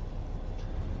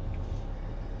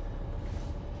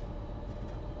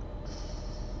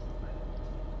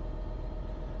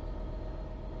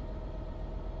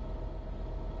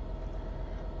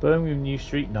 Birmingham New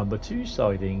Street number 2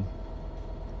 siding.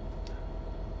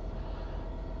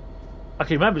 I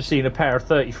can remember seeing a pair of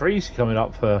 33s coming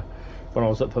up when I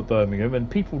was up at Birmingham, and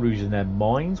people losing their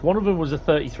minds. One of them was a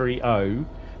 33.0.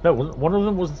 No, one of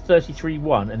them was a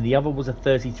 33.1, and the other was a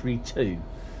 33.2.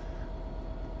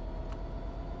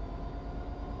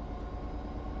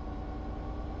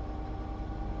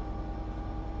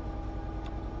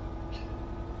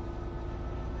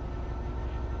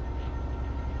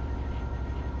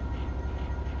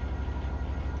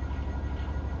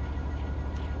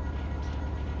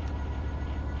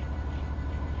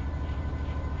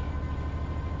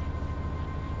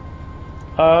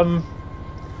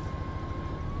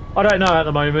 I don't know at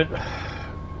the moment,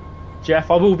 Jeff.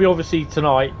 I will be obviously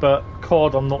tonight, but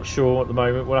COD I'm not sure at the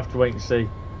moment. We'll have to wait and see.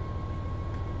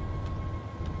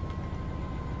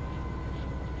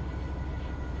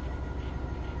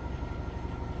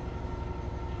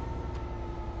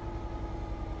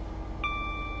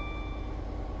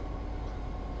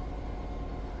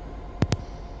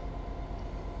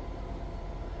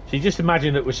 So you just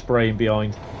imagine that we're spraying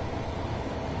behind.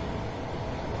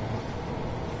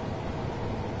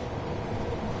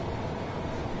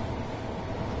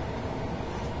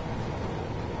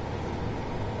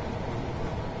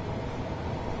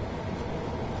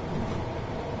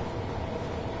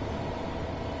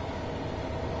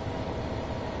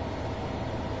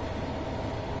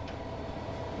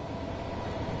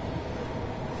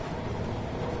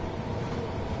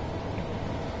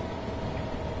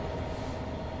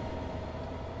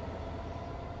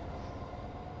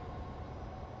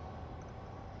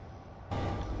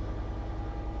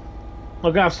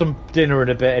 I'm gonna have some dinner in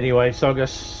a bit anyway, so I'm gonna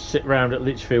sit round at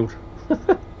Lichfield.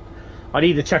 I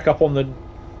need to check up on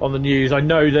the news. I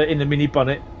know that in the mini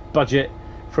budget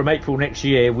from April next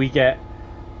year, we get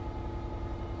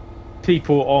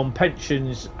people on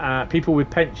pensions, people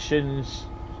with pensions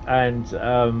and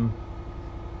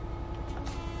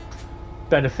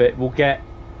benefit will get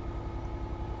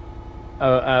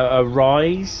a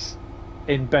rise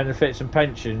in benefits and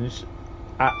pensions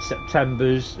at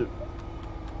September's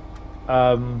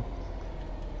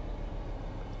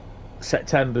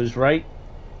rate,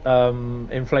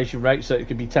 inflation rate, so it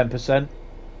could be 10%.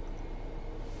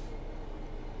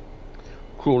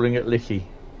 Crawling at Licky.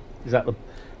 Is that the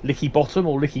Licky bottom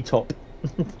or Licky top?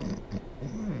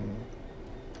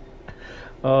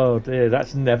 Oh dear,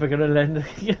 that's never gonna lend.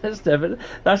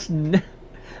 That's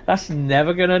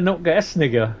never gonna not get a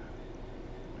snigger.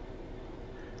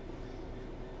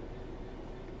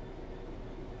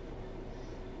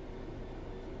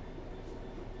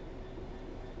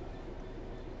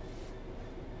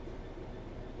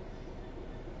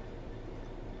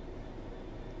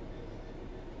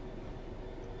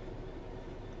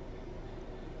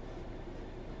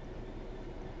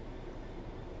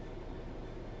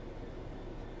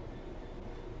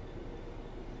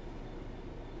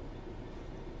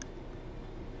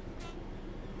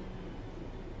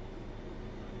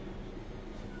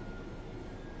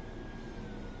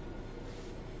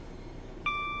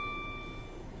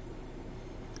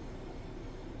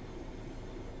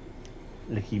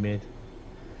 Licky mid.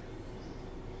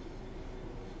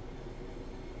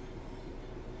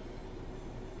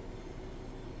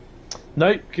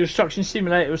 No, Construction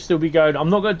Simulator will still be going. I'm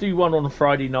not going to do one on a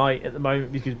Friday night at the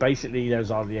moment because basically there's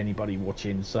hardly anybody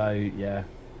watching, so yeah.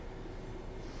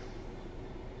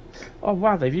 Oh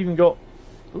wow, they've even got...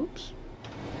 Oops.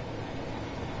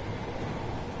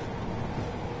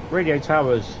 Radio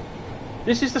towers.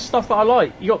 This is the stuff that I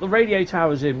like. You got the radio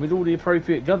towers in with all the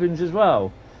appropriate gubbins as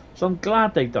well. So I'm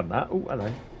glad they've done that. Oh,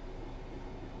 hello.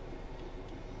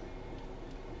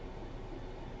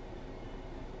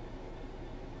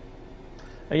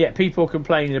 And yet people are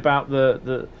complaining about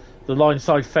the line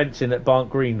side fencing at Barnt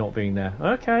Green not being there.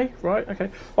 Okay, right, okay.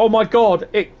 Oh my god,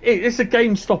 it's a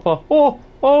game stopper.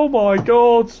 Oh my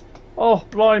god. Oh,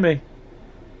 blimey.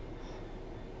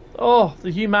 Oh, the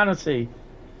humanity.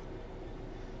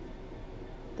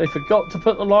 They forgot to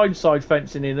put the line side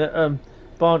fencing in at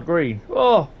Barnt Green.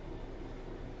 Oh.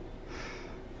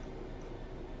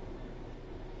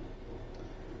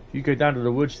 If you go down to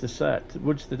the woods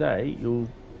today, you'll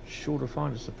sure to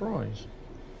find a surprise.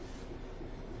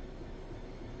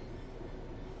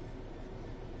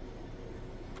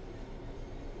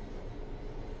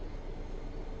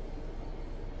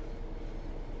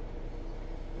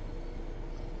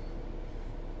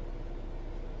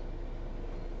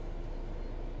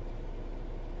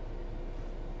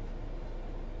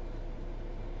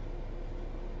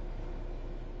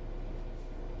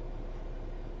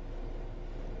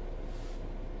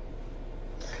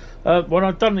 When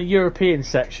I've done the European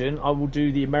section, I will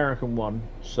do the American one,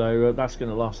 so that's going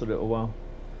to last a little while.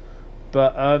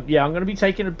 But yeah, I'm going to be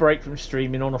taking a break from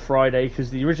streaming on a Friday,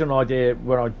 because the original idea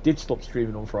when I did stop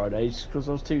streaming on Fridays because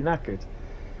I was too knackered.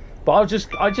 But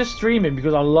I just streaming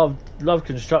because I love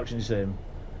construction sim.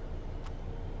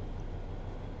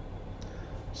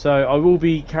 So I will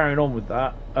be carrying on with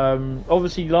that.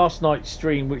 Obviously, last night's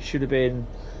stream, which should have been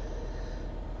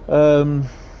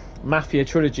Mafia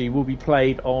Trilogy, will be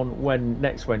played on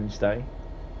next Wednesday.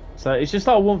 So it's just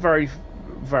that I wasn't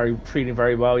feeling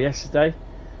very well yesterday.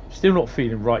 Still not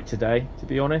feeling right today, to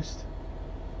be honest.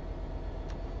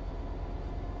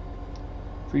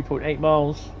 3.8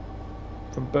 miles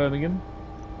from Birmingham.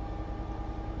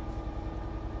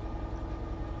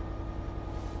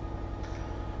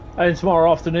 And tomorrow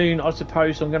afternoon, I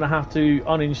suppose I'm going to have to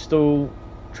uninstall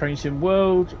Train Sim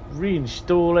World,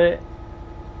 reinstall it,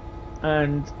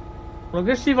 and I'm going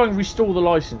to see if I can restore the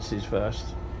licenses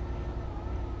first.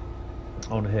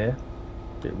 On here,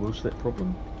 bit of wheel slip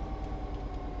problem.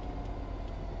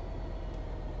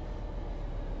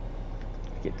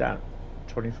 Get down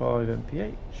 25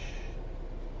 mph.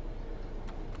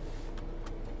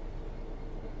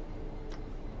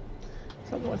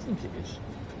 Is that what I think it is?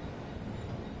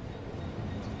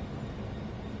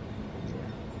 Yeah.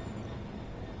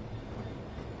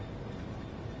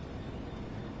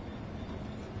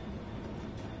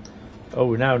 Oh,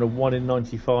 we're now in a 1 in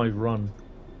 95 run.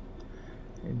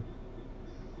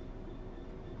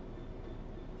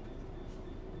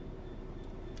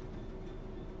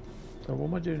 So what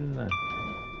am I doing in there?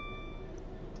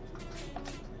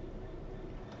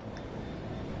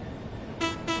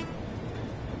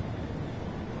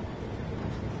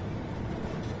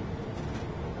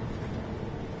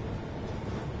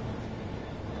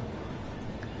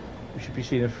 We should be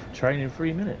seeing a train in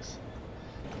 3 minutes.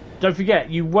 Don't forget,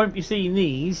 you won't be seeing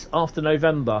these after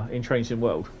November in Train Sim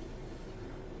World.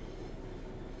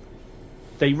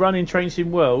 They run in Train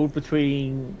Sim World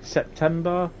between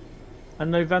September and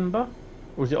November,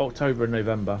 or is it October and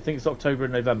November? I think it's October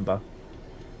and November.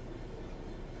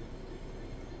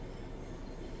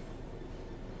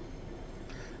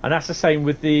 And that's the same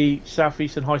with the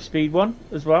Southeastern Highspeed one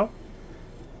as well.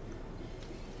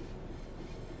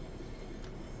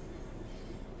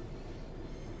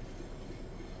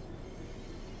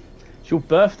 It's your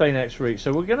birthday next week,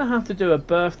 so we're going to have to do a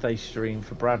birthday stream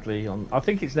for Bradley on, I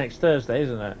think it's next Thursday,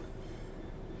 isn't it?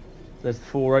 There's the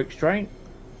Four Oaks train.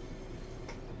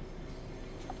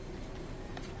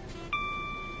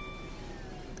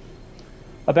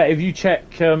 I bet if you check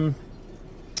Creator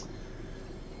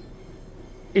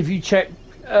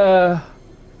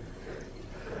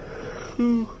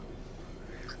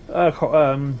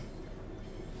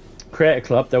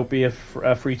Club, there'll be a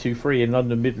 323 in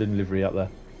London Midland livery up there.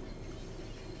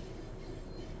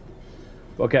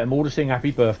 I'll get them all to sing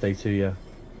happy birthday to you.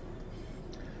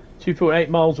 2.8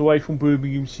 miles away from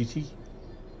Birmingham City.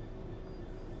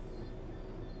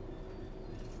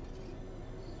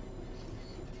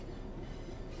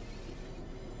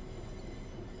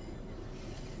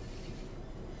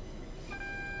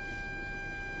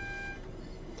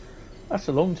 That's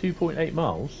a long 2.8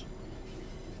 miles.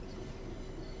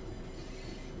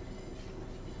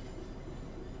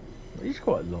 It's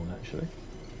quite long, actually.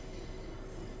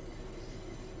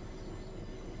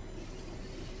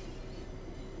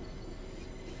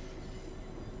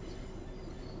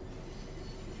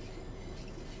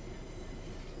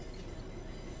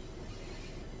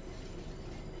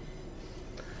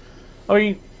 I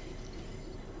mean,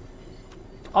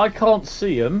 I can't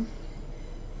see them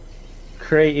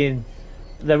creating.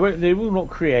 They will not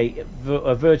create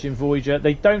a Virgin Voyager.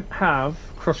 They don't have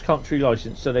cross-country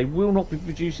license, so they will not be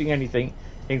producing anything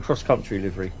in cross-country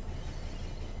livery.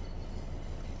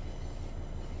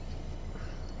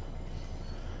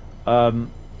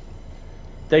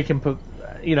 They can put,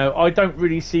 you know, I can't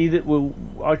really see that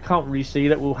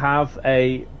we'll have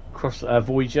a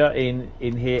Voyager in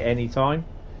here anytime.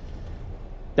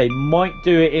 They might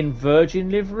do it in Virgin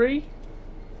livery,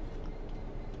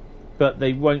 but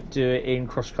they won't do it in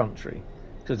cross country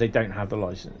because they don't have the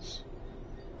license.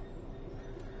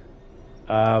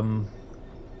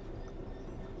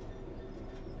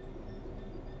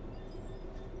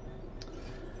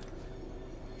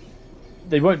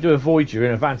 They won't do a Voyager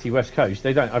in Avanti West Coast.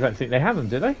 They don't. I don't think they have them,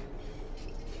 do they?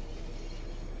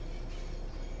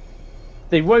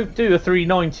 They won't do a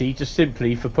 390 just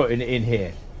simply for putting it in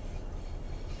here.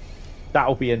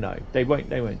 That'll be a no. They won't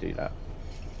do that.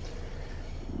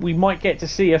 We might get to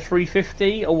see a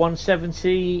 350, a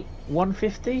 170,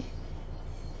 150.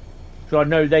 So I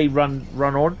know they run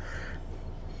on.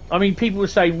 I mean, people were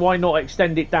saying, why not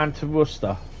extend it down to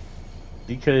Worcester?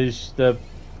 Because the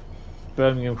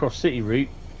Birmingham Cross City route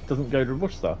doesn't go to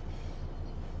Worcester.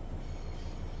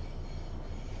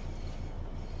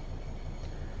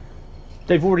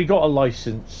 They've already got a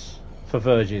licence for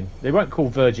Virgin. They won't call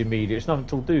Virgin Media. It's nothing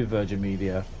to do with Virgin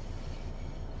Media.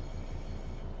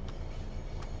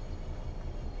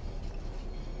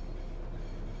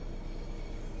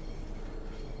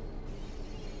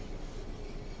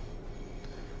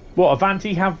 What,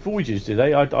 Avanti have voyages, do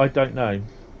they? I don't know.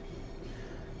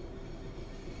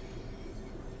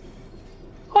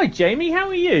 Hi Jamie, how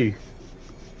are you?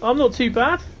 I'm not too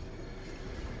bad.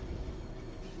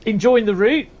 Enjoying the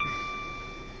route.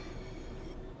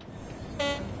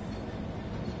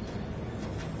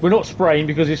 We're not spraying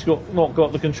because it's not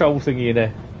got the control thingy in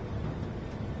there.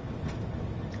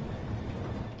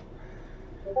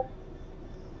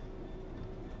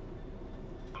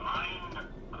 Mind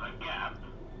the gap.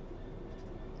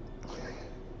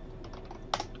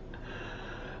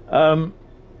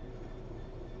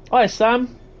 Hi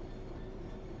Sam.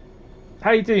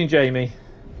 How you doing, Jamie?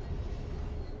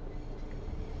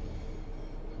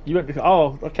 You went to,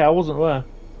 oh, okay, I wasn't aware.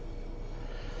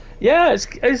 Yeah,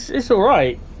 it's all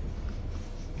right.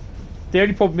 The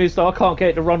only problem is that I can't get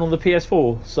it to run on the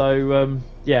PS4, so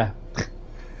yeah.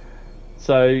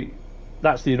 So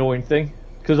that's the annoying thing,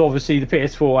 because obviously the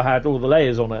PS4 had all the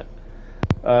layers on it,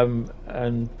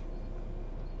 and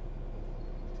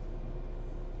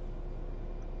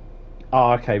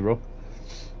okay, Rob.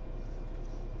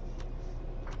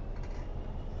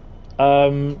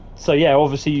 So yeah,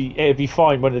 obviously it'd be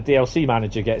fine when the DLC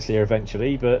manager gets here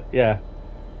eventually, but yeah.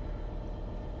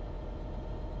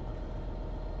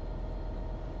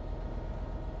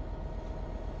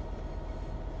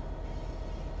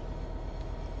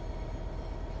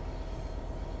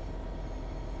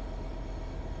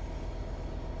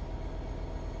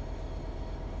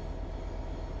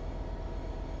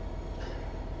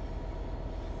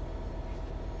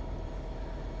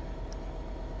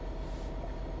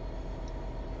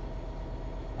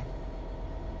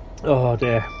 Oh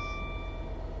dear.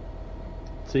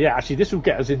 So yeah, actually this will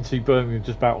get us into Birmingham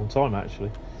just about on time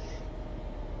actually.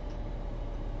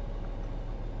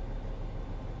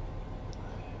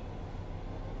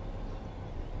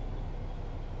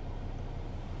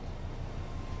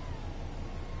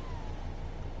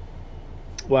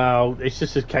 Well, it's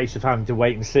just a case of having to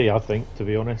wait and see, I think, to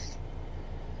be honest.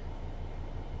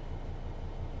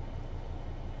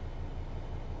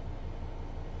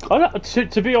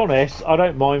 To be honest, I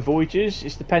don't mind voyages.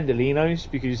 It's the Pendolinos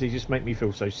because they just make me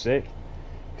feel so sick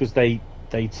because they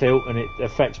tilt and it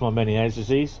affects my Meniere's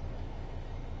disease.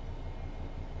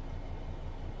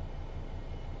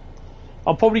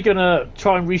 I'm probably gonna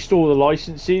try and restore the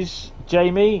licenses,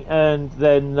 Jamie, and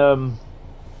then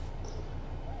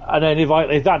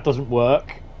if that doesn't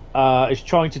work, it's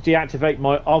trying to deactivate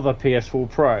my other PS4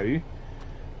 Pro.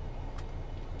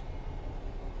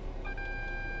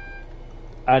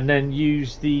 And then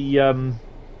use the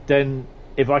then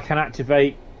if I can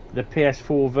activate the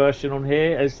PS4 version on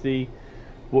here as the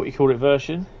what you call it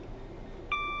version.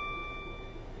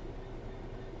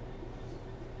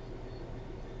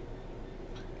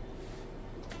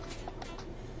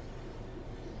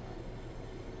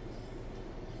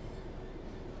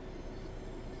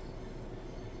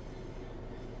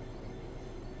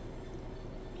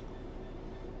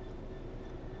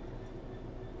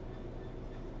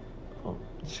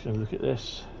 Just going to look at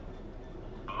this.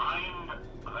 Mind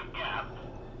the gap.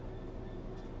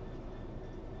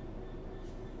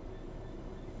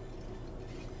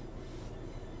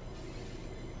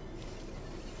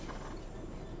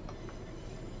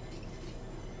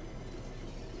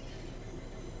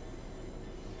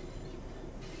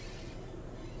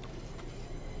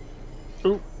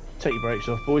 Oh, take your brakes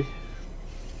off, boy.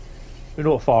 We're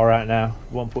not far out now.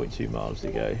 1.2 miles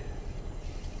to go.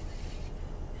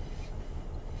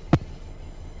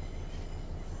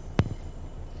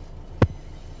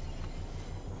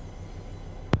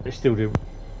 They still do.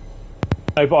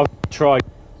 No, but I've tried.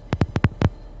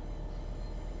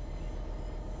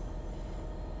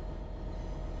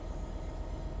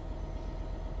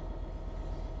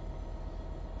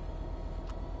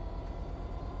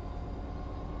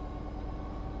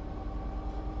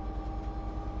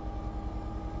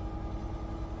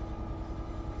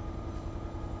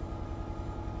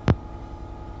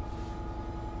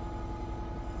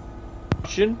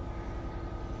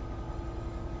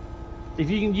 If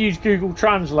you can use Google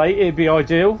Translate, it'd be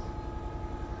ideal.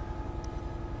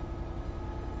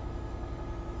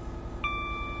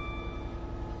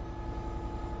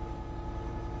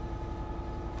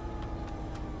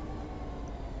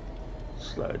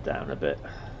 slow it down a bit.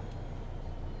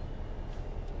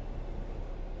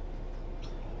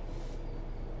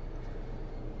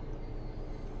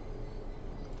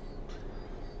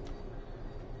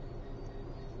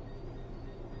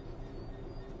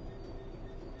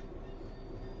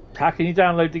 How can you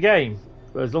download the game?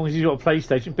 As long as you've got a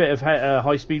PlayStation, bit of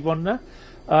high-speed one there.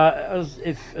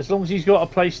 As long as he's got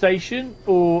a PlayStation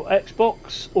or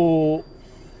Xbox or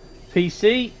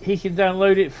PC, he can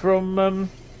download it from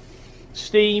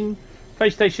Steam,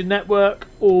 PlayStation Network,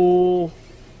 or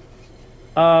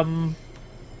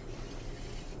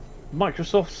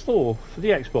Microsoft Store for the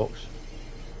Xbox.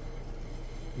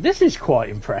 This is quite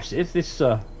impressive. This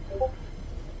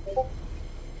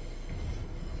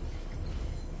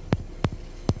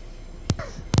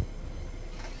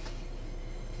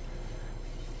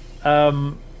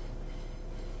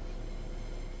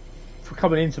for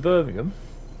coming into Birmingham.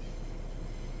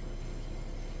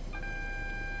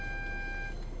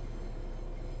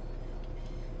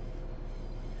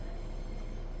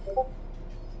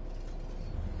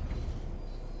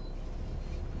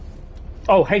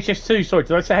 Oh, HS2, sorry,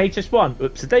 did I say HS1?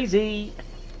 Oops, a daisy.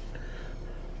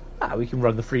 We can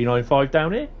run the 395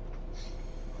 down here.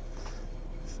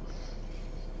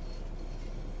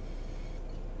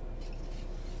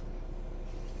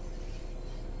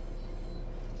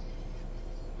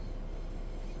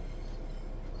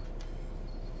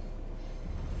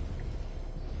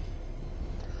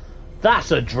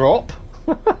 That's a drop.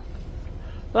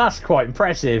 That's quite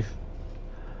impressive.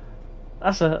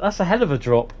 That's a hell of a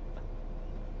drop.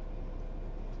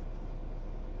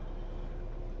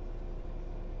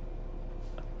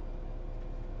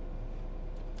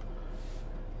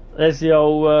 There's the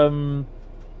old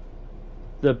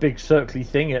the big circly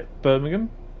thing at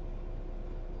Birmingham.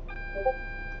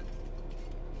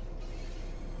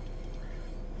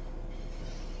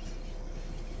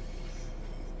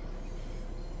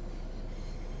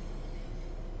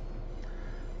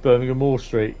 Birmingham Moor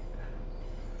Street.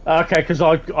 Okay, because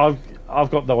I've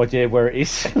got no idea where it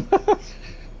is.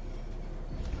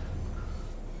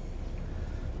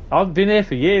 I've been here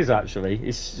for years actually.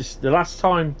 It's just the last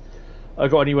time I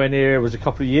got anywhere near was a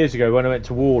couple of years ago when I went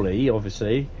to Worley,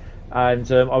 obviously, and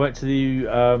I went to the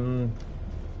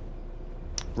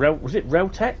was it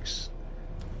Railtex?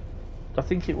 I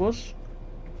think it was.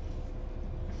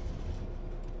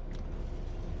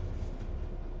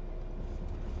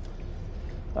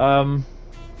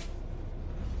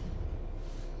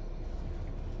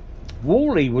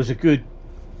 Worley was a good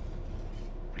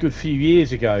few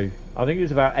years ago. I think it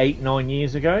was about 8-9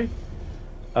 years ago.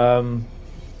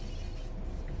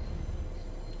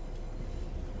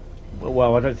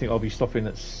 Well, I don't think I'll be stopping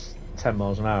at 10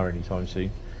 miles an hour anytime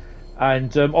soon.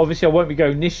 And obviously I won't be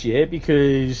going this year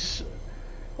because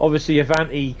obviously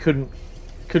Avanti couldn't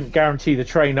guarantee the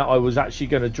train that I was actually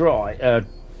going to drive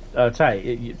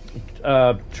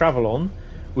travel on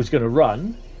was going to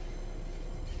run.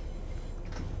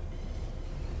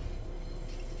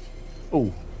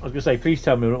 Oh, I was going to say, please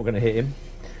tell me we're not going to hit him.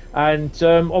 And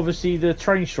obviously the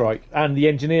train strike and the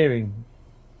engineering.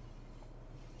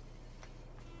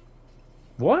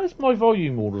 Why has my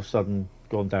volume all of a sudden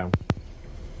gone down?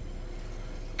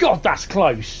 God, that's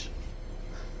close.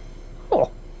 Oh.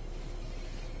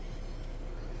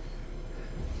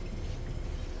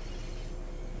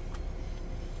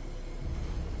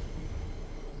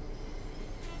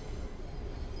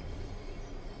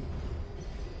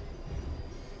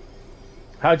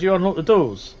 How do you unlock the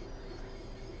doors?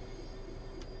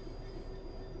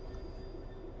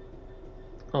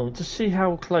 Oh, to see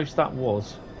how close that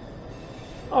was.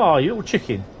 Oh, you little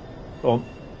chicken. Go on,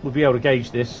 we'll be able to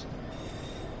gauge this.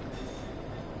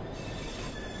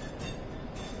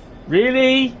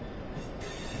 Really?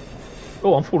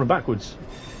 Oh, I'm falling backwards.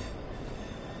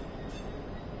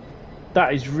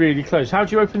 That is really close. How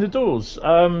do you open the doors?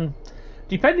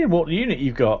 Depending on what unit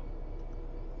you've got.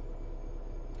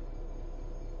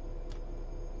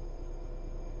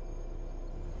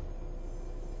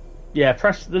 Yeah,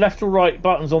 press the left or right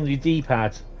buttons on your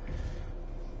D-pad.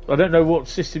 I don't know what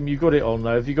system you got it on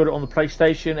though. Have you got it on the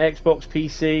PlayStation, Xbox,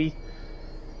 PC?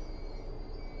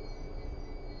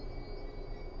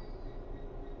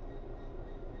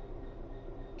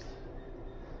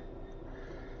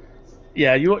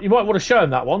 Yeah, you might want to show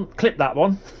him that one. Clip that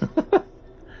one.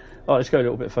 Oh, let's go a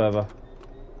little bit further.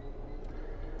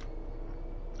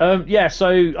 Yeah, so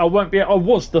I won't be.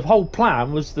 The whole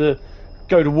plan was to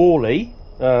go to Worley.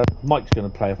 Mike's going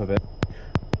to play up a bit.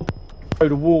 Go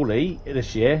to Worley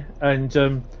this year and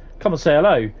come and say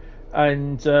hello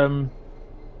and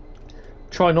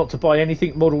try not to buy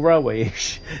anything model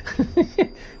railway-ish.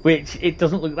 Which it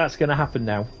doesn't look that's going to happen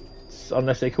now.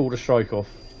 unless they called a strike off.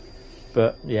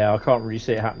 But yeah, I can't really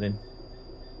see it happening.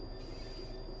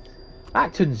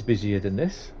 Acton's busier than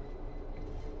this.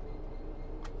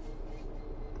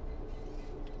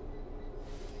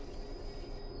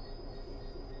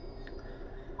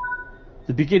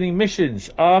 The beginning missions.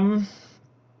 Oh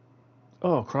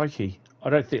crikey! I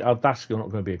don't think that's not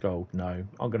going to be a gold. No,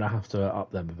 I'm going to have to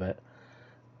up them a bit.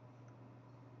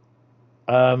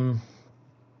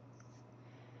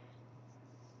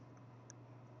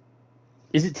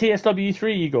 Is it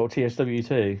TSW3 you got, or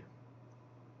TSW2?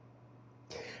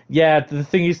 Yeah, the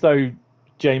thing is though,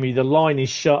 Jamie, the line is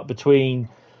shut between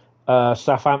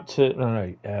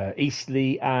Southampton,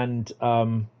 Eastleigh and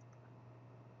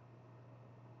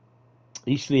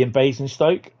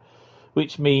Basingstoke,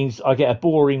 which means I get a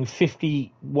boring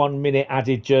 51-minute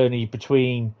added journey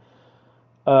between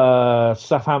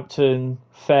Southampton,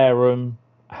 Fareham,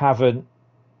 Havant,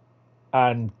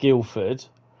 and Guildford,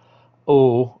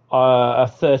 or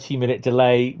a 30-minute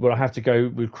delay where I have to go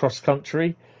with cross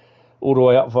country all the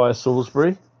way up via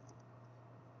Salisbury.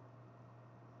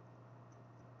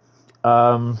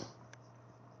 So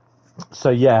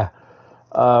yeah,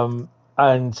 and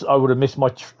I would have missed my.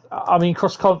 I mean,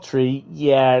 cross country,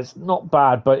 yeah, it's not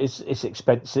bad, but it's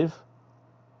expensive.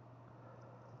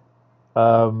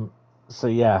 So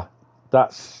yeah,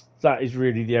 that is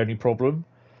really the only problem.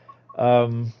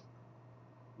 Gonna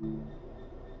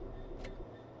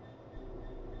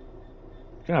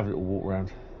have a little walk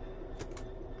around.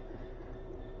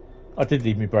 I did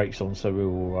leave my brakes on, so we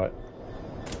were all right.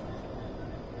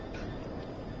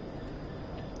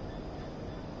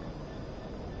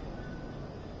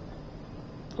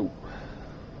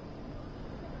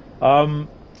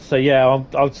 So yeah, I'm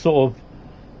going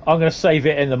to save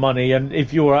it in the money, and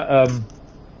if you're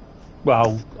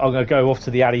well, I'm going to go off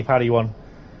to the Addy Paddy one,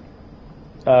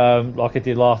 like I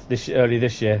did early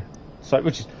this year. So,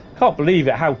 which is, can't believe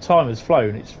it, how time has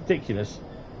flown. It's ridiculous.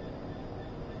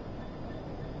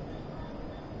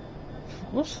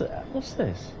 What's that? What's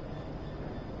this?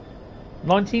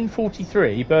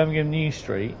 1943, Birmingham New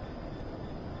Street.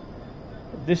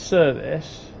 This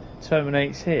service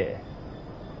terminates here.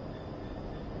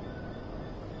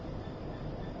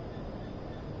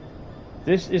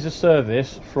 This is a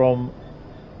service from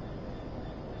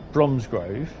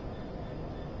Bromsgrove,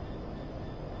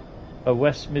 a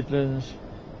West Midlands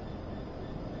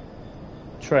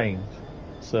train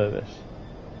service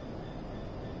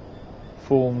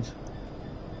formed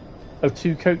of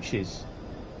 2 coaches.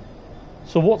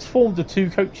 So what's formed of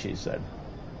 2 coaches then?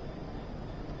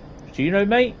 Do you know,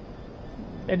 mate?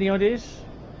 Any ideas?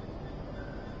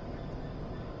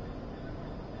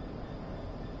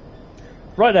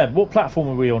 Right then, what platform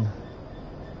are we on?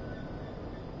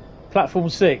 Platform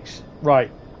 6. Right.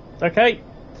 Okay.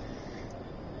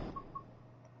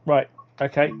 Right.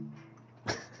 Okay.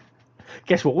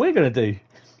 Guess what we're going to do?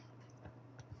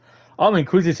 I'm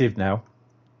inquisitive now.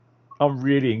 I'm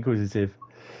really inquisitive.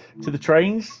 To the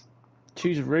trains.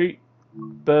 Choose a route.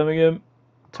 Birmingham.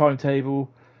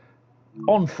 Timetable.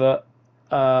 On foot.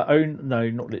 No,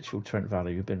 not literal Trent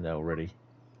Valley. We've been there already.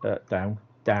 Down.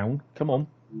 Come on.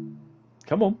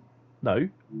 Come on. No.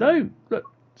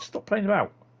 Look. Stop playing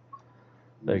about.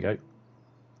 There we go.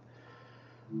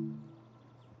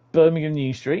 Birmingham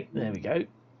New Street. There we go.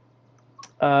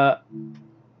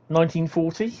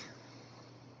 1940.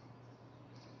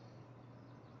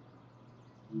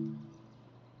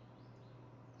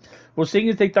 Well, seeing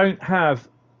as they don't have...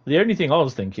 The only thing I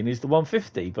was thinking is the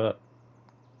 150, but...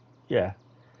 Yeah.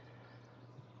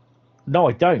 No,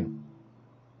 I don't.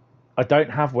 I don't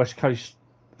have West Coast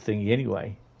thingy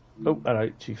anyway. Oh,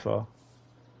 hello, too far.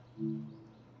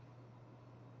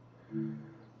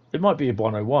 It might be a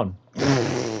 101.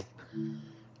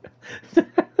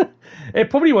 It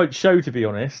probably won't show, to be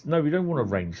honest. No, we don't want a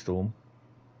rainstorm.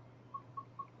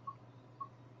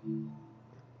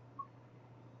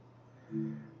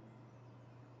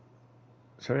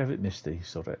 Sorry, have it misty,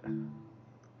 sod it.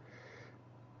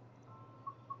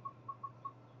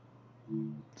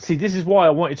 See, this is why I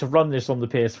wanted to run this on the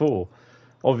PS4.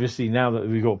 Obviously, now that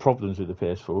we've got problems with the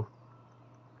PS4.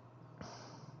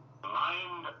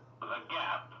 Mind the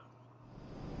gap.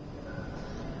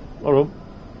 Hold on.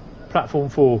 Platform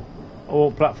 4. I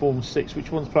want platform 6.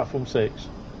 Which one's platform 6?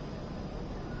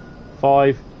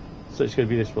 5. So it's going to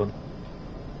be this one.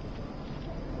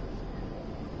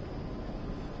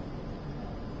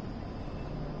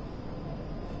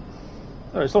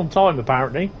 Oh, it's on time,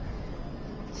 apparently.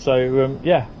 So,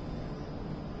 yeah.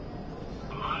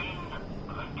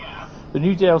 The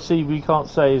new DLC we can't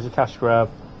say is a cash grab.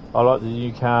 I like the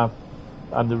new cab,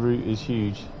 and the route is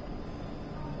huge.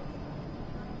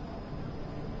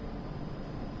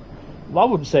 I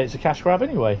wouldn't say it's a cash grab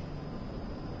anyway.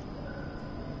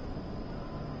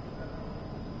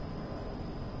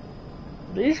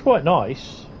 It is quite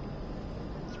nice.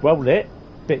 It's well lit,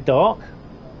 bit dark.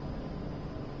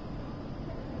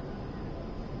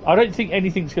 I don't think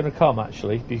anything's going to come,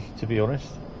 actually, to be honest.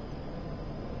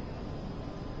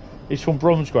 It's from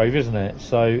Bromsgrove, isn't it?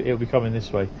 So it'll be coming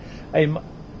this way. Hey, no,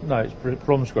 it's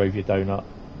Bromsgrove, your donut.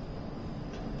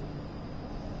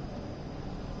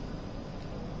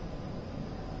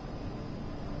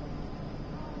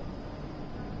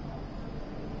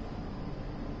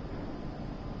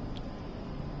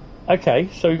 Okay,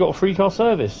 so we've got a free car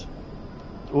service.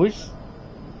 Always.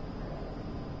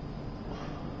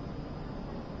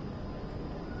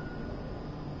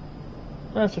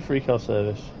 That's a free car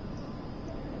service.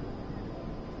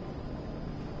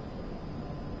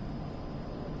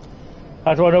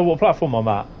 How do I know what platform I'm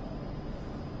at?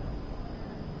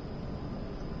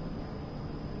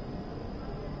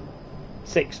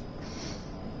 Six.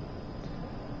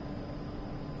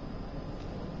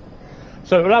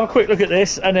 So we'll have a quick look at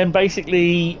this, and then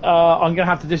basically I'm going to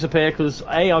have to disappear because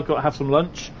I've got to have some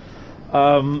lunch,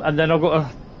 and then I've got to.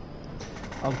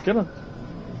 I'm gonna.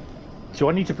 Do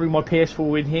I need to bring my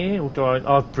PS4 in here, or do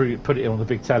I'll put it on the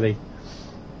big telly?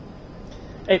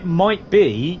 It might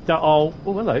be that I'll.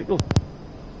 Oh, hello. Oh.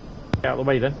 Get out of the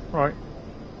way then. Right.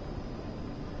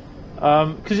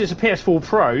 Because it's a PS4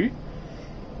 Pro.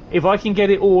 If I can get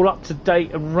it all up to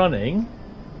date and running.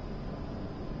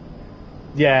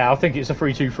 Yeah, I think it's a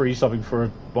 323 something for a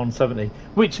 170.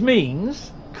 Which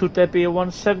means, could there be a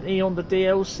 170 on the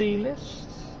DLC list?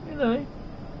 You know.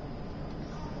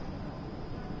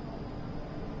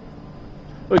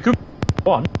 Well, it could be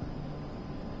one.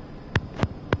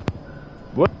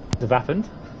 What have happened?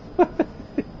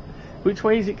 Which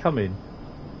way is it coming?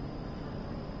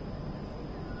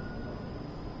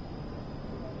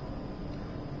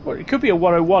 Well, it could be a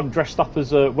 101 dressed up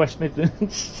as a West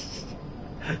Midlands.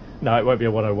 No, it won't be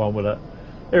a 101, will it?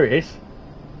 There it is.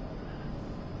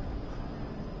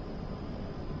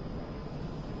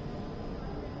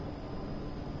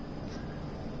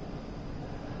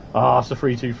 Ah, it's a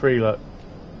 323, look.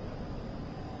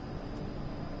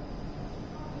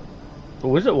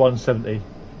 Or is it 170?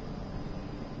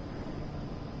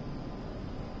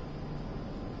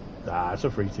 Nah, it's a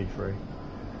 323.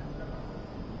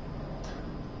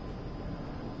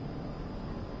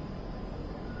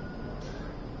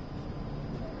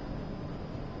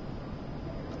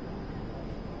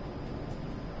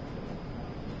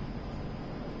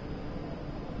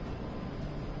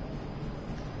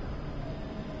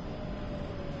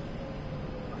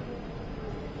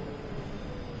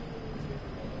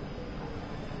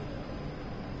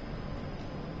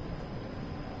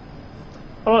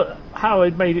 Oh, how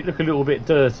it made it look a little bit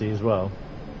dirty as well.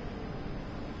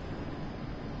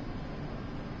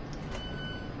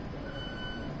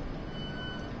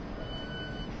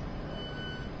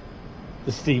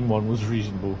 The Steam one was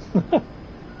reasonable.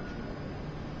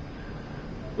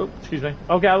 Oh, excuse me.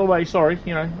 I'll get out of the way, sorry,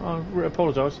 you know, I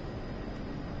apologise.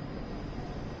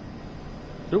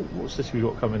 Oh, what's this we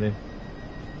got coming in?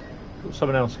 Got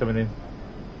someone else coming in.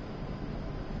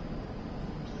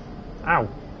 Ow.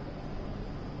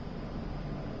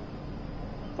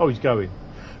 Oh, he's going.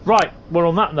 Right, well,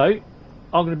 on that note,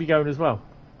 I'm going to be going as well.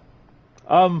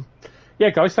 Yeah,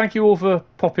 guys, thank you all for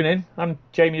popping in. And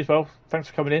Jamie as well. Thanks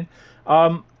for coming in.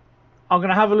 I'm going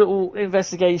to have a little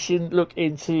investigation look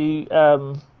into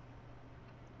the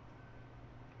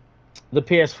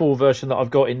PS4 version that I've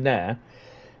got in there.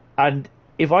 And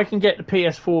if I can get the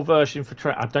PS4 version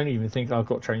for... I don't even think I've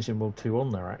got Train Sim World 2 on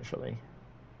there, actually.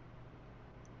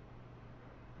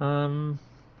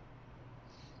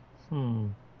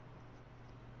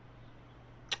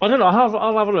 I don't know.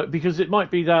 I'll have a look, because it might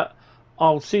be that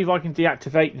I'll see if I can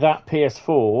deactivate that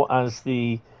PS4 as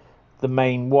the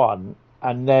main one,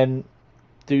 and then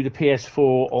do the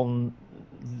PS4 on.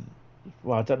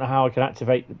 Well, I don't know how I can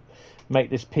make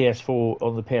this PS4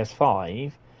 on the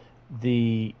PS5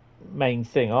 the main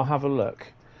thing. I'll have a look,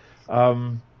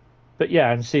 but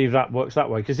yeah, and see if that works that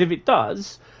way. Because if it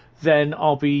does, then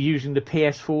I'll be using the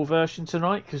PS4 version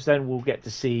tonight, because then we'll get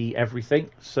to see everything.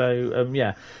 So,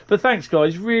 yeah. But thanks,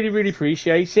 guys. Really, really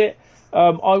appreciate it.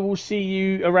 I will see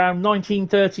you around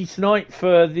 19:30 tonight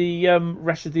for the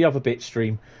rest of the other bit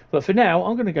stream. But for now,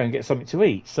 I'm going to go and get something to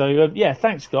eat. So, yeah,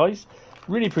 thanks, guys.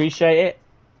 Really appreciate it.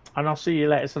 And I'll see you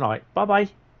later tonight. Bye-bye.